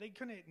much that they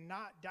couldn't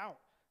not doubt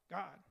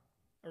God,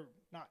 or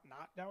not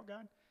doubt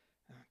God.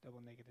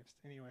 Double negatives.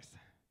 Anyways,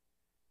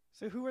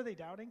 so who are they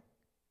doubting?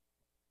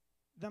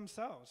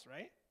 Themselves,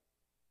 right?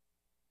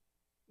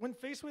 When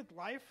faced with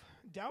life,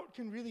 doubt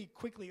can really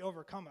quickly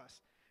overcome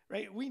us,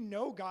 right? We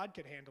know God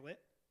could handle it.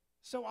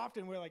 So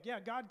often we're like, yeah,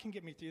 God can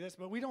get me through this,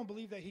 but we don't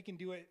believe that he can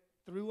do it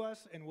through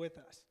us and with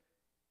us.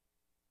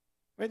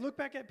 Right? Look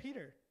back at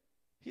Peter.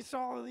 He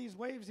saw all of these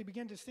waves. He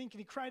began to sink, and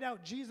he cried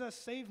out, Jesus,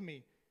 save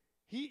me.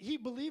 He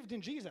believed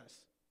in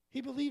Jesus. He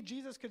believed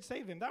Jesus could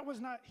save him.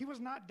 He was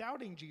not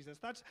doubting Jesus.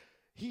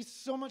 He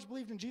so much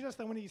believed in Jesus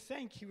that when he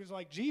sank, he was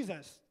like,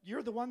 Jesus,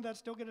 you're the one that's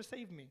still going to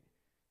save me.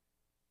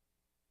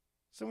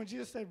 So when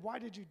Jesus said, why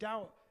did you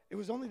doubt? It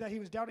was only that he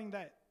was doubting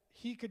that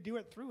he could do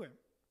it through him.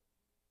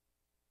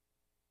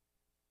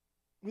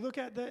 We look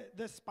at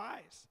the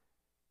spies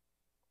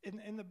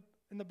in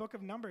the book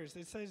of Numbers.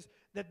 It says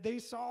that they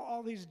saw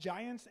all these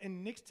giants,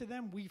 and next to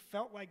them, we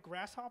felt like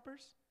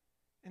grasshoppers.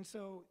 And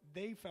so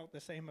they felt the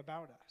same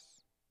about us.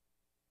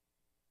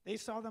 They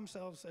saw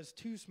themselves as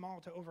too small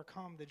to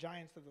overcome the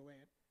giants of the land.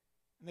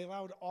 And they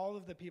allowed all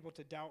of the people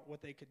to doubt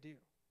what they could do.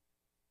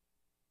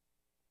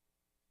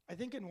 I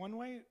think in one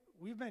way,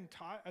 we've been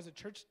taught as a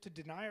church to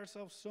deny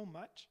ourselves so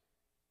much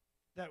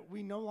that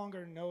we no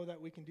longer know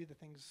that we can do the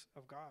things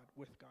of God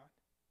with God.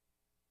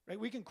 Right?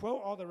 We can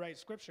quote all the right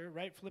scripture,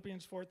 right?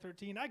 Philippians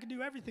 4:13, I can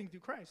do everything through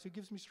Christ who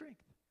gives me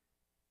strength.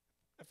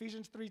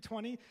 Ephesians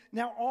 3:20,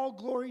 now all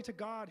glory to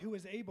God who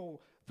is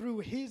able through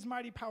his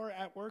mighty power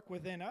at work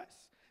within us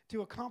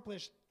to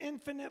accomplish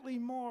infinitely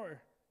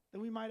more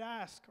than we might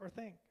ask or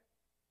think.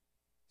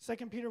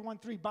 2 Peter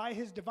 1:3, by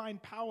his divine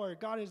power,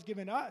 God has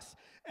given us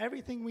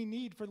everything we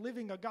need for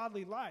living a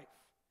godly life.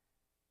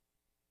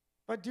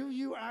 But do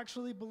you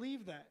actually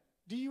believe that?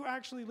 Do you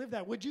actually live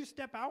that? Would you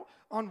step out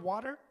on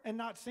water and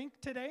not sink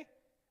today?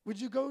 Would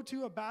you go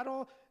to a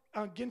battle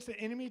against the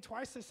enemy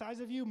twice the size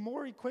of you,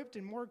 more equipped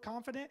and more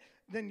confident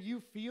than you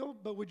feel,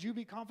 but would you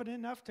be confident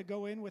enough to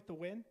go in with the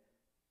win?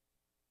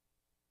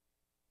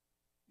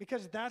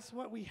 Because that's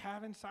what we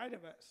have inside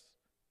of us.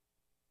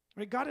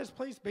 Right? God has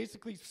placed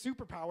basically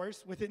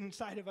superpowers within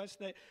inside of us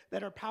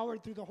that are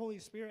powered through the Holy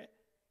Spirit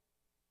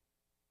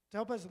to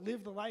help us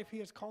live the life he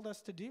has called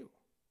us to do.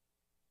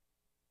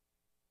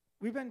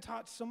 We've been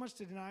taught so much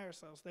to deny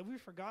ourselves that we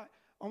forgot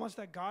almost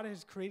that God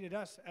has created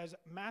us as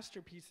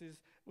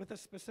masterpieces with a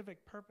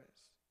specific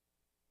purpose.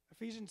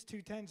 Ephesians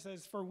 2:10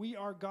 says, "For we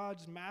are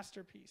God's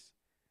masterpiece,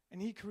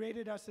 and he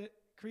created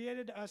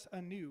us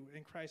anew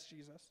in Christ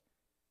Jesus,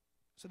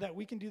 so that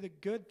we can do the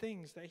good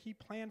things that he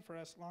planned for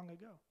us long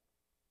ago."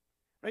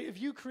 Right? If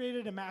you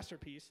created a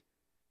masterpiece,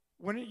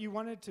 wouldn't you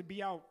want it to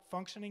be out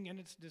functioning in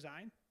its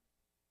design?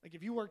 Like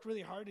if you worked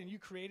really hard and you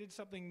created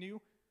something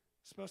new,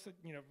 supposed to,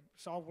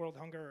 solve world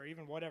hunger or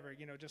even whatever,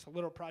 just a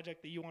little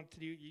project that you want to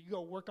do, you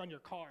go work on your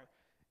car.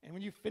 And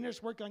when you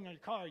finish working on your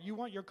car, you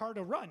want your car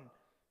to run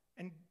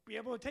and be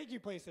able to take you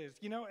places,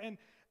 And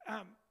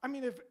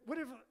what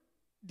if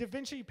Da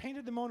Vinci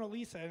painted the Mona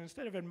Lisa and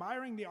instead of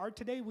admiring the art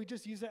today, we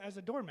just use it as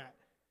a doormat?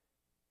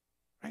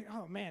 Right?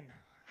 Oh man,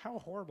 how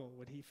horrible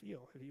would he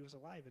feel if he was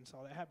alive and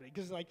saw that happening?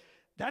 Because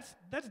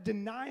that's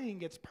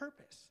denying its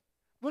purpose.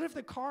 What if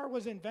the car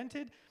was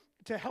invented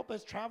to help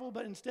us travel,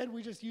 but instead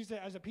we just used it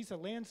as a piece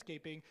of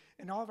landscaping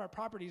in all of our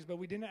properties, but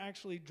we didn't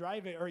actually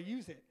drive it or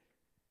use it?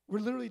 We're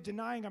literally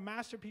denying a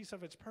masterpiece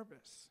of its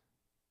purpose.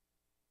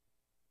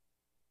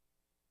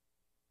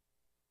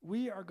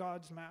 We are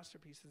God's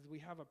masterpieces. We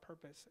have a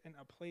purpose and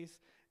a place,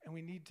 and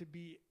we need to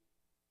be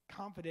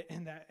confident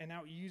in that and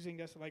out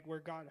using us like where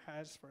God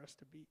has for us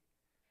to be.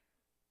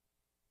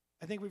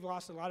 I think we've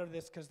lost a lot of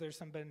this because there's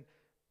been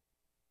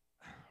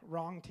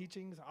wrong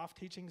teachings, off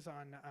teachings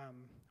on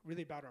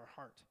really about our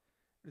heart,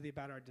 really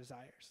about our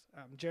desires.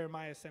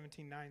 Jeremiah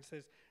 17:9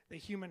 says, "The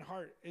human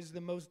heart is the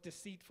most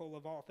deceitful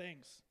of all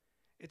things.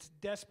 It's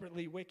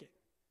desperately wicked.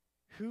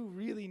 Who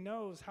really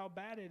knows how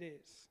bad it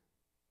is?"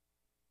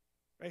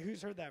 Right?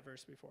 Who's heard that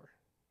verse before?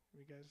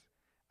 You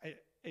guys?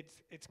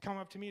 It's come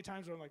up to me at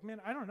times where I'm like, man,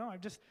 I don't know. I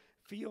just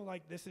feel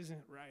like this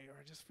isn't right, or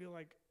I just feel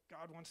like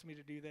God wants me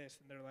to do this.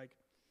 And they're like,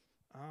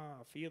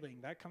 feeling,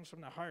 that comes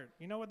from the heart.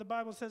 You know what the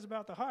Bible says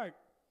about the heart?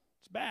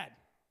 It's bad.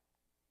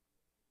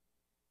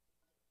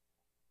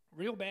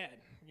 Real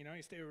bad. You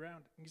stay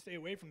around. You stay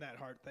away from that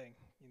heart thing.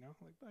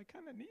 Like, I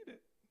kind of need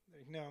it.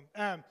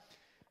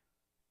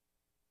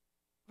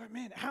 But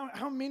man,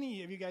 how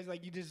many of you guys,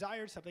 you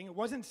desired something? It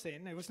wasn't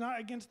sin. It was not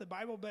against the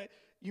Bible, but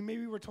you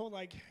maybe were told,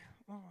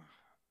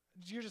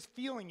 you're just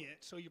feeling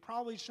it, so you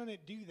probably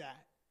shouldn't do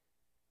that.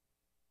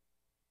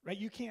 Right?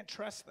 You can't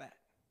trust that.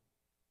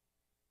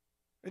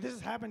 This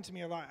has happened to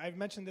me a lot. I've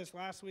mentioned this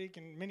last week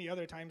and many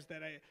other times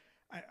that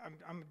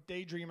I'm a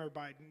daydreamer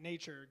by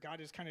nature.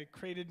 God has kind of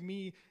created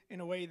me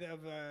in a way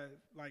of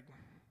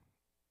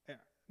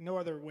no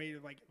other way to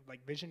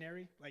like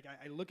visionary.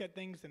 I look at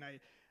things and I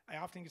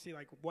often see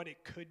what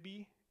it could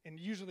be, and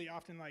usually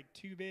often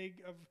too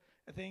big of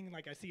a thing.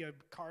 I see a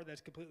car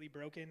that's completely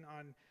broken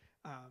on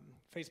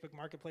Facebook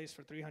Marketplace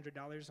for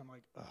 $300. I'm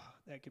like, oh,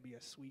 that could be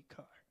a sweet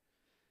car,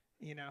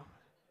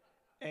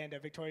 And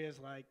Victoria's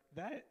like,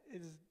 that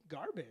is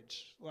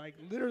garbage.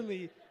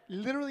 Literally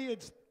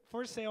it's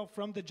for sale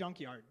from the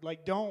junkyard.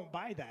 Don't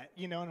buy that,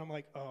 And I'm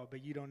like, oh,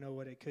 but you don't know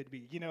what it could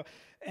be,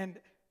 And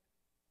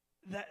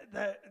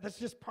that's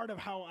just part of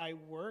how I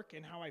work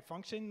and how I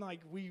function.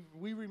 We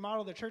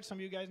remodeled the church. Some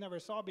of you guys never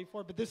saw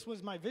before, but this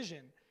was my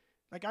vision.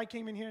 I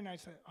came in here and I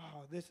said,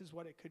 oh, this is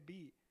what it could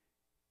be.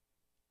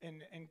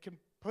 And can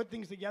put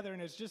things together,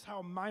 and it's just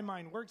how my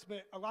mind works.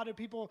 But a lot of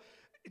people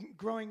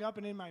growing up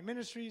and in my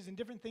ministries and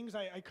different things,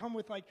 I come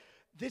with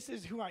this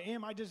is who I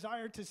am. I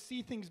desire to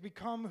see things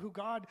become who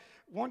God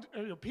wants,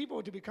 or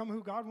people to become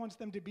who God wants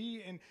them to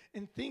be, and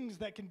things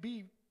that can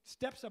be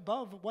steps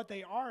above what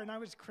they are. And I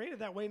was created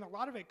that way, and a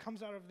lot of it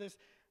comes out of this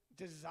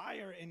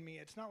desire in me.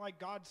 It's not like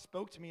God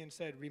spoke to me and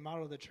said,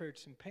 remodel the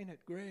church and paint it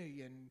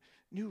gray and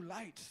new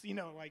lights,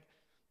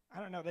 I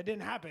don't know, that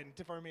didn't happen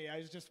for me. I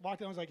was just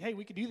walking, I was like, hey,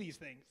 we could do these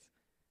things.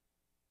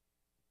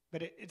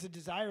 But it's a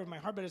desire of my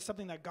heart, but it's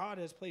something that God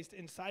has placed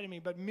inside of me.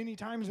 But many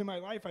times in my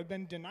life, I've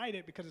been denied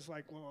it because it's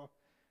well,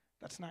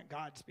 that's not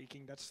God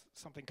speaking. That's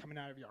something coming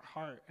out of your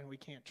heart, and we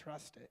can't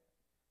trust it.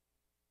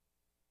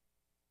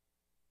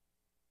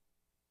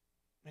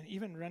 And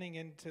even running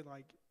into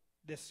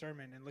this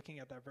sermon and looking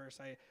at that verse,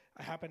 I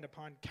happened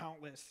upon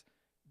countless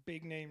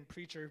big-name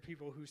preacher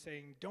people who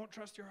saying, don't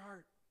trust your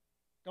heart.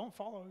 Don't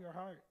follow your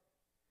heart.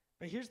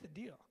 But here's the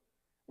deal.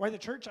 Why the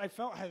church, I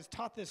felt, has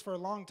taught this for a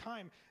long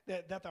time,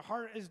 that the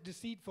heart is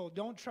deceitful.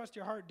 Don't trust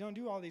your heart. Don't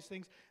do all these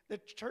things. The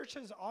church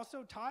has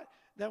also taught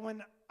that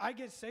when I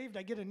get saved,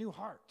 I get a new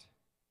heart.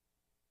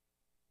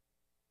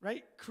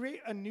 Right?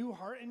 Create a new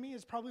heart in me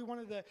is probably one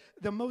of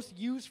the most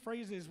used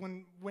phrases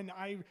when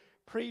I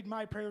prayed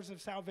my prayers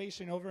of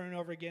salvation over and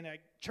over again at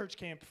church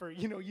camp for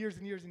years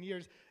and years and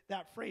years.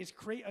 That phrase,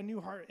 create a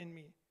new heart in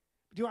me.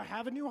 Do I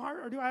have a new heart,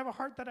 or do I have a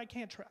heart that I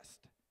can't trust?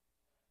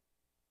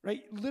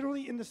 Right?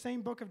 Literally in the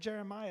same book of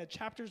Jeremiah,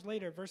 chapters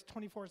later, verse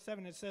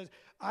 24:7, it says,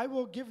 I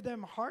will give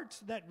them hearts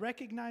that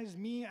recognize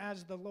me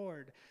as the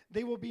Lord.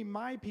 They will be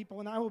my people,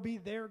 and I will be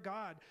their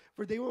God,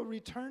 for they will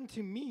return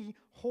to me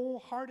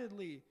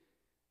wholeheartedly.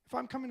 If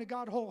I'm coming to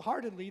God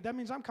wholeheartedly, that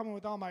means I'm coming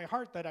with all my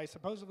heart that I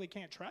supposedly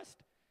can't trust.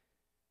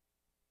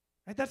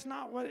 Right? That's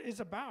not what it's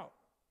about.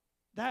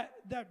 That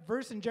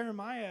verse in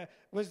Jeremiah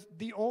was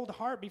the old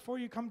heart before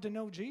you come to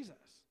know Jesus.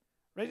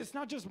 Right? It's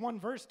not just one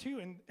verse,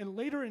 too. And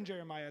later in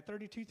Jeremiah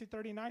 32 through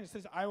 39, it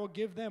says, I will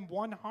give them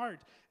one heart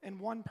and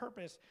one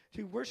purpose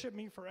to worship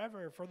me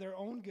forever for their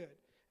own good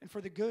and for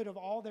the good of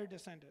all their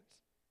descendants.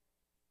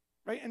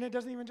 Right? And it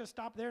doesn't even just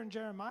stop there in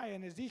Jeremiah.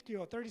 In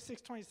Ezekiel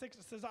 36:26,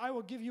 it says, I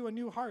will give you a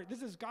new heart.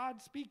 This is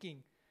God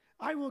speaking.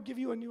 I will give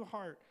you a new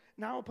heart,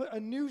 and I will put a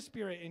new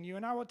spirit in you,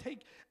 and I will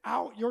take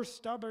out your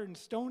stubborn,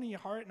 stony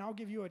heart, and I'll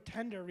give you a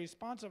tender,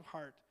 responsive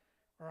heart,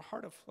 or a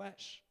heart of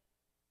flesh.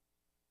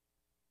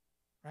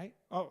 Right?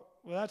 Oh,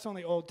 well, that's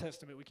only Old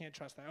Testament. We can't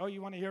trust that. Oh,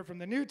 you want to hear from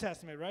the New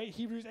Testament, right?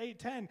 Hebrews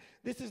 8:10.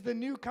 This is the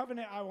new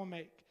covenant I will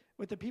make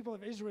with the people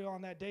of Israel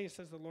on that day,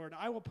 says the Lord.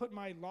 I will put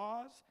my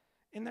laws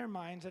in their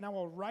minds, and I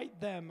will write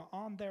them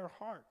on their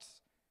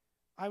hearts.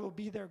 I will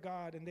be their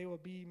God, and they will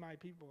be my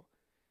people.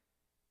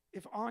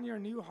 If on your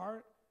new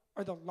heart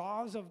are the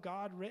laws of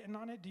God written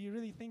on it, do you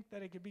really think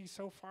that it could be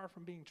so far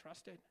from being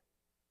trusted?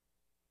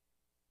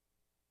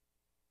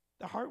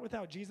 The heart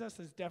without Jesus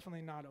is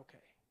definitely not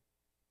okay.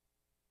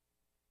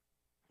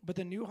 But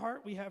the new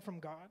heart we have from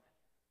God,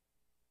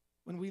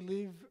 when we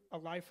live a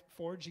life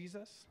for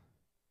Jesus,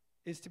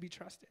 is to be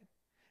trusted.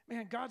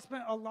 Man, God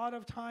spent a lot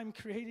of time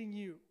creating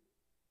you.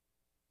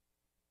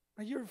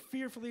 You're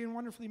fearfully and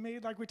wonderfully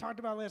made, like we talked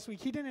about last week.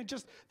 He didn't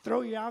just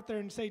throw you out there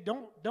and say,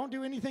 don't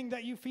do anything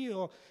that you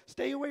feel.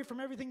 Stay away from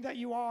everything that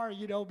you are,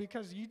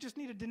 because you just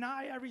need to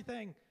deny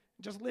everything.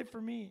 Just live for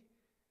me.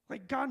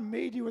 Like, God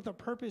made you with a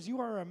purpose.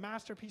 You are a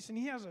masterpiece, and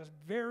he has a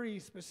very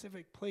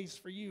specific place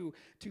for you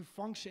to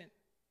function.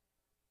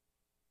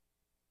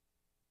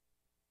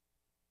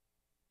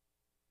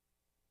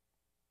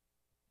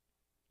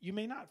 You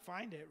may not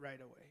find it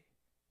right away.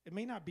 It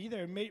may not be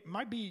there. It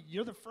might be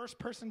you're the first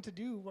person to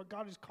do what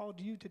God has called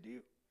you to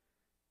do.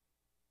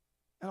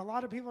 And a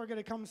lot of people are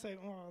going to come and say,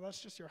 oh, that's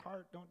just your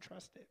heart. Don't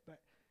trust it. But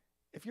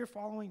if you're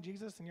following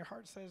Jesus and your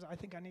heart says, I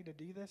think I need to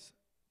do this,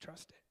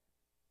 trust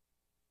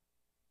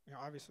it.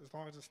 Obviously, as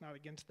long as it's not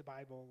against the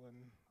Bible and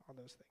all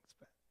those things.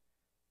 But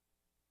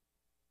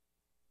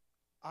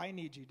I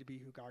need you to be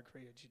who God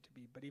created you to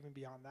be. But even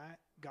beyond that,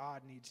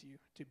 God needs you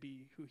to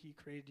be who he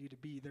created you to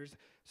be. There's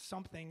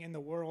something in the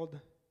world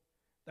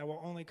that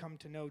will only come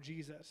to know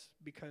Jesus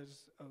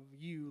because of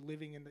you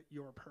living in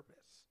your purpose.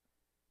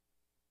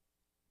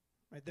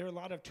 Right? There are a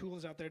lot of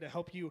tools out there to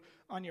help you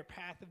on your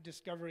path of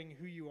discovering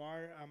who you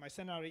are. I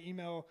sent out an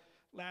email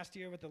last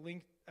year with a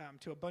link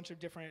to a bunch of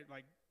different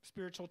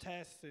spiritual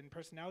tests and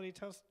personality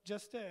tests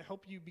just to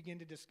help you begin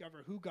to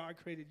discover who God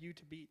created you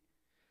to be.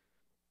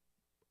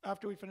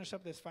 After we finish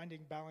up this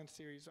Finding Balance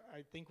series,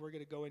 I think we're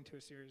going to go into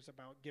a series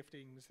about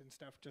giftings and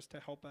stuff just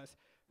to help us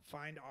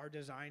find our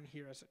design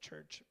here as a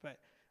church. But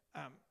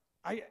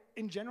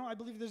in general, I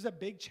believe there's a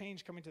big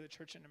change coming to the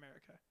church in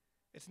America.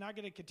 It's not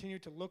going to continue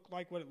to look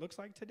like what it looks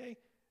like today.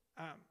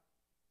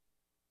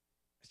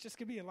 It's just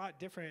going to be a lot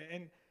different.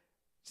 And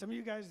some of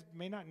you guys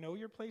may not know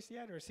your place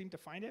yet or seem to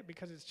find it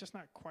because it's just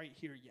not quite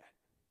here yet.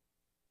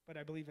 But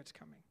I believe it's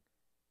coming.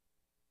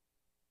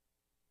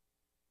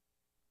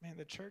 Man,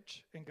 the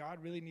church and God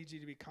really needs you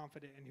to be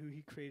confident in who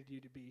he created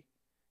you to be,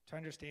 to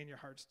understand your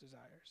heart's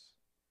desires.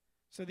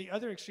 So the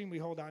other extreme we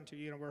hold on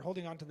to, we're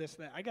holding on to this,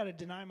 that I got to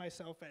deny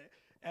myself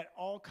at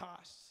all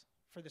costs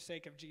for the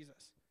sake of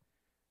Jesus.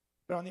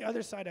 But on the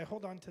other side, I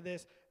hold on to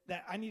this,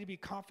 that I need to be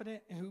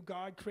confident in who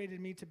God created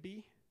me to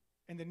be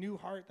and the new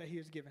heart that he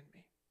has given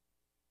me.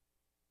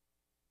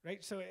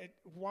 Right? So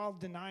while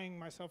denying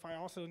myself, I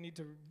also need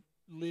to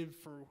live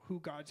for who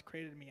God's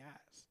created me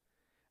as.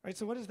 Right?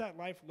 So what does that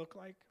life look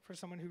like for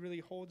someone who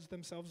really holds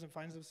themselves and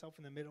finds themselves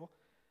in the middle?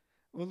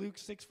 Well, Luke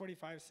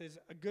 6:45 says,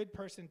 a good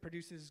person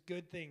produces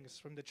good things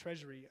from the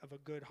treasury of a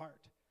good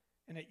heart,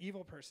 and an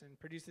evil person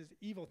produces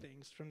evil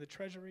things from the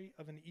treasury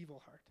of an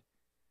evil heart.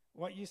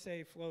 What you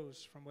say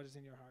flows from what is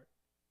in your heart.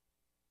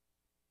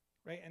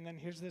 Right? And then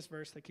here's this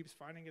verse that keeps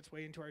finding its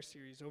way into our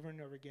series over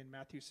and over again,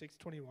 Matthew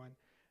 6:21.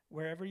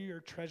 Wherever your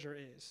treasure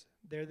is,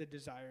 there the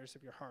desires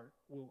of your heart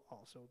will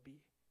also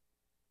be.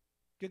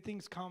 Good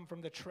things come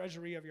from the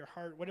treasury of your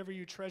heart. Whatever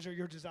you treasure,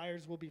 your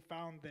desires will be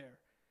found there.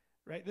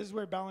 Right? This is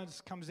where balance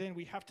comes in.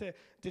 We have to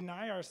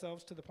deny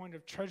ourselves to the point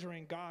of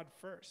treasuring God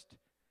first.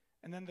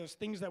 And then those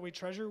things that we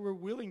treasure, we're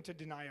willing to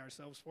deny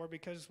ourselves for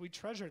because we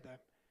treasure them.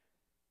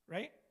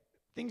 Right?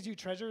 Things you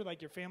treasure,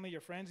 like your family, your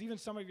friends, even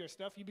some of your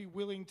stuff, you'd be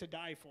willing to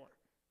die for.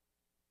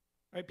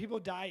 Right? People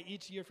die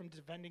each year from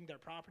defending their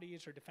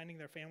properties or defending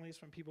their families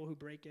from people who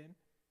break in.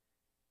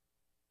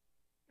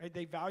 Right?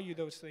 They value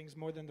those things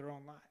more than their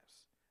own lives.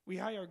 We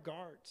hire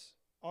guards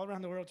all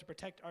around the world to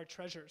protect our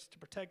treasures, to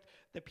protect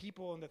the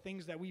people and the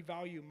things that we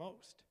value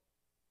most.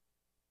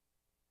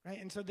 Right?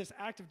 And so this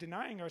act of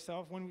denying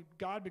ourselves when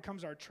God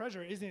becomes our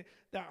treasure isn't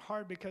that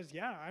hard because,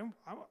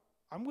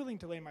 I'm willing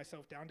to lay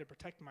myself down to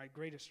protect my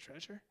greatest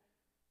treasure.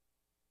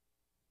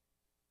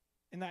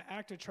 And that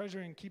act of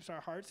treasuring keeps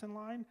our hearts in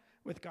line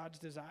with God's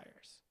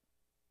desires.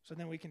 So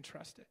then we can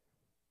trust it.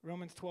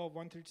 Romans 12,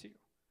 1 through 2.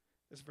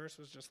 This verse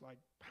was just like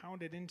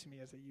pounded into me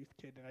as a youth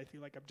kid, and I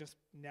feel like I'm just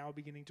now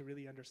beginning to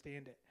really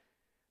understand it.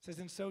 It says,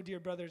 "And so, dear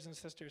brothers and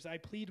sisters, I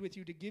plead with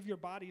you to give your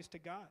bodies to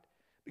God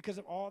because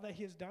of all that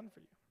he has done for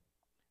you.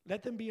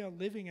 Let them be a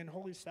living and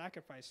holy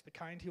sacrifice, the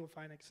kind he will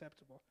find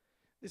acceptable.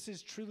 This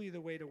is truly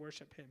the way to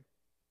worship him.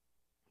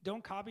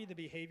 Don't copy the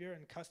behavior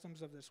and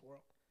customs of this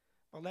world,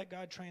 but let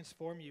God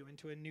transform you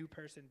into a new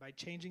person by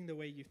changing the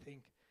way you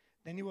think.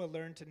 Then you will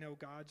learn to know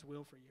God's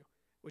will for you,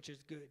 which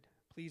is good,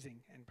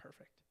 pleasing, and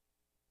perfect."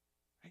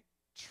 Right?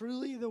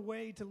 Truly the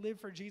way to live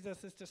for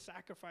Jesus is to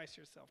sacrifice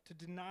yourself, to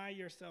deny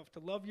yourself, to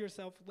love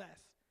yourself less.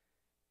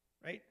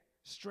 Right?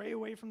 Stray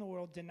away from the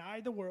world,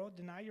 deny the world,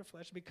 deny your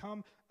flesh,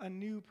 become a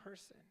new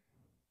person.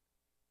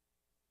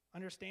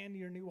 Understand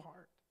your new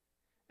heart.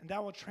 And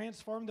that will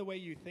transform the way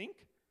you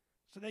think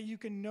so that you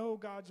can know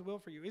God's will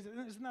for you.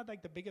 Isn't that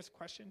like the biggest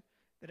question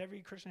that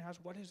every Christian has?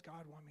 What does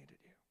God want me to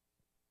do?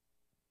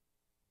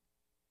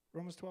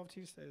 Romans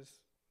 12:2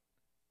 says,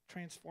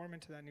 transform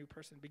into that new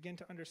person. Begin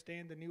to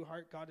understand the new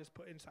heart God has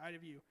put inside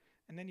of you,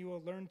 and then you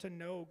will learn to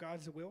know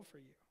God's will for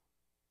you.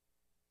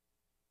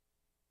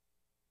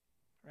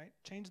 Right?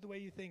 Change the way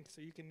you think so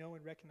you can know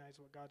and recognize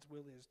what God's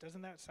will is.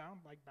 Doesn't that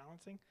sound like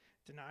balancing?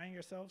 Denying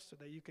yourself so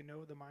that you can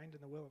know the mind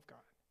and the will of God.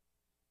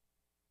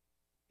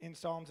 In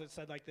Psalms, it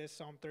said like this,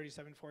 Psalm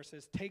 37:4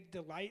 says, "Take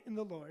delight in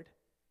the Lord,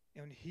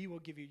 and he will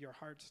give you your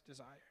heart's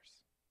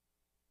desires."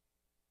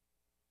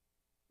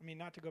 I mean,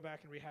 not to go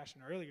back and rehash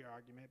an earlier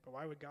argument, but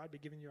why would God be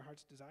giving you your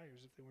heart's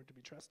desires if they weren't to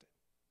be trusted?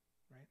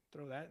 Right?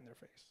 Throw that in their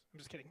face. I'm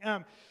just kidding.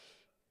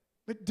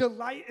 But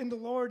delight in the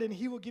Lord, and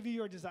he will give you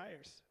your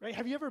desires. Right?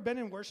 Have you ever been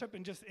in worship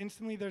and just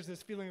instantly there's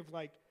this feeling of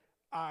like,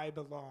 I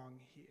belong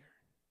here.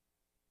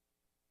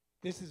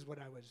 This is what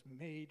I was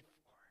made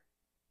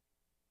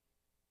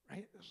for.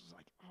 Right? This is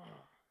like,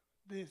 oh,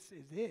 this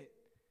is it.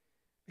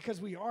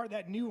 Because we are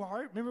that new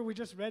heart. Remember we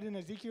just read in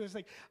Ezekiel, it's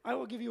like, I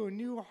will give you a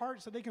new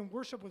heart so they can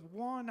worship with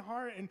one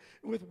heart and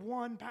with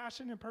one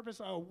passion and purpose,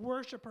 a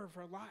worshiper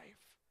for life.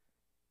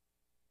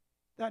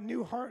 That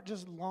new heart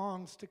just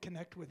longs to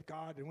connect with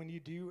God. And when you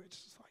do,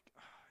 it's just like,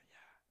 oh,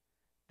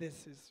 yeah,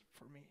 this is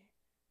for me.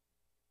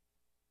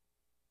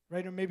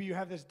 Right? Or maybe you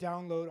have this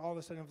download all of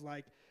a sudden of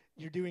like,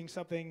 you're doing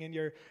something and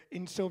you're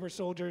in Silver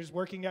Soldiers,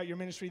 working out your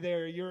ministry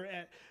there. You're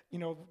at,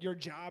 your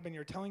job and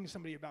you're telling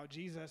somebody about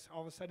Jesus.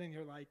 All of a sudden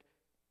you're like,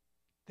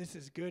 this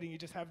is good. And you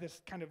just have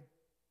this kind of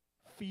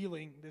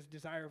feeling, this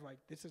desire of like,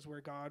 this is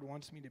where God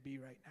wants me to be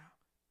right now.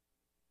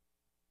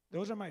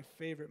 Those are my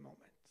favorite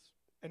moments.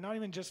 And not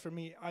even just for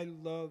me, I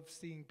love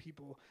seeing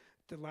people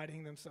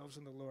delighting themselves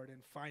in the Lord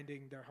and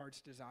finding their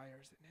heart's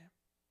desires in him.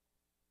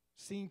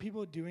 Seeing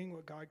people doing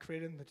what God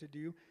created them to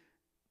do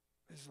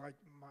is like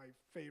my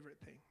favorite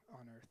thing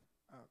on earth.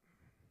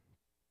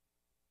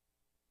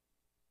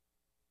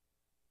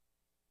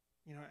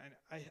 And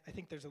I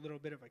think there's a little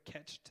bit of a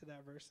catch to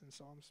that verse in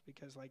Psalms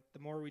because like the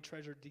more we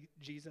treasure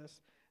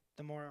Jesus,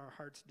 the more our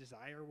heart's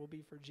desire will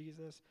be for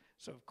Jesus.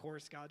 So, of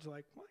course, God's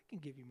like, well, I can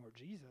give you more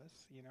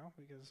Jesus,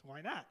 because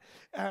why not?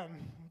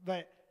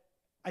 But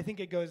I think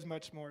it goes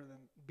much more than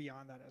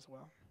beyond that as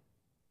well.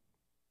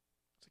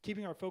 So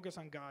keeping our focus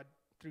on God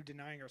through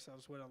denying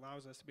ourselves what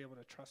allows us to be able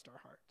to trust our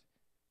heart.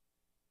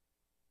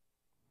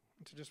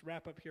 And to just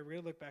wrap up here, we're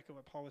going to look back at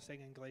what Paul was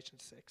saying in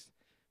Galatians 6,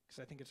 because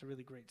I think it's a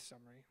really great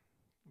summary.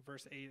 In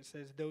verse 8, it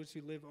says, "Those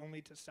who live only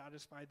to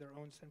satisfy their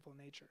own sinful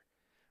nature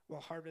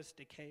will harvest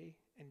decay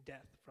and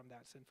death from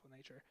that sinful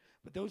nature.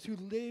 But those who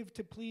live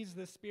to please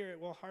the Spirit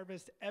will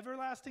harvest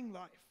everlasting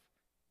life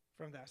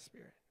from that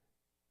Spirit."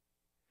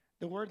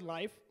 The word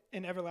life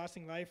and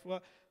everlasting life,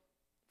 well,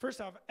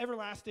 first off,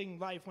 everlasting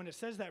life, when it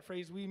says that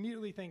phrase, we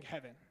immediately think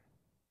heaven,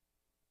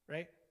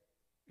 right?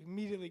 We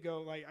immediately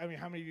go like,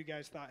 how many of you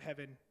guys thought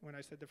heaven when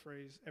I said the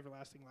phrase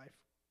everlasting life?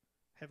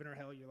 Heaven or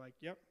hell, you're like,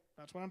 yep,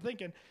 that's what I'm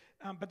thinking.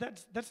 But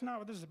that's not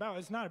what this is about.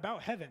 It's not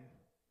about heaven.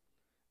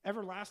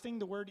 Everlasting,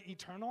 the word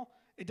eternal,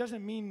 it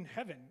doesn't mean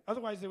heaven.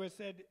 Otherwise, they would have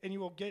said, and you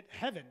will get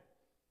heaven.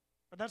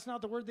 But that's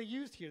not the word they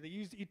used here. They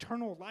used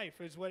eternal life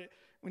is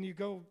when you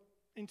go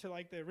into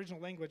like the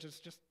original language, it's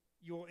just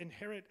you'll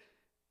inherit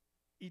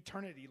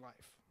eternity life.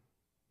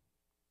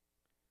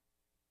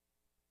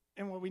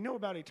 And what we know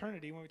about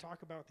eternity, when we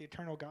talk about the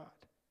eternal God,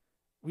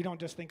 we don't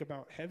just think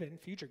about heaven,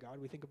 future God.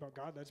 We think about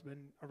God that's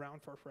been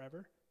around for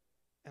forever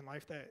and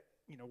life that,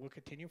 will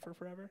continue for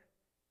forever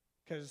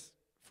because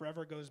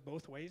forever goes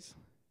both ways.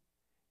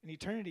 And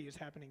eternity is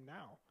happening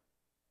now.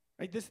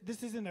 Right?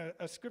 This isn't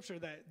a scripture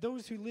that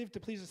those who live to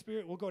please the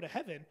Spirit will go to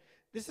heaven.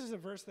 This is a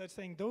verse that's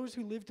saying those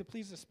who live to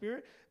please the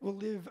Spirit will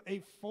live a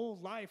full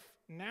life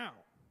now.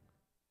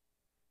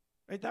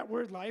 Right? That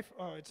word life,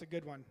 it's a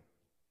good one.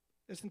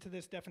 Listen to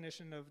this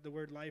definition of the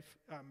word life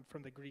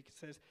from the Greek. It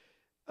says,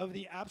 of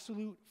the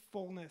absolute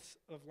fullness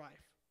of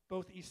life,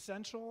 both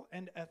essential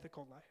and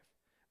ethical life,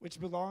 which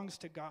belongs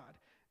to God,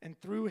 and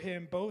through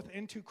him both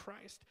into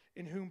Christ,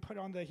 in whom put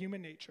on the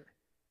human nature.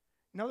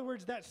 In other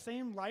words, that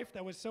same life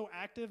that was so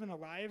active and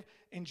alive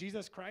in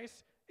Jesus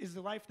Christ is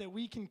the life that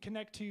we can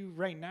connect to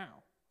right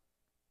now.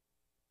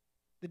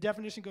 The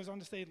definition goes on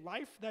to say,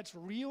 life that's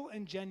real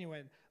and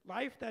genuine,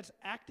 life that's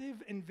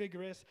active and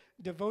vigorous,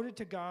 devoted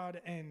to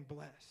God and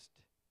blessed.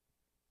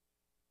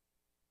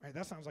 Right,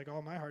 that sounds like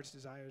all my heart's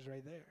desires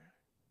right there.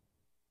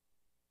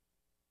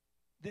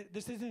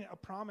 This isn't a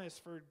promise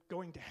for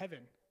going to heaven.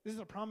 This is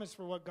a promise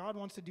for what God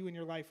wants to do in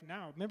your life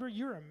now. Remember,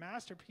 you're a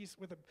masterpiece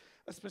with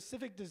a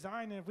specific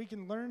design, and if we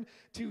can learn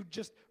to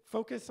just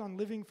focus on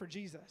living for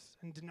Jesus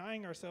and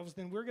denying ourselves,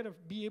 then we're going to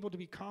be able to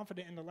be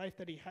confident in the life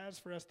that he has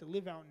for us to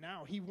live out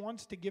now. He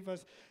wants to give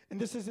us, and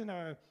this isn't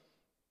a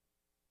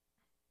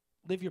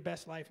live your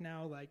best life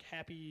now, like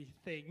happy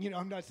thing. You know,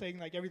 I'm not saying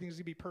like everything's going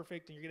to be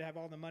perfect and you're going to have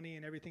all the money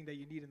and everything that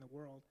you need in the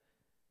world.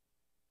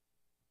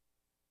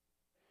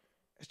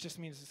 It just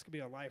means it's going to be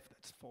a life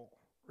that's full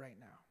right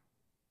now.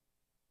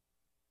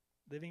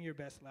 Living your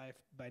best life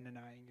by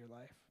denying your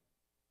life.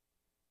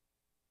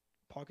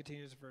 Paul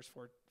continues in verse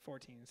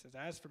 14 and says,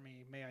 as for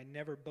me, may I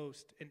never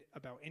boast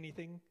about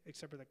anything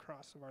except for the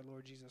cross of our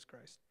Lord Jesus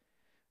Christ.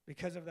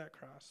 Because of that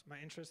cross, my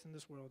interest in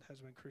this world has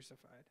been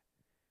crucified,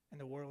 and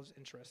the world's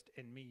interest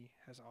in me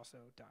has also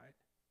died.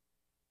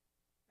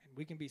 And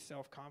we can be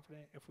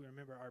self-confident if we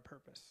remember our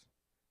purpose.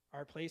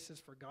 Our place is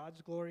for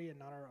God's glory and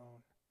not our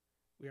own.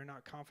 We are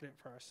not confident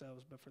for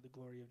ourselves, but for the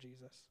glory of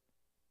Jesus.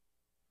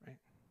 Right?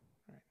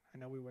 All right. I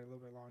know we went a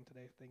little bit long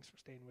today. Thanks for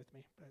staying with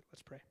me, but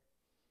let's pray.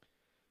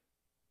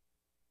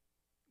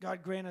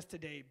 God, grant us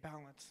today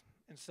balance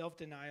and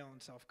self-denial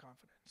and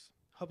self-confidence.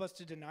 Help us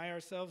to deny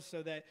ourselves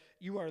so that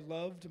you are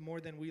loved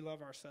more than we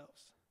love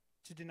ourselves.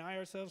 To deny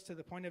ourselves to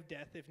the point of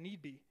death if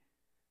need be,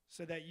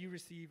 so that you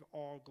receive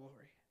all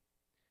glory.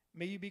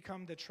 May you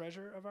become the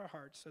treasure of our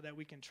hearts so that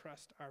we can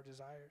trust our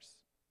desires.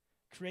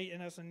 Create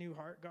in us a new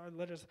heart, God.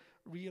 Let us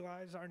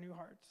realize our new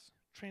hearts.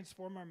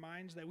 Transform our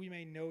minds that we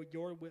may know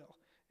your will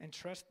and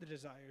trust the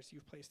desires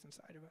you've placed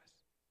inside of us.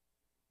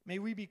 May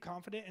we be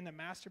confident in the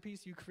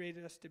masterpiece you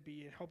created us to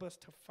be and help us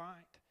to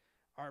find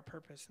our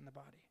purpose in the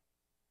body.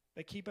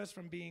 But keep us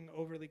from being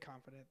overly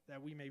confident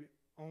that we may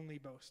only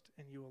boast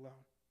in you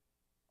alone.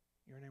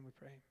 In your name we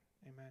pray.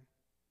 Amen.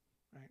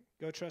 All right.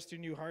 Go trust your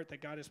new heart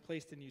that God has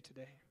placed in you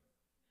today.